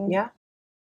Egypt. And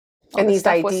and these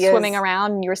stuff ideas was swimming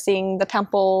around, and you were seeing the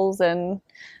temples, and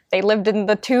they lived in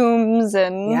the tombs,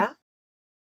 and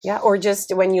or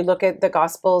just when you look at the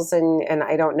Gospels, and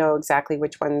I don't know exactly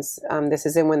which ones this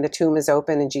is in, when the tomb is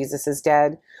open and Jesus is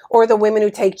dead, or the women who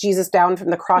take Jesus down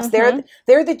from the cross. They're the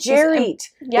Jerite.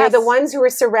 They're the ones who are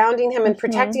surrounding him and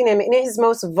protecting him in his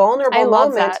most vulnerable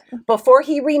moment before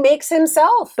he remakes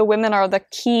himself. The women are the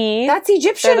key. That's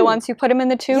Egyptian. They're the ones who put him in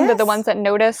the tomb. They're the ones that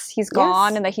notice he's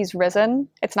gone and that he's risen.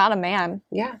 It's not a man.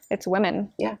 It's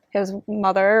women. His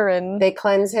mother, and they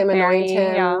cleanse him, anoint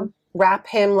him. Wrap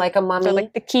him like a mummy. They're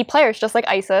like the key players, just like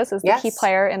Isis is the key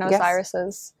player in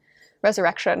Osiris's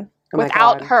resurrection.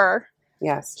 Without her,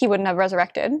 he wouldn't have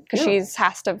resurrected, because she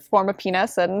has to form a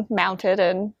penis and mount it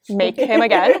and make him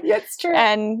again. That's true.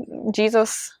 And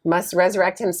Jesus must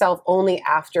resurrect himself only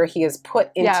after he is put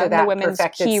into that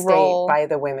perfected state by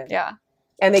the women.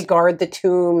 And they guard the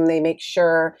tomb. They make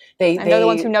sure they're the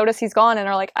ones who notice he's gone and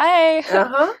are like, "Hey,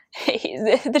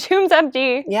 the tomb's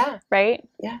empty." Right.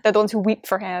 They're the ones who weep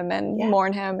for him and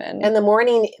mourn him, and the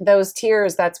mourning, those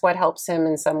tears, that's what helps him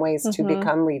in some ways to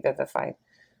become revivified.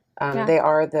 They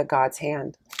are the God's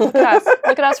hand. Look at us.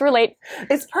 Look at us relate.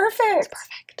 It's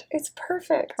perfect. It's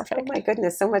perfect. Oh my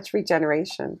goodness, so much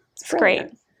regeneration. It's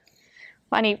great.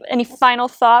 Any final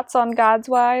thoughts on God's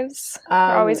wives?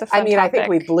 They're always a fun topic. I think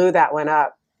we blew that one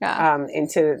up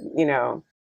into,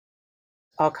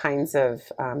 all kinds of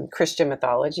Christian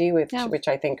mythology, which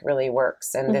I think really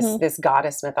works. And this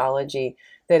goddess mythology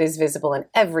that is visible in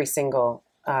every single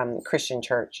Christian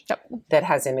church that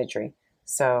has imagery.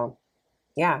 So,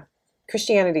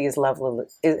 Christianity is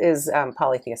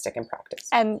polytheistic in practice.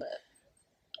 And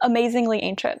amazingly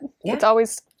ancient. It's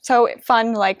always so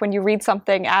fun, like when you read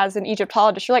something as an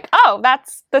Egyptologist, you're like, oh,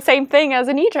 that's the same thing as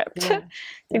in Egypt. Yeah.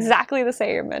 Exactly the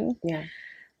same. And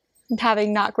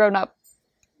having not grown up.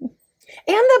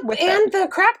 And the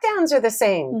crackdowns are the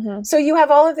same. Mm-hmm. So you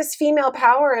have all of this female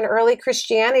power in early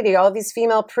Christianity, all of these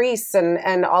female priests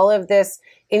and all of this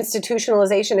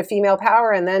institutionalization of female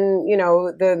power. And then,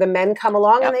 the men come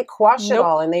along and they quash it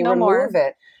all and they remove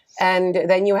it. And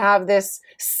then you have this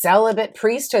celibate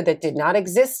priesthood that did not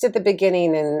exist at the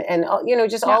beginning. And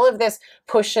all of this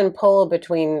push and pull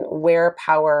between where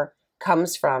power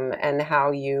comes from and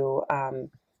how you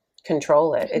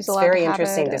control it. It's very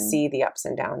interesting to see the ups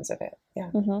and downs of it. Yeah.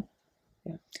 Mm-hmm.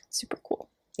 Yeah. Super cool.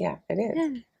 Yeah, it is.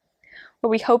 Yeah. Well,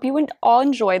 we hope you all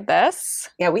enjoyed this.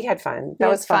 Yeah, we had fun. That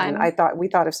was fun. We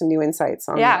thought of some new insights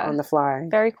on the fly.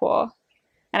 Very cool.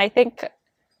 And I think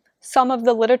some of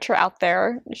the literature out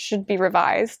there should be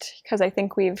revised because I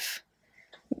think we've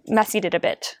messied it a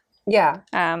bit. Yeah.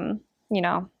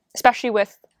 Especially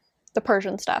with the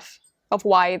Persian stuff of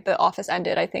why the office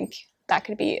ended. I think that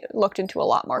could be looked into a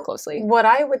lot more closely. What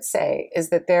I would say is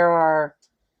that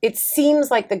it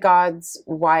seems like the gods'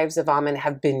 wives of Amen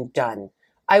have been done.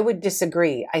 I would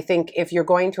disagree. I think if you're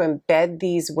going to embed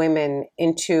these women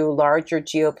into larger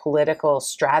geopolitical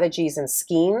strategies and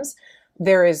schemes,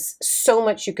 there is so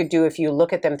much you could do if you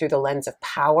look at them through the lens of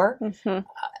power.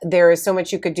 Mm-hmm. There is so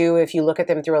much you could do if you look at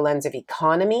them through a lens of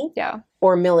economy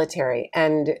or military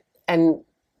and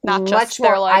not much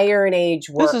more Iron Age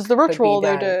work. This is the ritual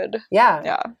they did.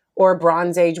 Yeah. Or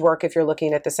Bronze Age work if you're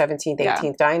looking at the 17th,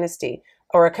 18th dynasty.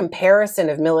 Or a comparison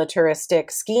of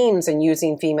militaristic schemes and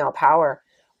using female power.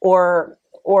 Or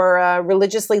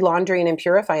religiously laundering and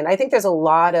purifying. I think there's a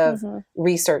lot of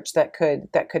research that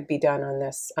could be done on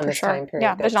this time period.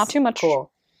 Yeah, there's not too much.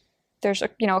 Cool. There's a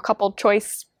couple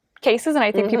choice cases, and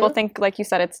I think people think, like you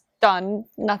said, it's done.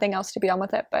 Nothing else to be done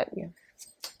with it, but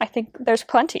I think there's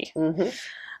plenty. Mm-hmm.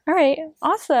 All right,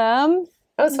 awesome.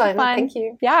 That was fun. Thank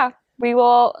you. Yeah, we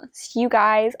will see you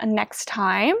guys next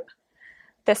time.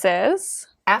 This is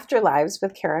Afterlives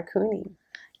with Kara Cooney.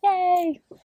 Yay!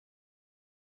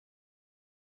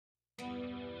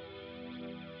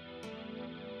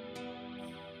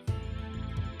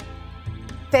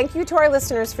 Thank you to our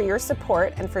listeners for your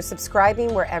support and for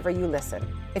subscribing wherever you listen.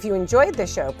 If you enjoyed the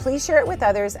show, please share it with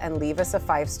others and leave us a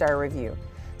 5-star review.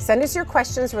 Send us your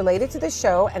questions related to the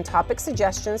show and topic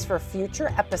suggestions for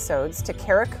future episodes to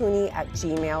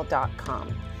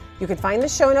karacooney@gmail.com. You can find the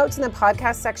show notes in the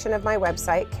podcast section of my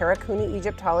website,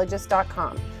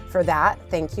 karacooneyegyptologist.com. For that,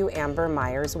 thank you, Amber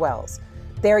Myers-Wells.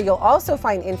 There you'll also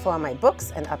find info on my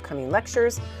books and upcoming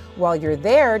lectures. While you're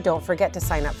there, don't forget to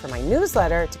sign up for my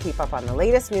newsletter to keep up on the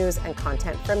latest news and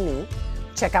content from me.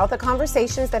 Check out the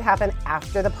conversations that happen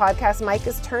after the podcast mic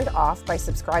is turned off by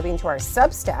subscribing to our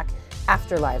Substack,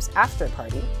 Afterlives After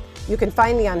Party. You can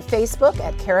find me on Facebook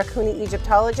at Kara Cooney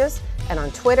Egyptologist and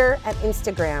on Twitter and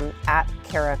Instagram at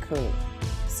Kara Cooney.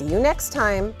 See you next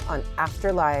time on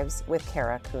Afterlives with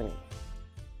Kara Cooney.